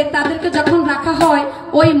মাটিতে তাদেরকে যখন রাখা হয়,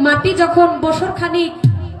 ওই মাটি যখন বছরখানিক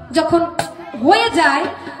যখন হয়ে যায়,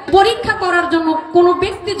 পরীক্ষা করার জন্য কোনো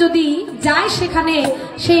ব্যক্তি যদি যায় সেখানে,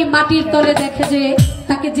 সেই মাটির তলে দেখে যে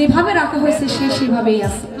তাকে যেভাবে রাখা হয়েছে সে সেভাবেই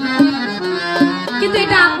আছে। কিন্তু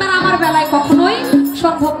এটা আপনার আমার বেলায় কখনোই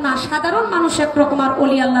সম্ভব না। সাধারণ মানুষ একরকম, আর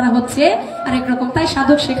ওলি আল্লাহরা হচ্ছে আরেক রকম। তাই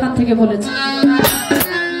সাধক সেখান থেকে বলেছে,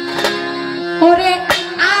 ওরে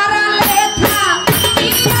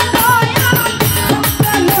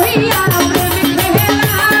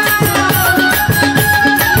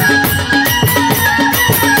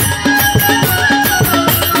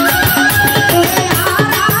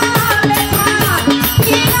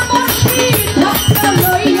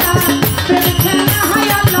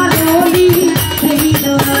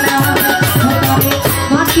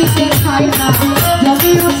মাটিতে খায় না,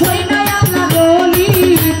 জমিও ছই নাই আল্লাহর ওলি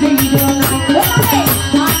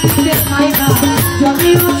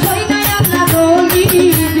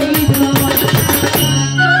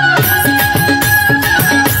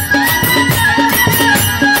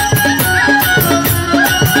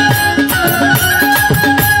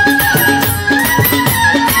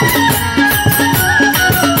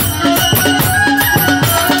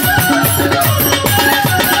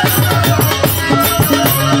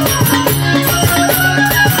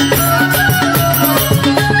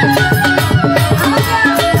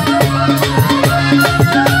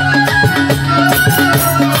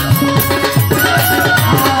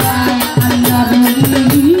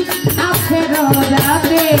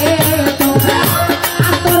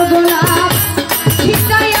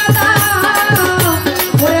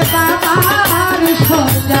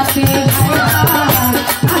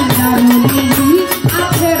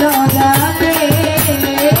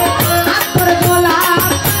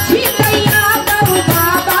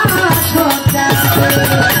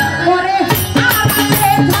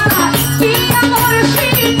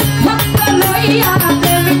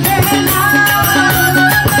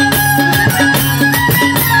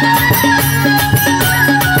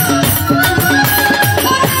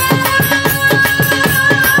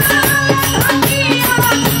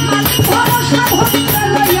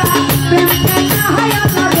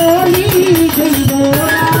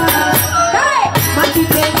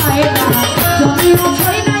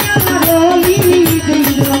ছই নাই আল্লাহ রলি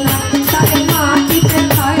দিল না তারে মাটিতে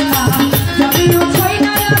খায় না জমিও ছই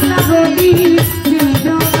নাই আল্লাহ রলি দিল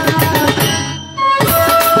না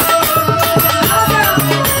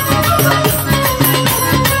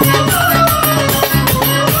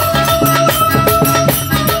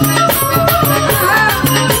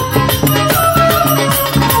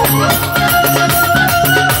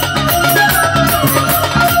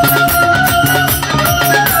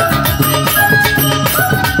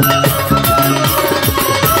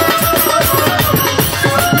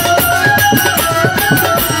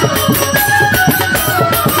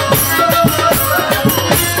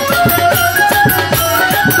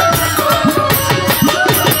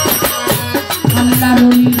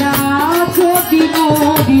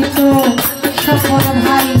সকল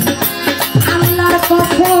ভাই আল্লাহর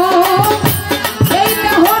কসম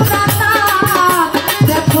এইটা হঠাৎ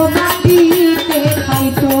দেখো মাটিতে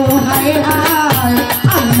খাইতো হায় হায়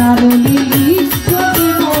আল্লাহর ওলি যদি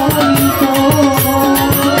মরিত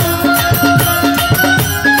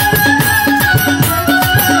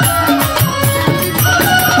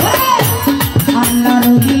আল্লাহর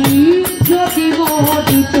ওলি যদি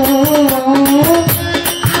মরিত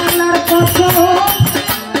আল্লাহর কসম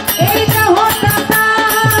এইটা হঠাৎ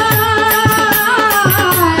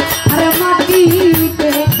আরে মাটিতে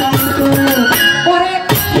খাইতো ওরে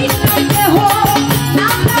হিসাইতে হো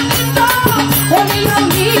নাম রাখিত ওলি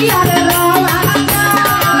ওলি আরে রওয়ানা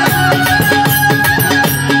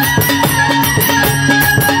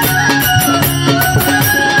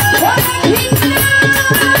ওরে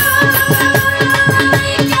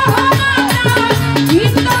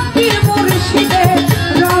হিসাইতে হো মুর্শিদে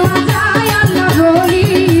রওয়া যায় আল্লাহ রলি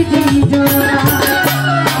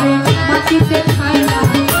মাটিতে খায় না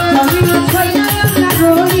জমিও ছয় না আল্লাহ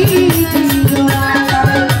রলি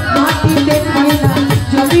মাটিতে খায় না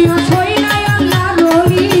জমিও ছয় না আল্লাহ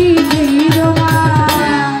রলি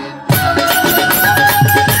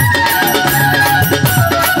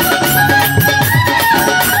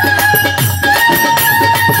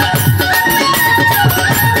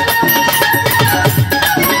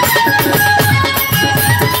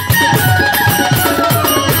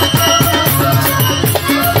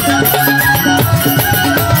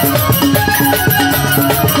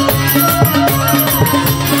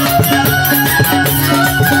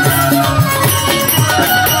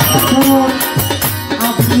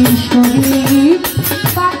আপনি শরীর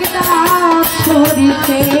পাগদা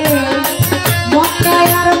শরীরে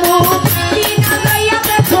মক্কায় আর মদিনা যাইয়া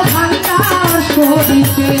দেখো ভান্ডার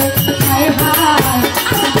শরীরে হায় হায়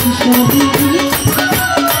আপনি শরীর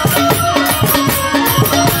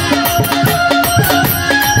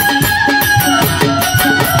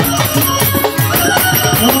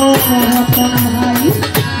ও রতন ভাই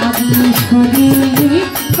আপনি শরীর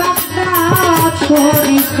পাগদা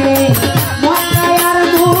শরীরে মক্কায় আর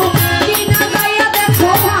মদিনা যাইয়া দেখো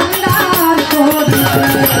ভান্ডার শরীরে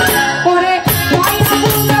ওরে পয়সা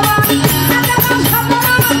বুঝাবান আদাবান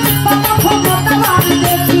সাপনান কত ক্ষমতাবান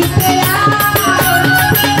দেখিতে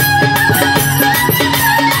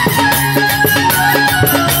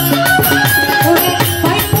ওরে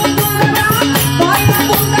পয়সা বুঝাবান পয়সা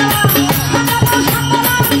বুঝাবান আদাবান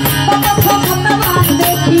সাপনান কত ক্ষমতাবান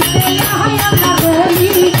দেখিতে হয় আল্লাহ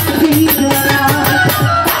রলি দিল না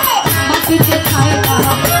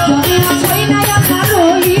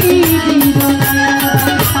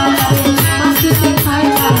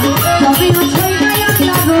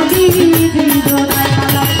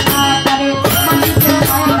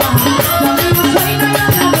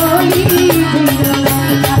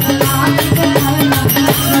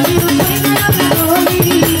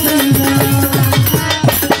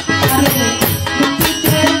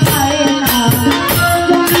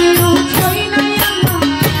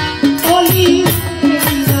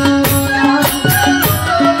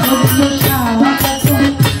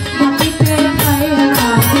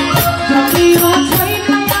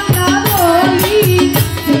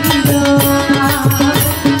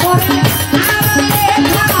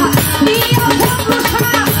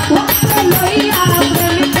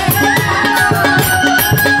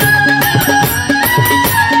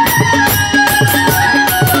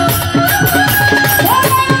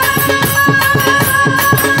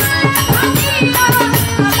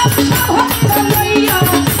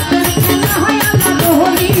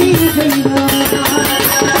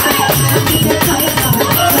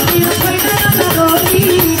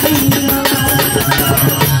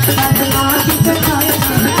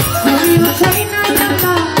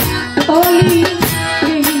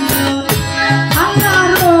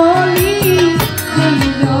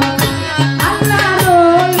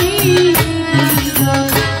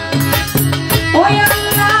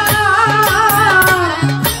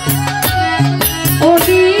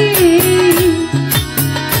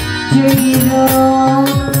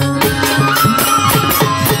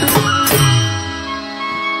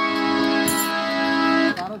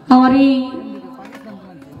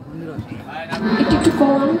একটু একটু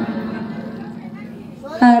কম।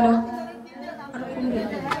 হ্যালো,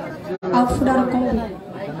 আউটফুট আরো কম।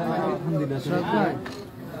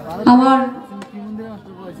 আমার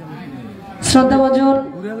শ্রদ্ধাভাজন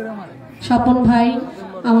স্বপন ভাই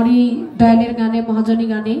আমার এই দয়ালের গানে, মহাজনী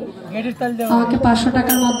গানে আমাকে 500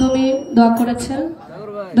 টাকার মাধ্যমে দোয়া করেছেন।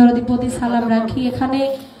 দরদি প্রতি সালাম রাখি। এখানে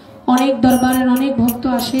অনেক দরবারের অনেক ভক্ত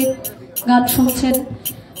আসে, গান শুনছেন।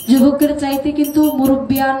 যুবকের চাইতে কিন্তু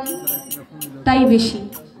মুরব্বিয়ান তাই বেশি।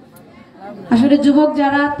 আসলে যুবক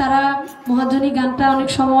যারা, তারা মহাজনী গানটা অনেক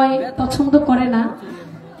সময় পছন্দ করে না।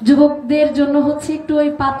 যুবকদের জন্য হচ্ছে একটু ওই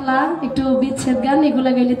পাতলা, একটু বিচ্ছেদ গান,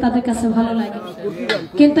 এগুলা গেলে তাদের কাছে ভালো লাগে।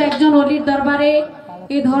 কিন্তু একজন অলির দরবারে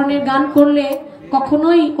এই ধরনের গান করলে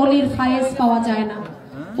কখনোই অলির ফায়েজ পাওয়া যায় না।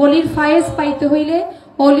 অলির ফায়েজ পাইতে হইলে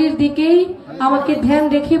অলির দিকেই আমাকে ধ্যান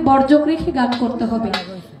রেখে, বর্জক রেখে গান করতে হবে।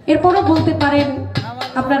 এরপরও বলতে পারেন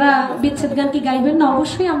আপনারা বিচ্ছেদ গান কি গাইবেন না?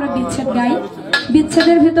 অবশ্যই আমরা বিচ্ছেদ গাই।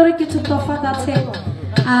 বিচ্ছেদের ভিতরে কিছু তফাৎ আছে।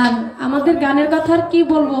 আর আমাদের গানের কথা আর কি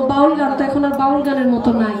বলবো, বাউল গান তো এখন আর বাউল গানের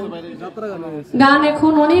মতো নাই। গান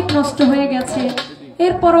এখন অনেক নষ্ট হয়ে গেছে।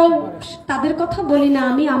 এরপরও তাদের কথা বলি না,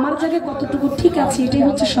 আমি আমার জায়গায় কতটুকু ঠিক আছি এটাই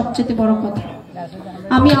হচ্ছে সবচেয়ে বড় কথা।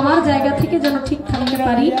 আমি আমার জায়গা থেকে যেন ঠিক থাকতে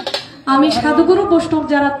পারি। আমি সাধুগুরু বৈষ্ণব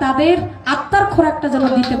যারা, তাদের আত্মার খোরাকটা যেন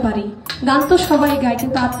দিতে পারি। গান তো সবাই গায়,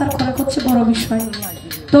 কিন্তু আত্মার খোরাক হচ্ছে বড় বিষয়।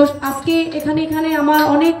 তো আজকে এখানে আমার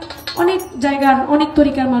অনেক অনেক জায়গার অনেক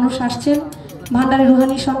তরিকার মানুষ আসছেন। ভান্ডারে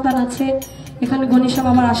রুহানি সন্তান আছে, এখানে গণিসা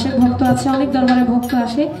বাবার আশেক ভক্ত আছে, অনেক দরবারে ভক্ত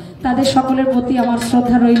আসে। তাদের সকলের প্রতি আমার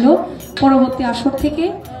শ্রদ্ধা রইল। পরবর্তী আসর থেকে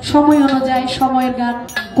সময় অনুযায়ী সময়ের গান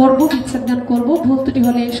করব, বিচ্ছেদ গান করব। ভুল ত্রুটি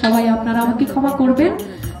হলে সবাই আপনারা আমাকে ক্ষমা করবেন।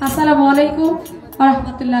 আসসালামু আলাইকুম ওয়া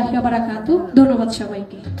রাহমাতুল্লাহি ওয়া বারাকাতুহু। ধন্যবাদ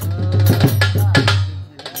সবাইকে।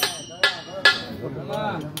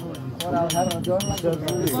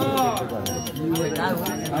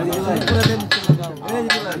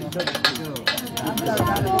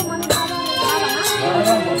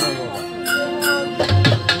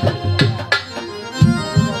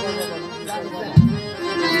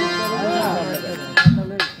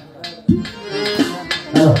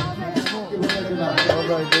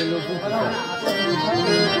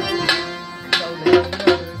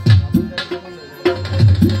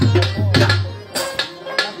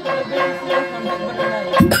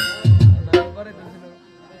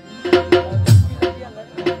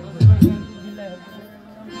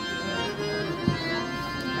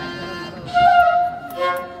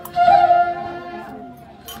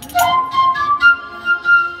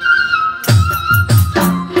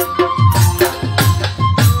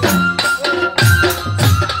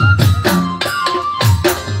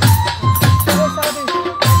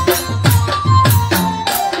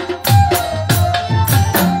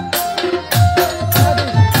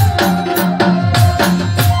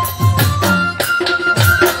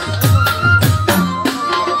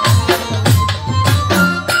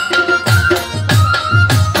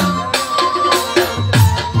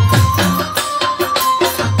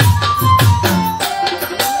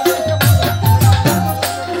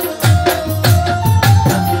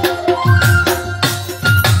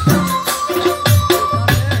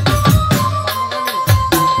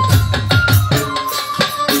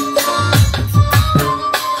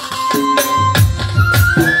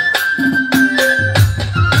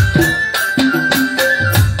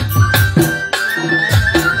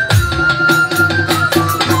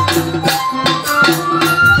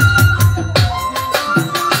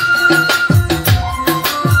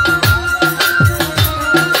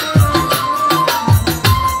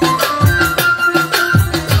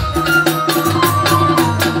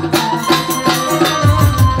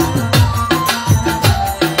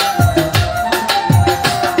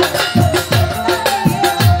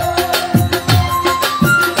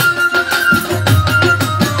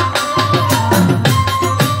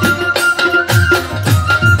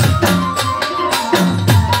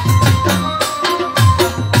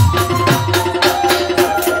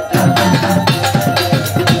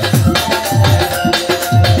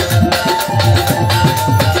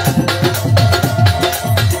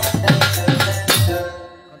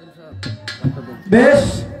 বেশ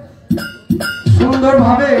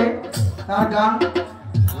সুন্দরভাবে তার গান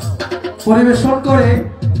পরিবেশন করে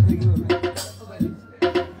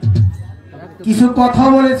কিছু কথা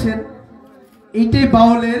বলেছেন। এইটাই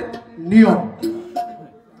বাউলের নিয়ম।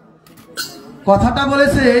 কথাটা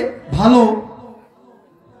বলেছে ভালো,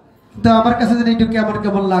 কিন্তু আমার কাছে যেন একটু কেমন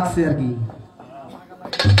কেমন লাগছে আর কি।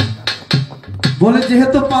 বলে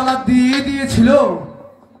যেহেতু পালা দিয়ে দিয়েছিল,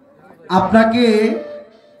 আপনাকে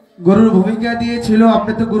গরুর ভূমিকা দিয়েছিল,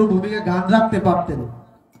 আপনি তো গরুর ভূমিকা গান রাখতে পারতেন।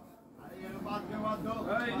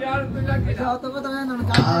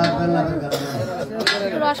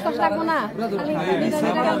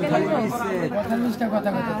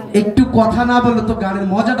 একটু কথা না বললে তো গানের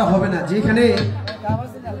মজাটা হবে না, যেখানে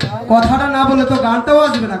কথাটা না বললে তো গানটাও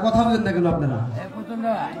আসবে না। কথা বলেন না কেন আপনারা?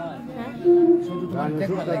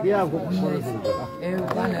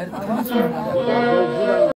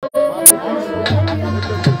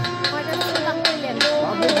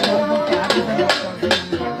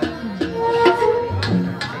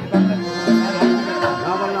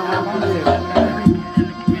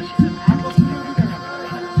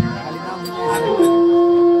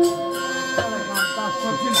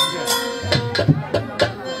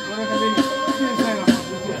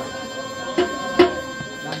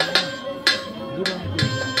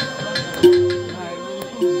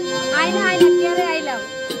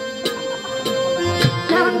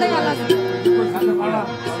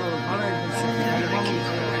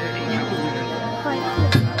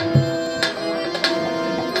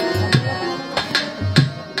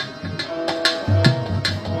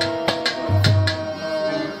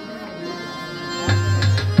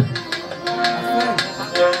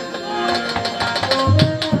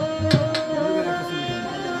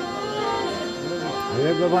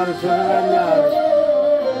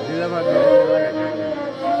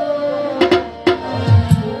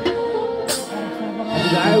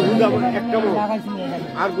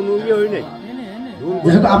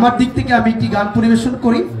 আমার দিক থেকে আমি একটি গান পরিবেশন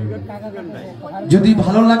করি, যদি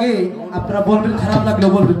ভালো লাগে আপনারা বলবেন, খারাপ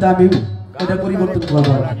লাগলেও বলবেন, তা আমি ওটা পরিবর্তন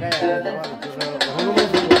করবো।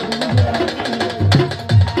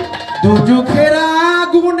 দুজখের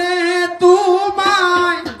আগুনে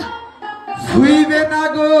তোমায় ছুঁইবে না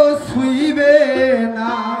গো, ছুঁইবে না।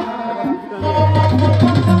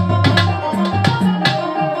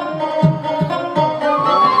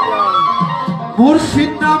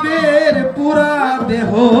 মুর্শিদ নামের পুরা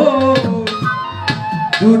দেহ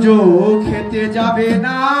দুজখেতে যাবে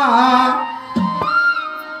না।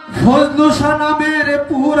 ফজলু শাহ নামের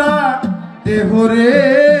পুরা দেহ রে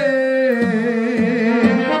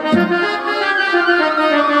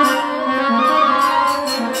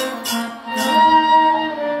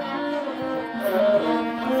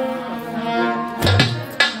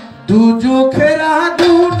দুজখের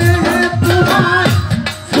আগুনে তোমায়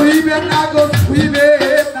ছুঁইবে না গো, ছুঁইবে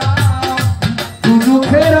না।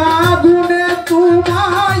 দুজখের আগুনে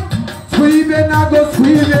তোমায় ছুঁইবে না গো,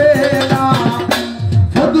 ছুঁইবে না।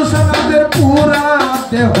 ফজলু শাহ নামের পুরা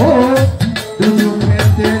দেহ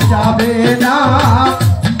দুজখেতে যাবে না।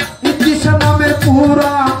 ইদ্রিস শাহ নামের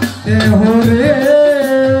পুরা দেহ রে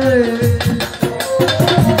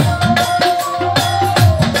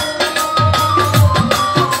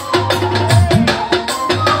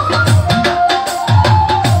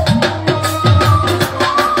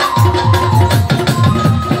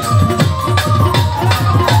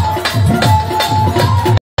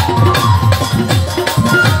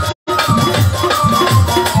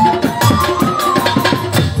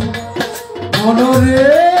মনরে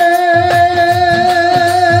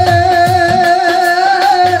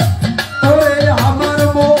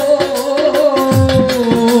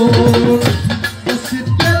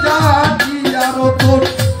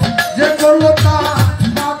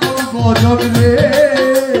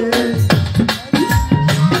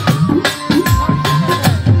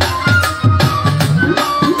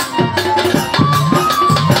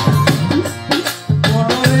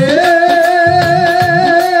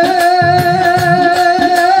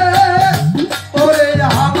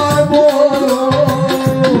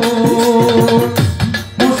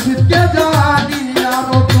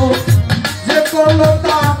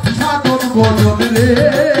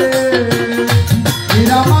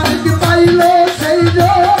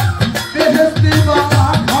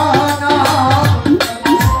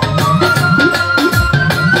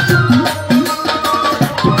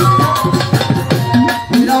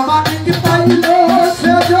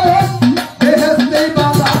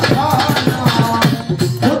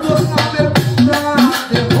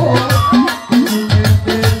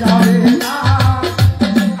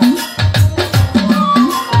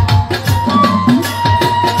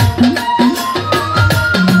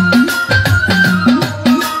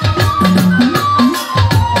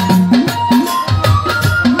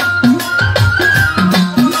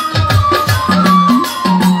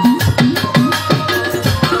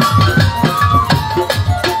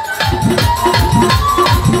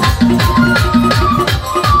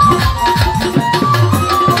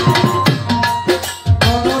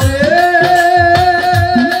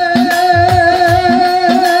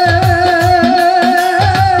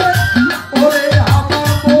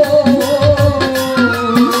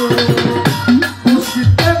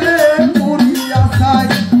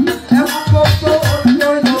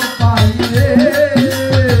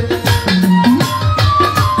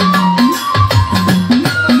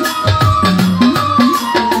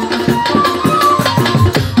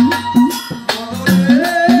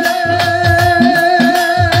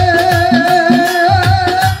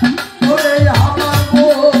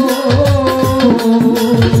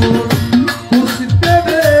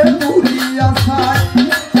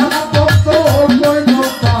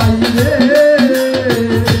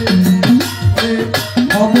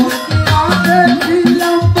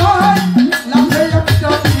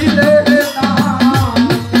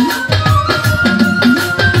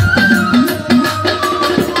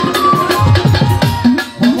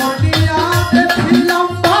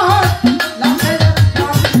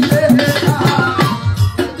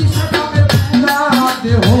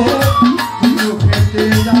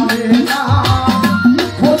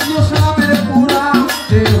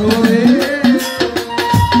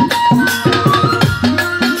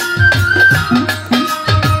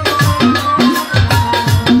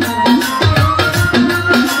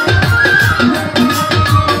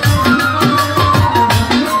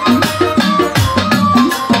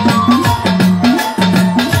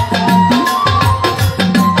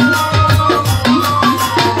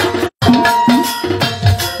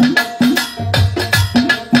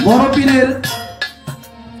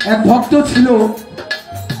ভক্ত ছিল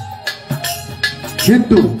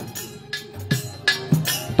হিন্দু।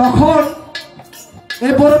 তখন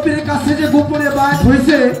এই বড় পীরের কাছে যে গোপনে বায়াত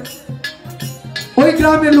হয়েছে ওই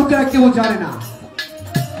গ্রামের লোকেরা কেউ জানে না।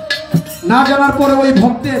 না জানার পরে ওই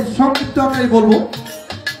ভক্তের সংক্ষিপ্ত আকারে বলবো,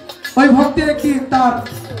 ওই ভক্তের একদিন তার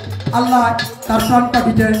আল্লাহ তার প্রাণ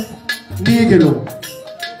পাখিটা নিয়ে গেল।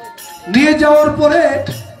 নিয়ে যাওয়ার পরে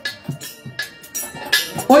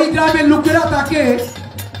ওই গ্রামের লোকেরা তাকে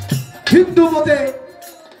হিন্দু মতে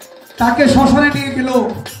তাকে শ্মশানে নিয়ে গেল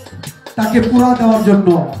তাকে পুরা দেওয়ার জন্য।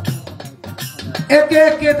 একে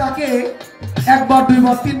একে তাকে একবার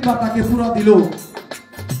দুইবার তিনবার তাকে পুরা দিল।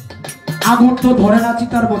 আগুন তো ধরে না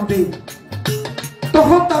চিতার মধ্যে।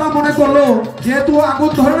 তখন তারা মনে করলো যেহেতু আগুন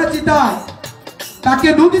ধরে না চিতায় তাকে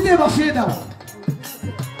নদীতে ভাসিয়ে দাও।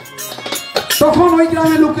 তখন ওই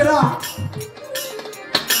গ্রামের লোকেরা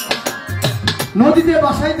নদীতে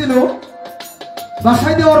ভাসাই দিল।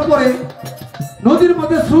 ভাসাই দেওয়ার পরে নদীর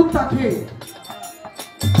মধ্যে স্রোত থাকে।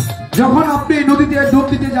 যখন আপনি নদীতে ডুব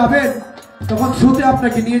দিতে যাবেন তখন স্রোতে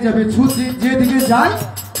আপনাকে নিয়ে যাবে, স্রোত যেদিকে যায়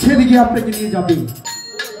সেদিকে আপনাকে নিয়ে যাবে।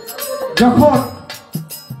 যখন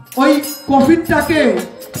ওই কফিনটাকে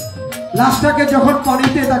লাশটাকে যখন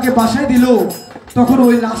পানিতে তাকে বাসায় দিল তখন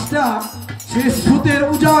ওই লাশটা সে স্রোতের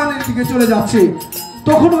উজানের দিকে চলে যাচ্ছে।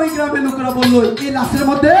 তখন ওই গ্রামের লোকেরা বলল এই লাশের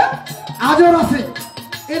মধ্যে আজর আছে,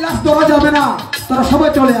 এই লাশ ধরা যাবে না, তারা সবাই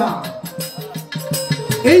চলে আ।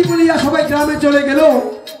 এই বলিয়া সবাই গ্রামে চলে গেল।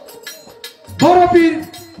 বড় পীর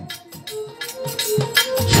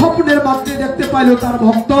স্বপ্নের মাধ্যমে দেখতে পাইল তার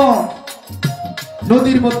ভক্ত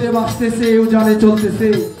নদীর মধ্যে ভাসতেছে, উজানে চলতেছে।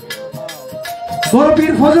 বড়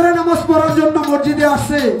পীর ফজরের নামাজ পড়ার জন্য মসজিদে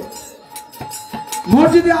আসছে।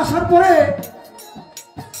 মসজিদে আসার পরে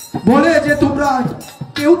বলে যে তোমরা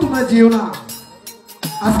কেউ তোমরা যেও না,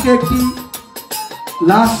 আজকে একটি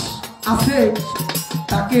লাশ আছে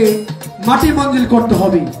তাকে মাটি মঞ্জিল করতে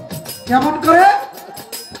হবে। কেমন করে?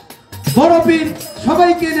 বড় পীর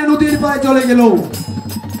সবাইকে এনে নদীর পাড়ে চলে গেল।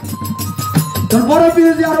 বড় পীর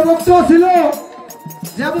যে আরো ভক্ত ছিল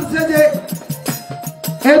যে বলছে যে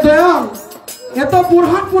এ দয়াল এত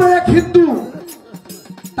বুরহানপুরের এক হিন্দু,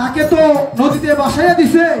 তাকে তো নদীতে বাসাইয়া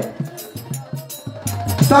দিছে,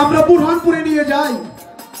 তো আমরা বুরহানপুরে নিয়ে যাই।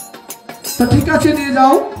 তো ঠিক আছে নিয়ে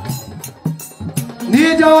যাও।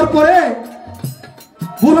 নিয়ে যাওয়ার পরে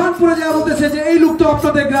বুরহানপুরে যা বলতেছে যে এই লোক তো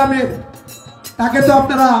আপনাদের গ্রামের, তাকে তো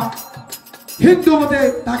আপনারা হিন্দু মতে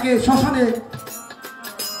তাকে শ্মশানে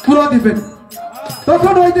পুরা দিবেন।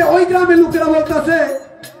 তখন ওই গ্রামের লোকেরা বলতেছে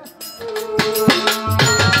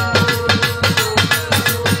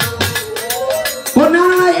না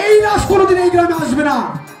না এই লাশ কোনোদিন এই গ্রামে আসবে না,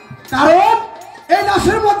 কারণ এই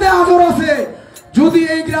লাশের মধ্যে আজর আছে। যদি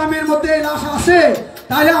এই গ্রামের মধ্যে এই লাশ আসে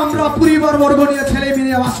তাহলে আমরা পরিবার বর্গ নিয়ে ছেলে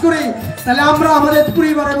মেয়ে বাস করি, তাহলে আমরা আমাদের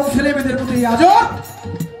পরিবার এবং ছেলে মেয়েদের প্রতি আজর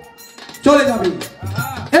চলে যাবে।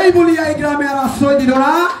 এই বলিয়া এই গ্রামে আর আশ্রয় দিল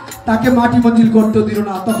না, তাকে মাটি মঞ্জিল করতে দিল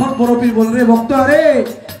না। তখন বড় পীর বলল রে ভক্তরা রে,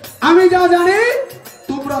 আমি যা জানি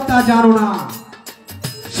তোমরা তা জানো না।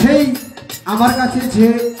 সেই আমার কাছে যে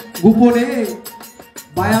গোপনে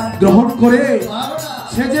বায়াত গ্রহণ করে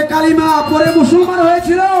সে যে কালিমা পরে মুসলমান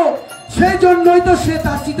হয়েছিল, সেই জন্যই তো সে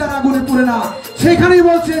তার চিতার আগুনে পুড়ে না। সেখানেই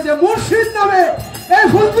বলছে যে মুর্শিদ নামে এই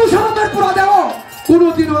ফজলু সালামের পুরা দেও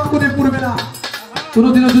কোনোদিনও আগুনে পুড়বে না,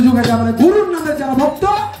 কোনোদিনও দুযোগে যাবে না। গুরুর নামে যারা ভক্ত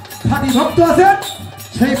খাঁটি ভক্ত আছেন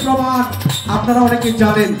সেই প্রমাণ আপনারা অনেকে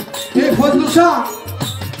জানেন। এই ফজলু শাহ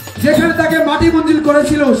যেখানে তাকে মাটি মঞ্জিল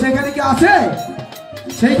করেছিল সেখানে কি আছে?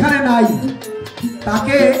 সেইখানে নাই।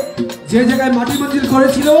 তাকে যে জায়গায় মাটি মঞ্জিল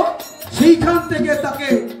করেছিল সেইখান থেকে তাকে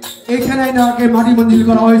এখানে তাকে মাটি মঞ্জিল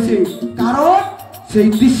করা হয়েছে, কারণ সেই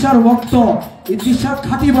দিশার ভক্ত, এই দিশার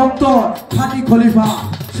খাঁটি ভক্ত, খাঁটি খলিফা,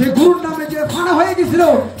 সে গুরুর নামে যে ফানা হয়ে গেছিল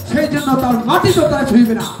সেই জন্য তার মাটি তো তারা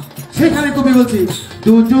ছুঁইবে না। সেখানে কবি বলছি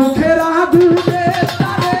দু চোখের আগুনে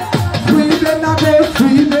তারে ছুঁইবে না গো,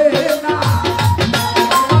 ছুঁইবে না।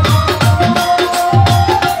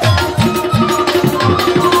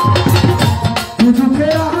 দু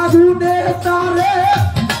চোখের আগুনে তারে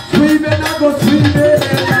ছুঁইবে না গো, ছুঁইবে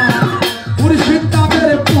না। মুর্শিদ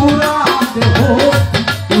নামের পুরা দেহ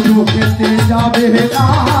দুটো খেতে যাবে না,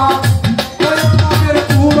 নামের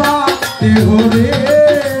পুরা দেহ রে।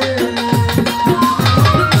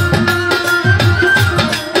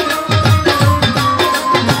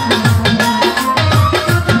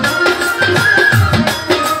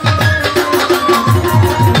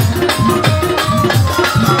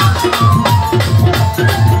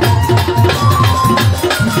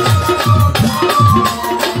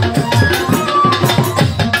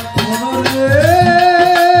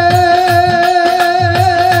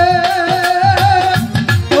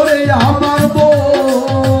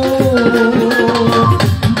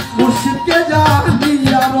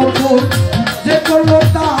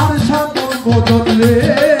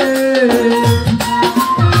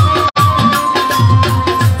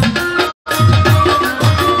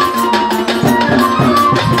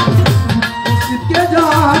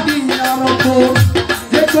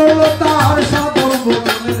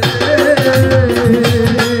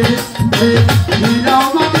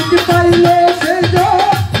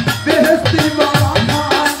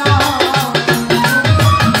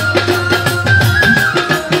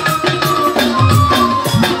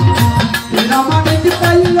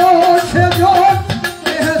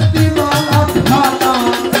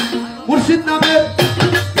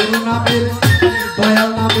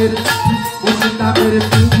 নামের মুর্শিদ নামের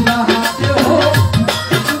পুরা হাতে হো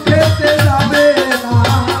খেতে যাবে না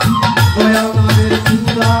দয়াল নামের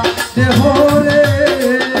পুরা দেহ রে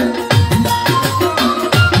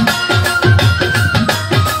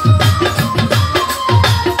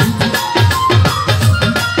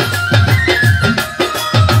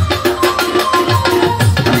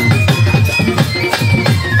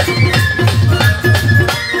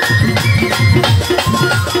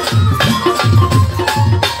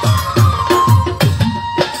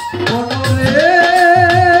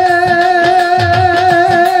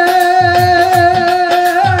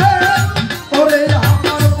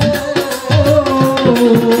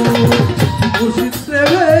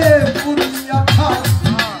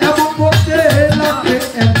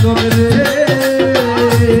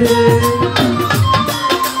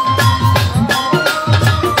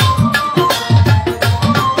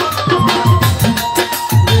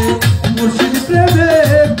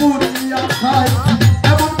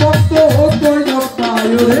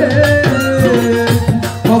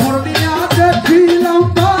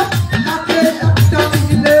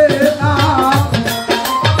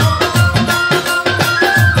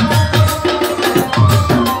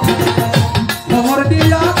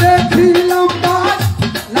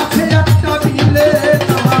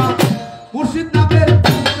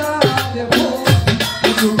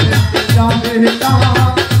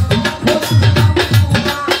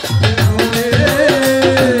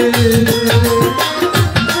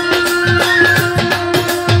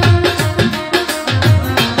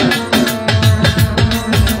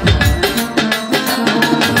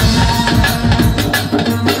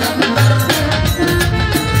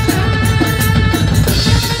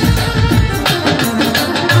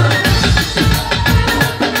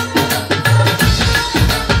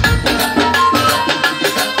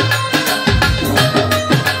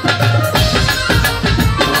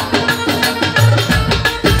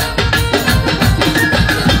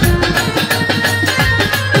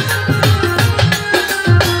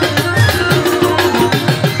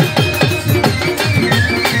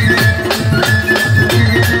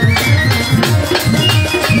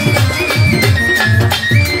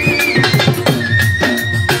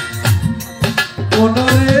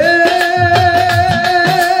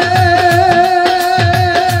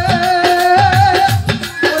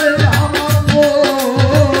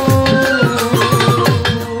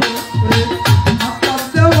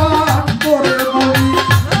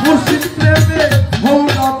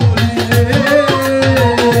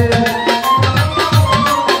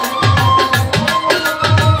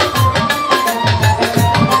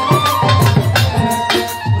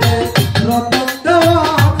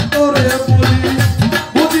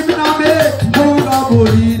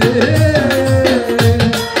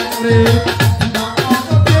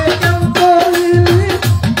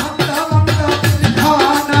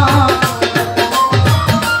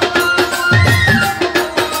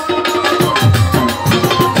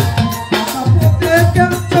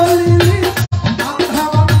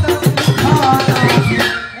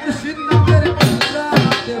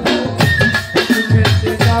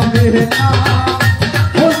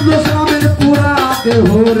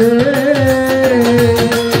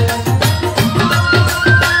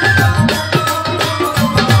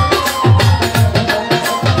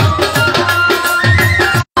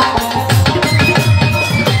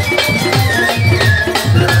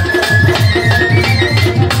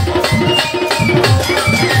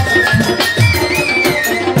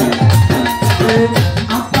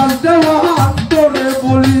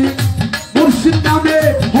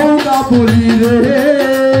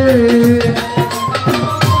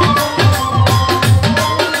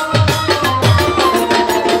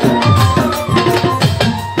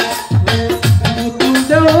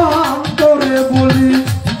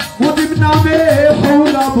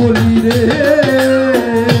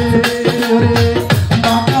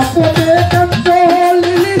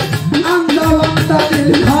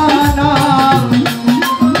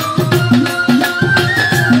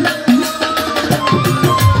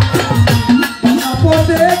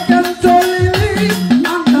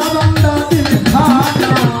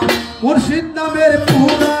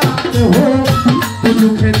Pura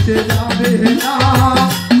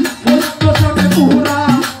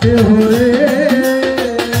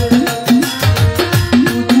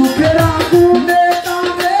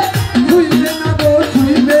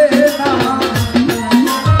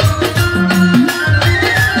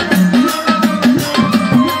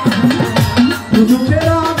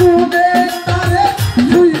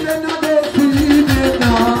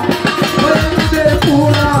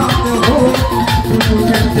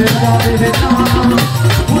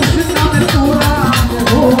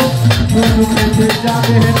শুনেতে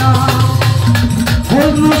যাবে না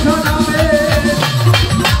ফজলু শোনাবে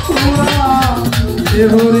পুরা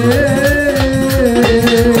দেহরে।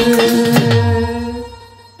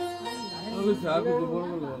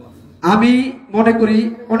 আমি মনে করি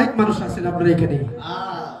অনেক মানুষ আছেন আপনারা এখানে,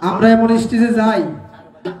 আমরা এমন স্টেজে যাই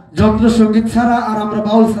যন্ত্র সঙ্গীত ছাড়া আর আমরা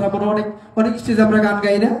বাউল ছাড়া, মানে অনেক অনেক স্টেজে আমরা গান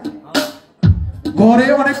গাই না। ঘরে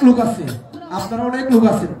অনেক লোক আছে, আপনারা অনেক লোক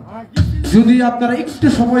আছেন, যদি আপনারা একটু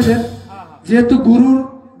সময় দেন, যেহেতু গুরুর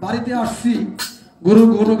বাড়িতে আসছি, গুরু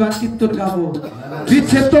গুণগান কীর্তন গাবো।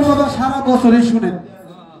 বিচ্ছেদ তো বাবা সারা বছরই শুনেন,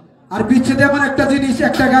 আর বিচ্ছেদ এমন একটা জিনিস,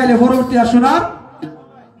 একটা গাইলে পরবর্তী আর শোনার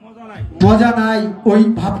মজা নাই, ওই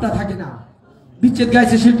ভাবটা থাকে না। বিচ্ছেদ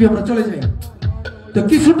গাইছে শিল্পী, আমরা চলে যাই। তো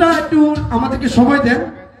কিছুটা একটু আমাদেরকে সময় দেন,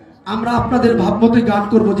 আমরা আপনাদের ভাব মতোই গান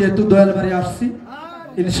করবো, যেহেতু দয়াল বাড়ি আসছি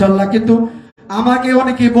ইনশাল্লাহ। কিন্তু আমাকে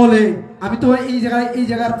অনেকে বলে, আমি তো এই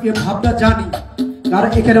জায়গার ভাবটা জানি, আর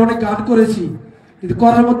এখানে অনেক গান করেছি, কিন্তু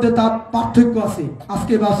করার মধ্যে তার পার্থক্য আছে।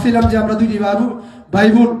 আজকে ভাবছিলাম যে আমরা দুই ভাই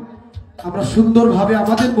বোন আমরা সুন্দরভাবে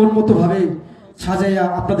আমাদের মন মতো ভাবে সাজাইয়া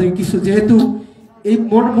আপনাদের কিছু, যেহেতু এই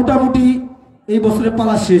মোটামুটি এই বছরের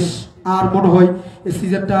পালা শেষ, আর মনে হয় এই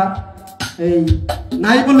সিজনটা এই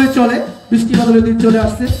নাই বললে চলে, বৃষ্টি বাদলের দিন চলে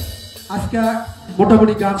আসছে। আজকে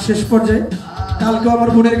মোটামুটি গান শেষ পর্যায়ে, কালকে আমার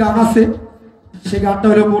বোনের গান আছে, সেই গানটা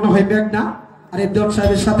হলো মনে হয় মেঘনা আর ইবদান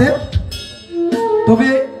সাহেবের সাথে। তবে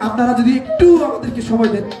আপনারা যদি একটু আমাদেরকে সময়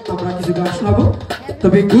দেন, আমরা কিছু গান শোনাবো।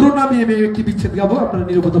 তবে গুরু নামে আমি একটি বিচ্ছেদ গাবো, আপনারা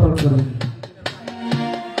নীরবতা পালন করবেন।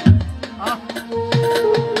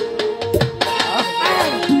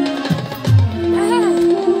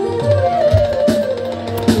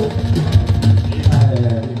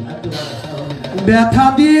 ব্যথা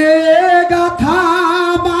দিয়ে গাথা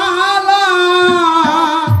মালা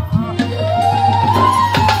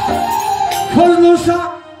ফজলু শাহ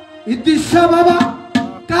ইদ্রিস শাহ বাবা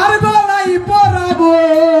কার গলায় পরাবো,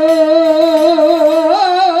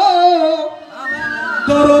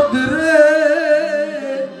 দরদ রে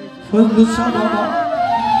ফজলু শাহ বাবা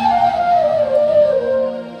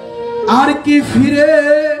আর কি ফিরে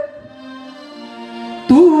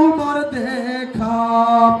তোমার দেখা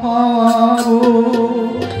পাবো।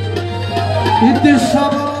 ইদ্রিস শাহ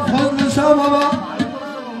বাবা ফজলু শাহ বাবা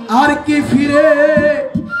আর কি ফিরে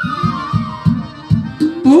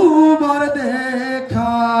তোমার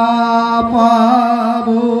দেখা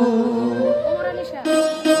পাবো।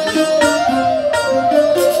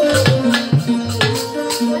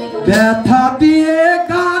 ব্যথা দিয়ে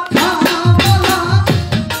গাথা মালা,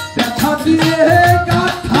 ব্যথা দিয়ে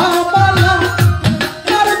গাথা মালা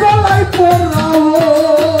কার গলায় পরাবো,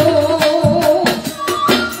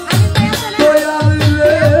 দয়াল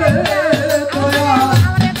রে দয়াল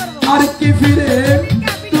আর কি ফিরে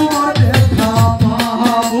তোমার দেখা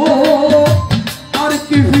পাবো, আর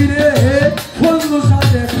কি ফিরে ফজলু শাহ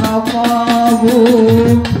দেখা পাবো।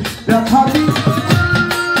 ব্যথা দিয়ে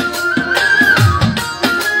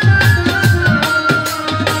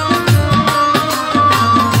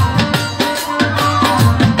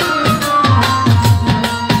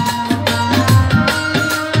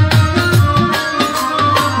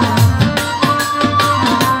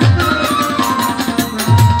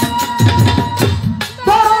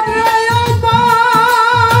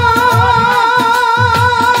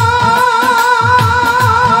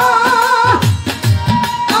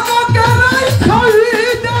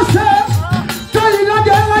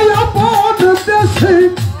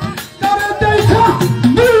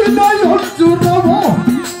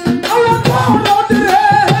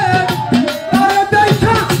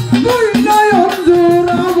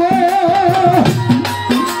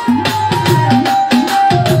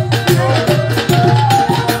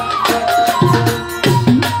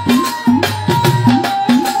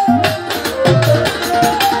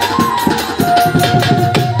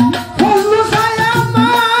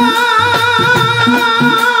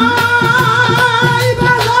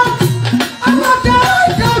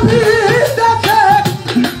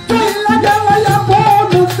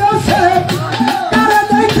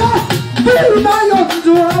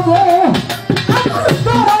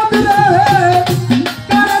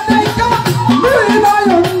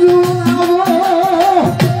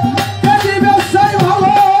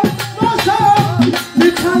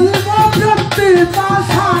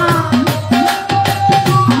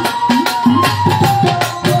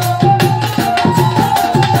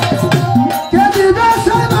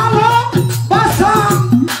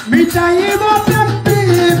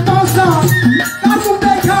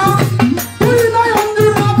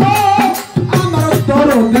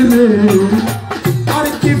আর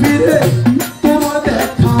কি ফিরে তোমার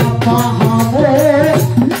দেখা পাবো,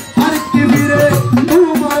 আর কি ফিরে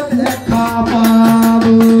তোমার দেখা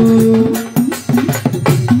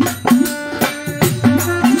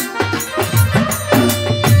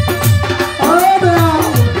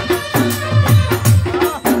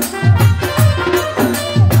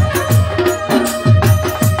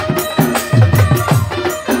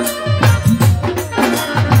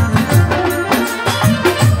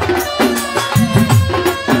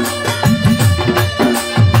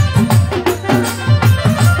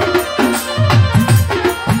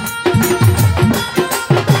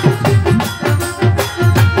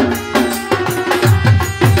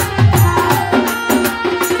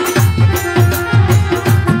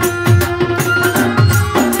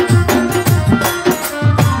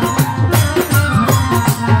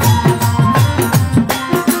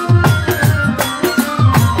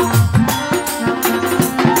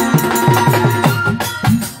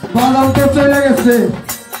মধ্যে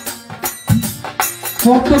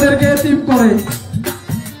ভক্তদেরকে এতিম করে।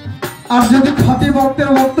 আর যদি খাঁটি ভক্তের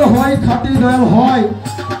ভক্ত হয়, খাঁটি দয়াল হয়,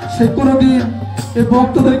 সে কোনোদিন এই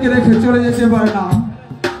ভক্তদেরকে রেখে চলে যেতে পারে না।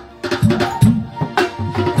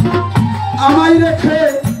 আমায় রেখে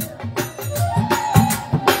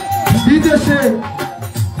বিদেশে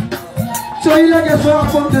চলে গেছো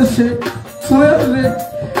আপন দেশে,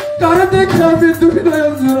 কারো দেখে আমি দুঃখী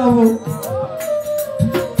নয়ন জোড়াবো।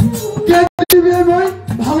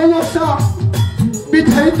 ভালোবাসা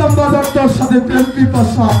মিঠাইতাম বাজার তোর সাথে প্রেম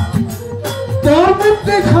পিপাসা, তোর মুখ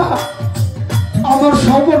দেখা আমার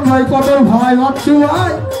সবর ভাই, কদর ভাই, বাচ্চু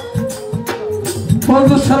ভাই,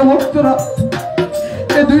 পঞ্চাশ ভক্তরা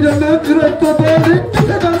এই দুইটা মেয়ে জুড়ে তো একটু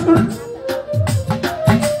দেখা শুনে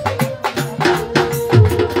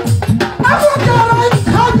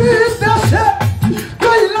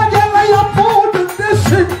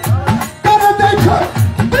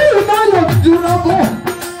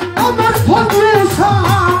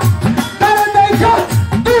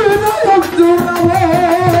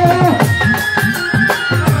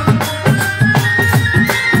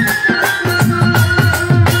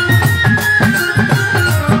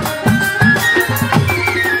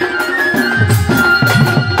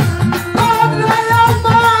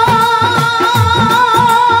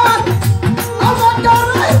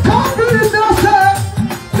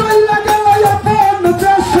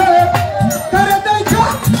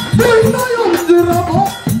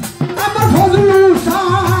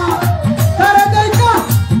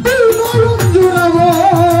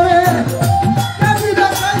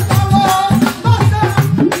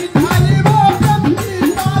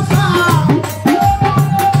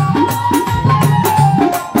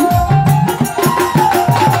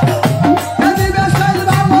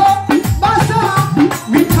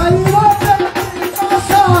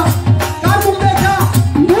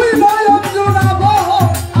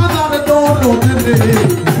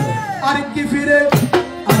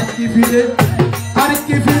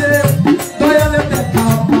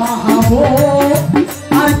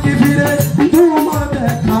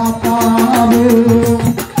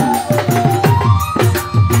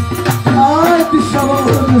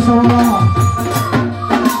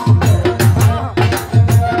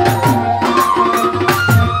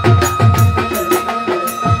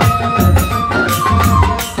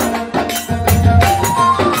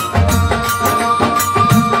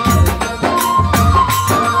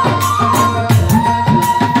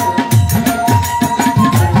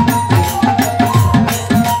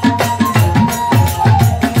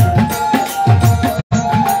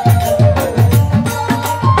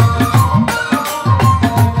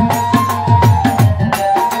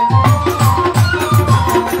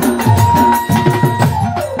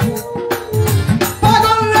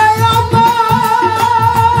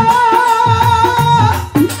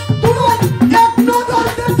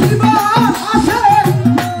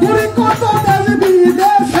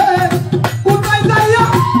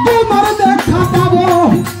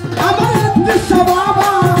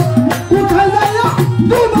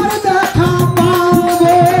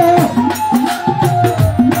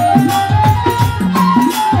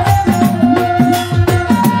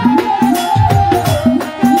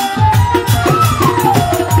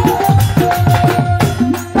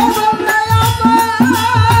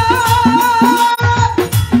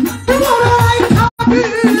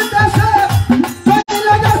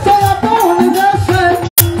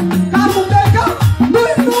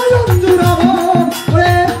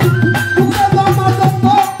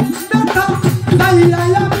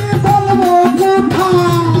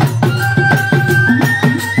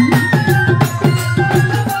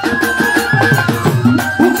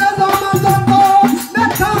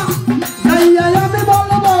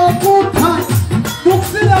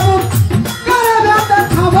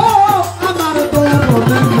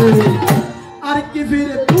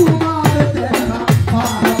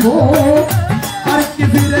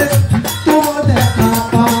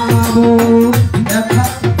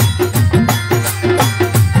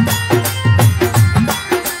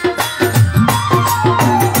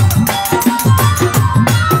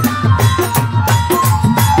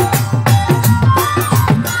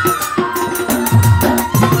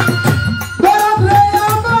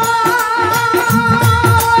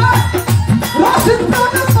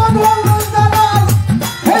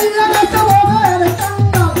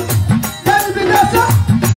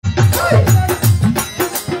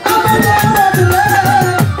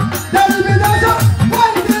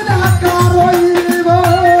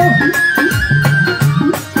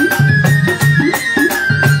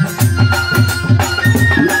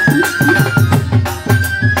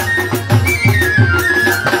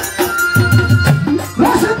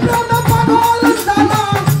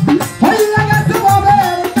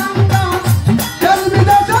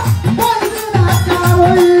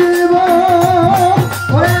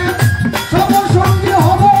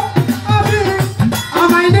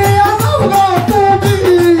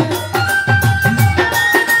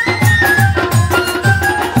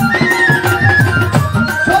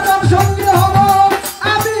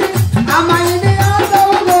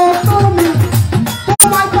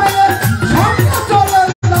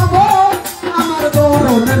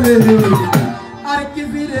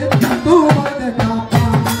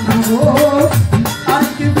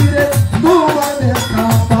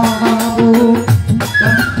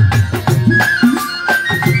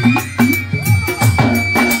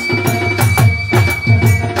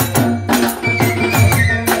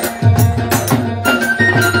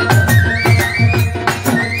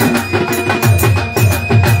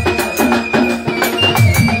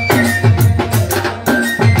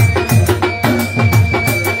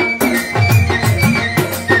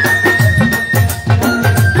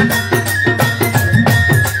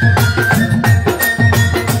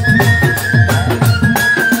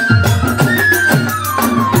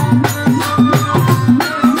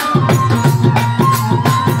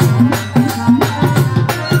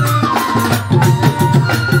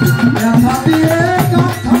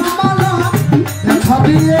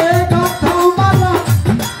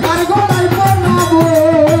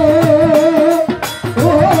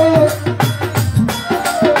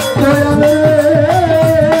দয়ালে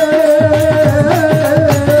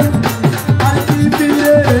আর কি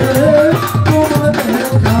ফিরে তোমার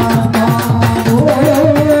দেখা পাবো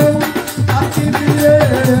আর কি ফিরে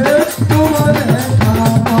তোমার দেখা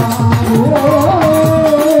পাবো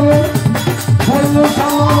বললো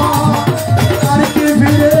আর কি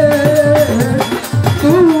ফিরে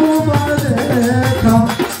তোমার দেখা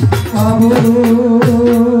পাবো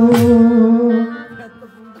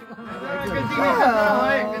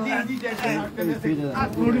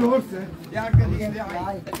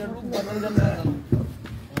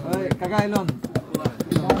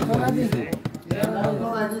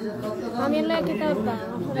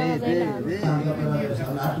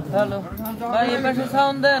হ্যালো ভাই এই পাশে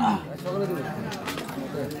সাউন্ড দেন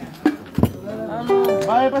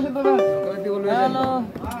ভাই পাশে তো দেন হ্যালো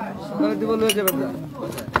সকালে দিব লয়ে যাবেন না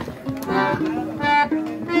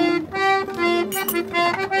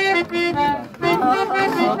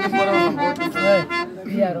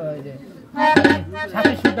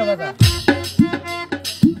সাথে শুদ্ধ কথা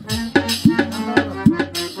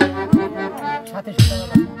সাথে শুদ্ধ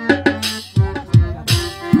কথা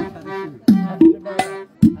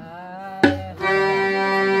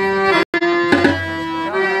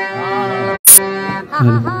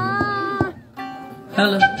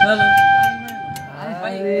হ্যালো হ্যালো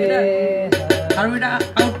ভাই আর এটা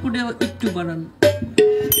আউটপুটে একটু বাড়ান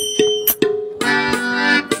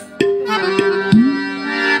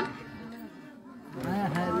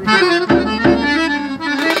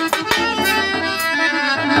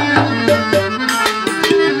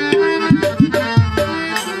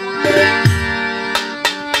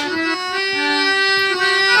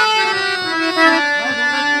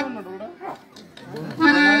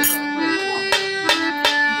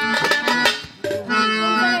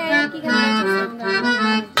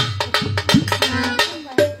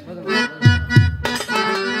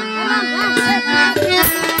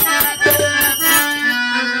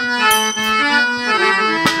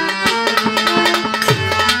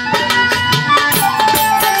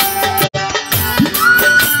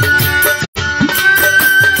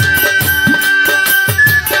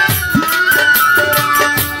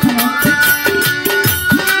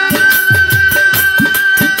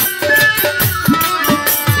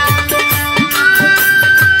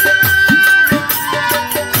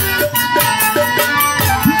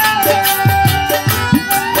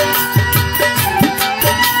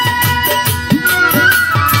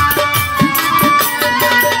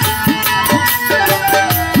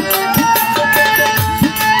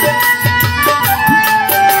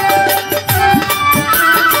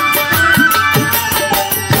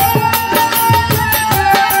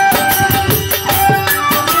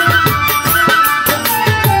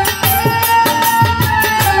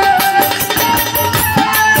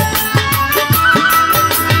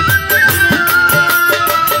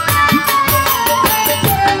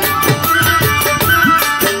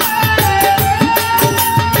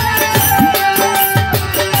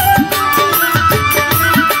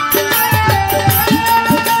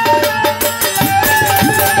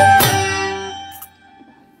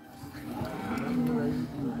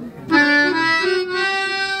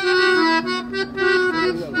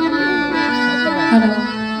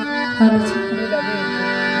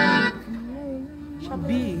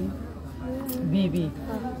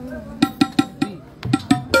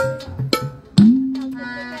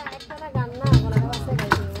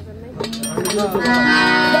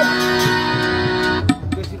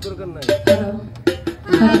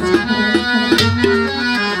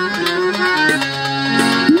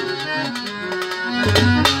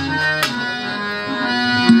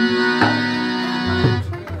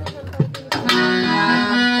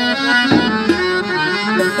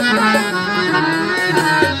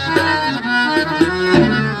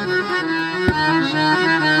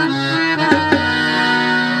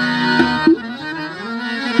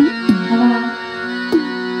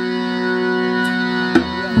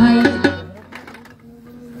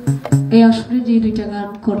এই আসরে যে দুইটা গান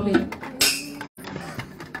করলেন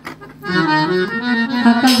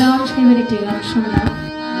আকাল দেওয়ার সেই একটি গান শুনলাম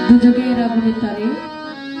দুযোগের আগুনে তারে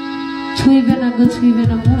ছুঁইবে না গো ছুঁইবে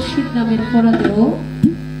না মুর্শিদ নামের পরাদেহ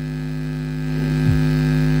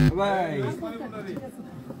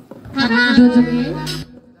দুযোগে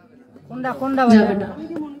কোনটা যাবে না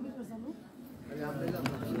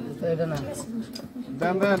এটা না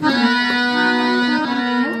দেন দেন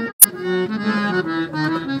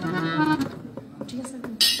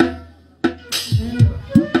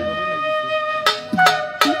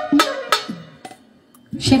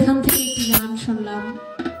সেখান থেকে একটি গান শুনলাম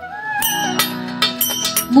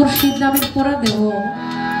মুর্শিদ নামের পরাদেহ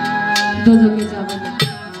দুযোগে যাবে না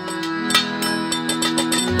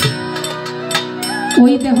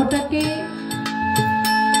ওই দেহটাকে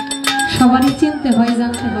সবারই চিনতে হয়,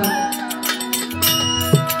 জানতে হয়।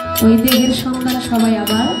 ওই দেহের সন্ধান সবাই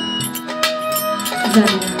আবার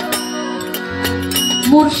জানে।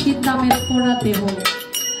 মুর্শিদ নামের পোড়া দেহ,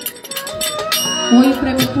 ওই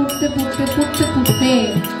প্রেমে পড়তে পড়তে পড়তে পড়তে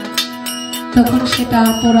তখন সেটা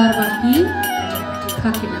পড়ার বাকি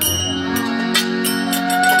থাকে না।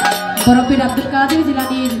 বরফের আব্দুল কাদের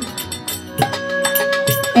জিলানীর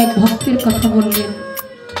এক ভক্তের কথা বললেন,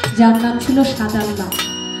 যার নাম ছিল সাদাল্লাহ।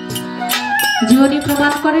 জীবনী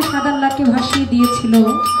প্রমাণ করে সাদাল্লাহকে ভাসিয়ে দিয়েছিল,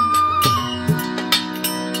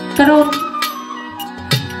 কারণ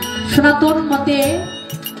সনাতন মতে,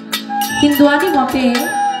 হিন্দুয়ানি মতে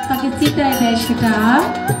তাকে চিতায় দেয়, সেটা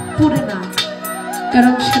পুরে না।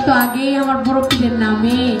 কারণ সে তো আগেই আমার বড় পীরের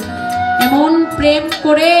নামে এমন প্রেম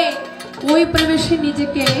করে ওই প্রেমে সে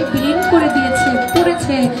নিজেকে বিলীন করে দিয়েছে,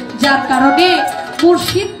 পড়েছে, যার কারণে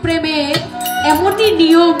মুর্শিদ প্রেমে এমনই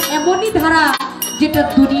নিয়ম, এমনই ধারা, যেটা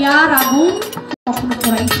দুনিয়ার আগুন কখনো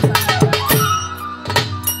পড়াইতে পারে।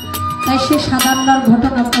 তাই সে সাদাল্লাহর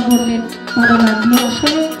ঘটনাটা বললেন, ভালো লাগলো।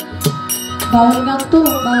 আসলে বাউল গান তো,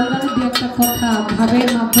 বাউল গানে দু একটা কথা ভাবের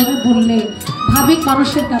মাধ্যমে বললে ভাবিক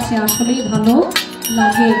মানুষের কাছে আসলেই ভালো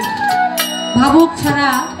লাগে। ভাবুক ছাড়া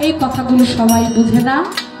এই কথাগুলো সবাই বুঝে না,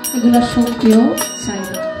 এগুলো শুনতেও চাই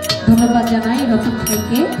না। ধন্যবাদ জানাই রতন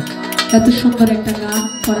ভাইকে এত সুন্দর একটা গান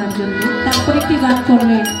করার জন্য। তারপরে একটি গান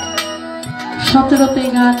করলেন, 17তে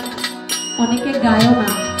গান অনেকে গায়ও না,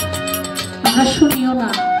 আমরা শুনিও না।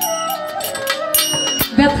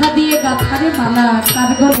 ব্যথা দিয়ে গাথারে মালা কার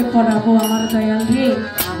গলে পড়াবো আমার দয়াল রে,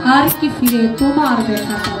 আর কি ফিরে তোমার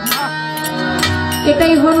ব্যথা পাবো।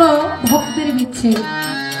 এটাই হলো ভক্তের বিচ্ছেদ,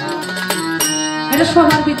 এটা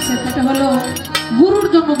সবার বিচ্ছেদ। এটা হলো গুরুর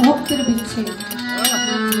জন্য ভক্তের বিচ্ছেদ।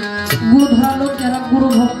 গুরু ধরা লোক যারা, গুরু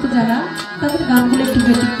ভক্ত যারা, তাদের গানগুলো একটু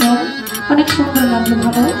ব্যতিক্রম, অনেক সুন্দর লাগলো,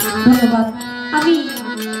 ভালো। ধন্যবাদ। আমি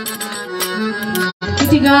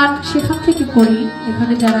একটি গান সেখান থেকে করি,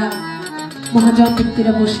 এখানে যারা মহাজন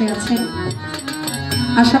ব্যক্তিরা বসে আছেন,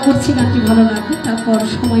 আশা করছি গানটি ভালো লাগবে। তারপর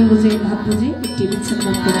সময় বুঝে, ভাব বুঝে একটি বিচ্ছেদ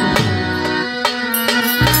গান করবো।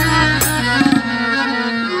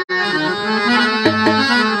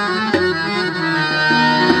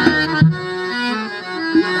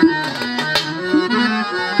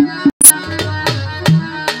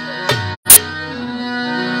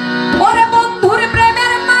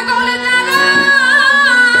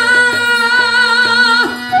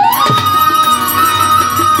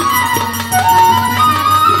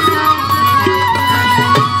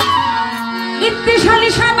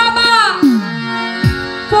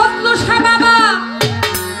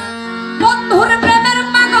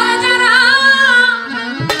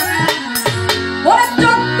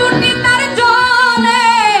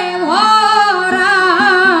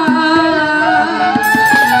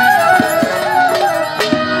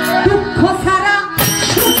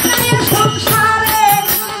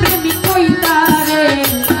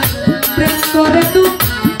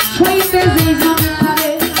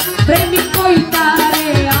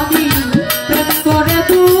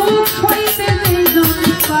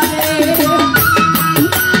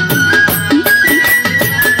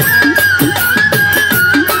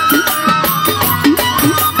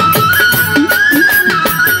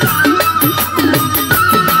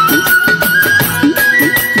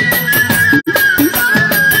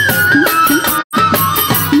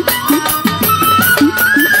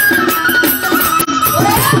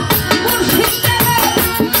 মুর্শিদ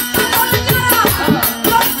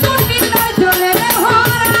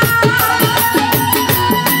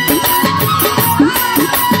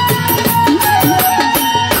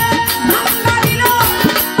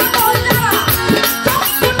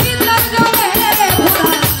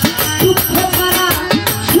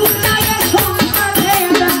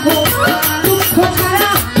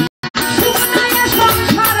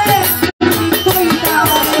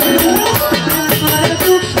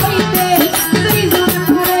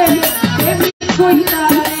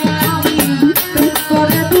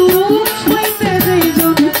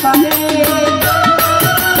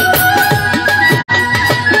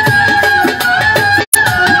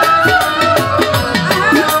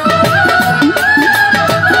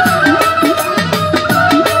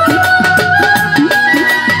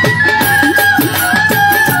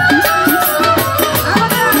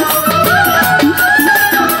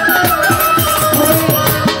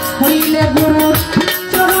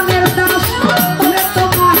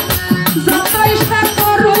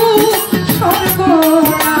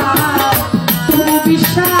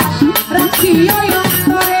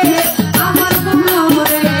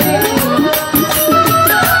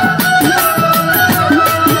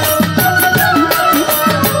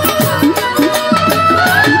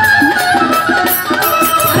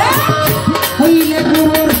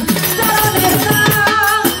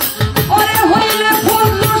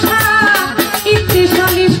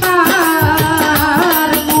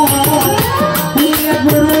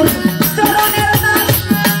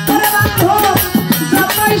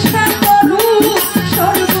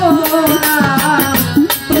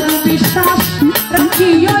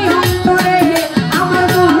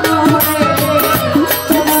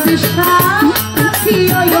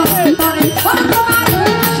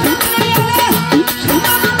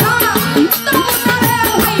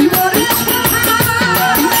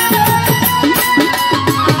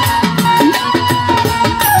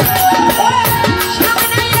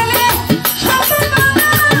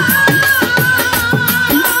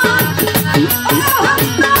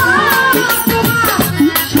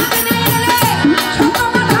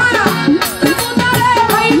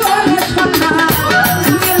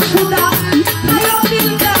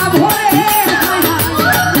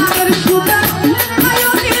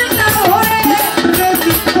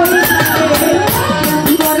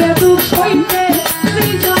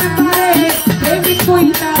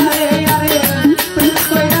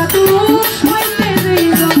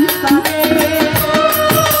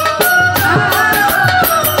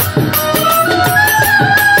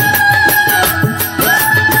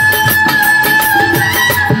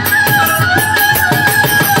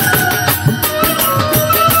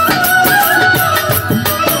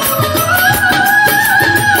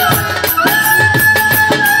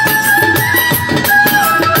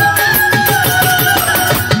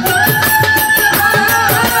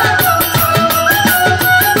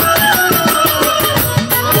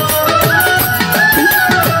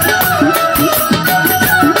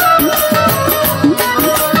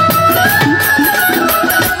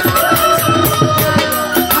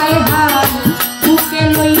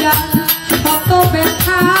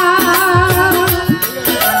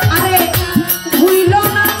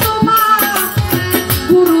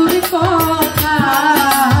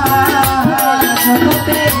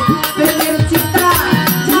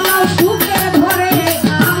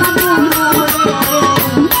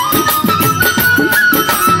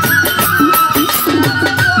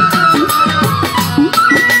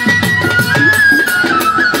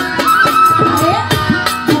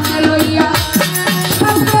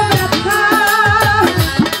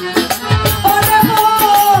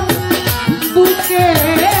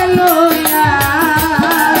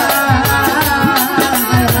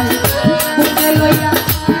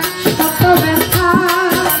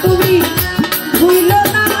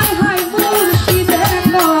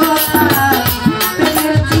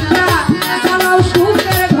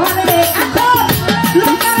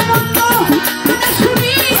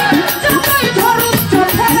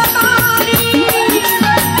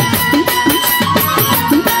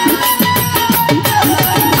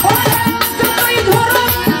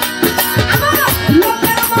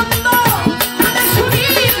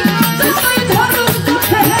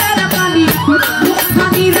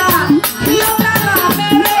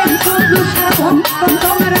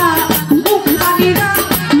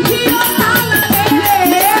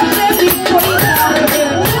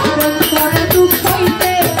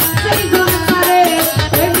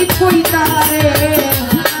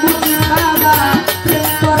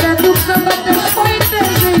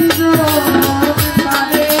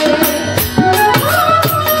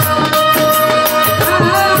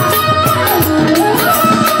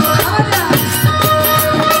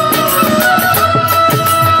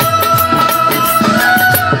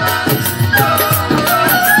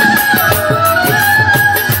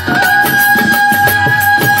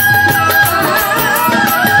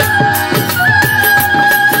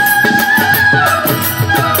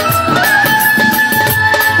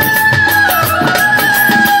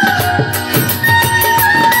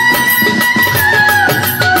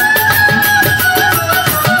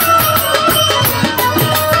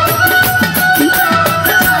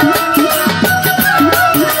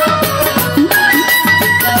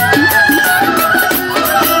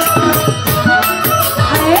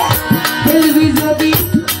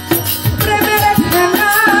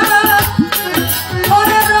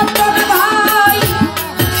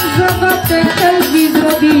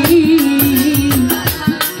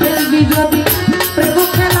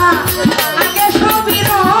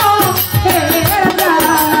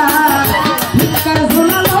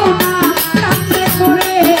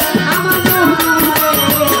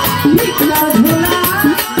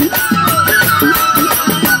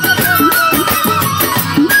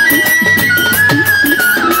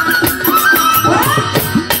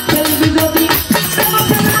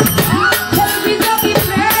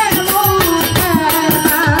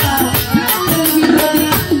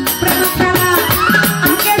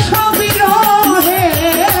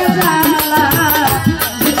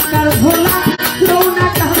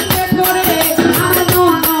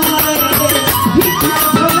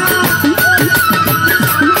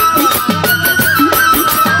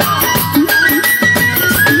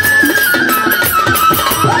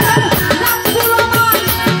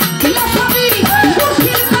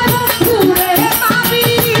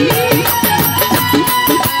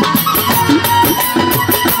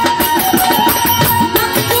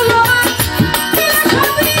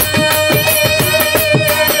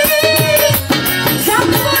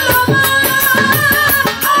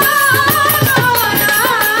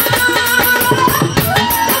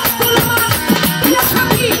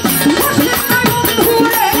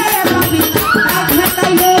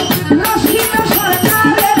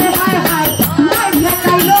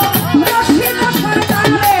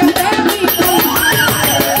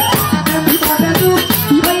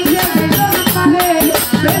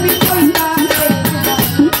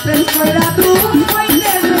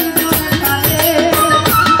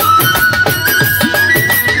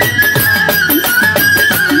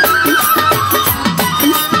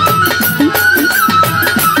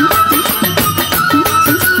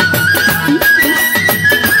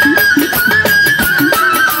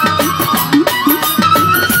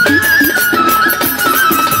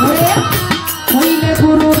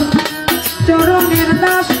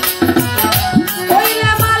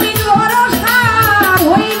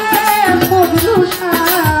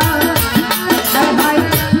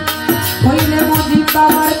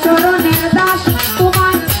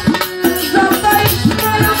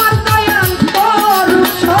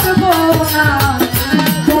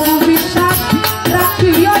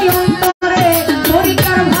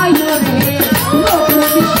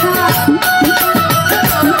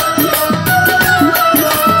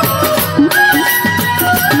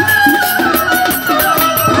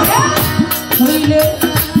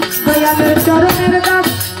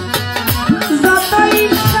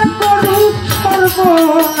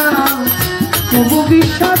পারবো না, তবু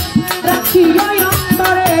বিশ্বাস রাখি ওই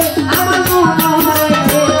অন্তরে আমার মনে,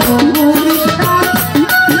 তবু বিশ্বাস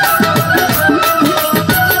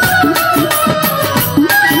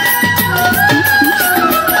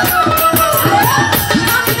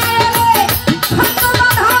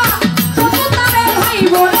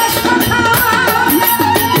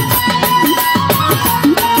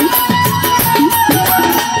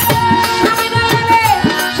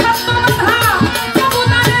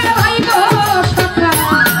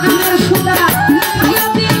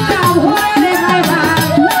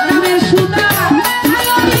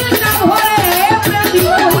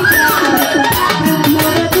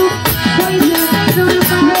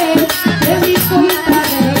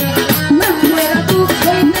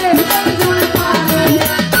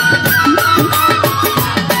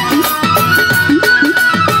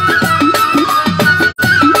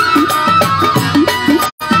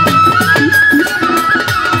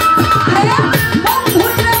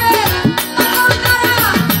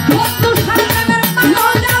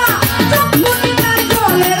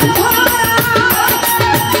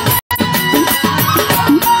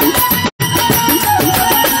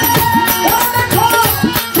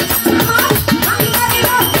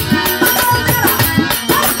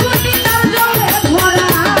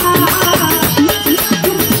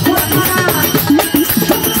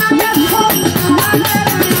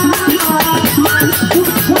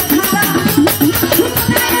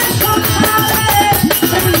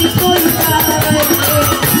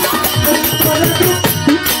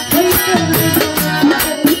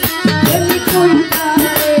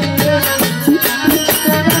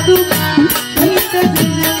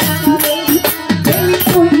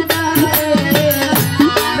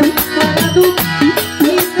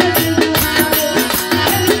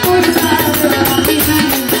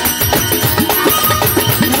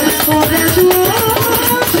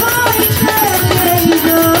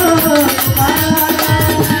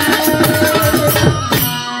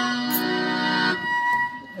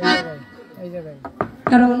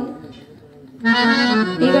কারণ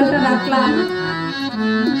এই গানটা রাখলাম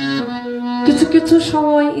কিছু কিছু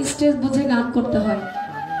সময় স্টেজ বুঝে গান করতে হয়।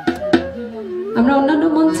 আমরা অন্যান্য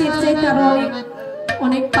মঞ্চের চাইতে আরো অনেক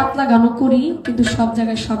অনেক পাতলা গানও করি, কিন্তু সব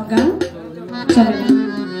জায়গায় সব গান চলে না।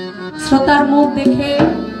 শ্রোতার মুখ দেখে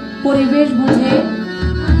পরিবেশ বুঝে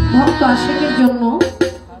ভক্ত আশিকের জন্য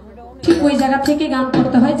ঠিক ওই জায়গা থেকে গান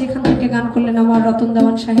করতে হয় যেখান থেকে গান করলেন আমার রতন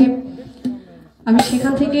দেওয়ান সাহেব। আমি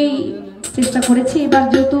সেখান থেকেই চেষ্টা করেছি। এবার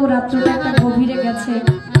যেহেতু রাত্রটা একটা গভীরে গেছে,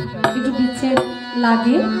 একটু বিচ্ছেদ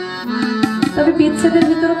লাগে, তবে বিচ্ছেদের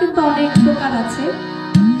ভিতরে কিন্তু অনেক প্রকার আছে।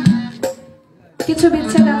 কিছু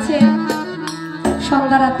বিচ্ছেদ আছে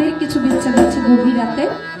সন্ধ্যা রাতে, কিছু বিচ্ছেদ আছে গভীর রাতে,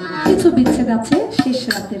 কিছু বিচ্ছেদ আছে শেষ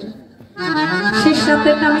রাতের। শেষ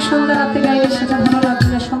রাতেরটা আমি সন্ধ্যা রাতে গাইলে সেটা ভালো লাগবে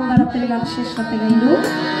না, সন্ধ্যা রাতের গান শেষ রাতে গাইলেও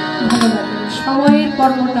ভালো লাগবে না। সময়ের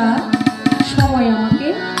কর্মটা সময় আমাকে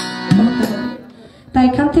করতে হবে। তাই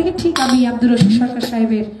এখান থেকে ঠিক আমি আব্দুর রশিদ সরকার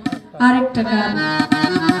সাহেবের আরেকটা গান,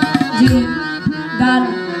 যে গান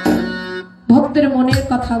ভক্তের মনের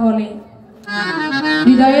কথা বলে,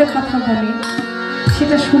 হৃদয়ের কথা বলে,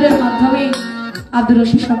 সেটা সুরের মাধ্যমে আব্দুর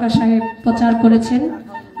রশিদ সরকার সাহেব প্রচার করেছেন,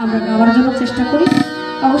 আমরা গাওয়ার জন্য চেষ্টা করি।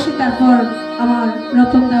 অবশ্যই তারপর আমার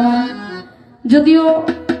রতন দেওয়ান, যদিও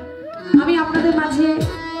আমি আপনাদের মাঝে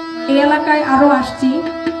এই এলাকায় আরো আসছি,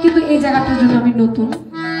 কিন্তু এই জায়গাটার জন্য আমি নতুন,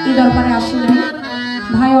 এই দরবারে আসি নাই।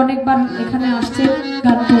 ভাই অনেকবার এখানে আসছেন,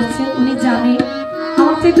 গান করছেন, উনি জানে,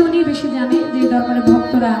 আমার চাইতে উনি বেশি জানে যে দরবারে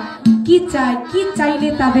ভক্তরা কি চায়, কি চাইলে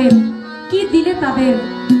তাদের, কি দিলে তাদের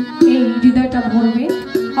এই হৃদয়টা ভরবে।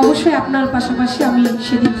 অবশ্যই আপনার পাশাপাশি আমি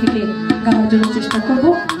সেদিক থেকে গাওয়ার জন্য চেষ্টা করব।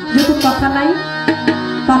 যেহেতু কথা নাই,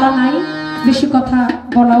 পালা নাই, বেশি কথা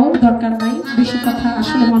বলাও দরকার নাই, বেশি কথা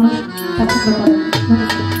আসলে মানুষ পছন্দ করে।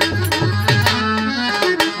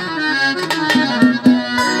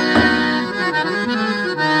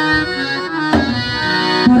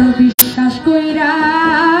 বড় বিশ্বাস কইরা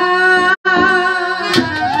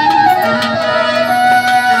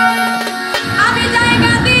আমি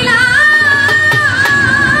জায়গা দিলাম,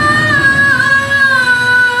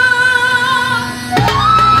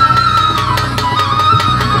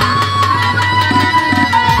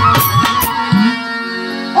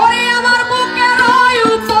 ওরে আমার বুকের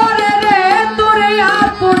উপরে রে তোরে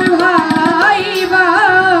আপন ভাইবা,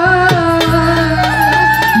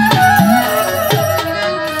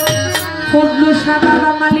 ফজলুশা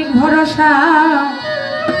বাবা মালিক ভরসা,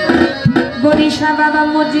 গরিশা বাবা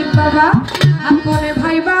মুজিব বাবা আপনে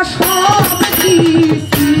ভাইবা সব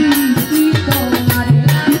দিছি।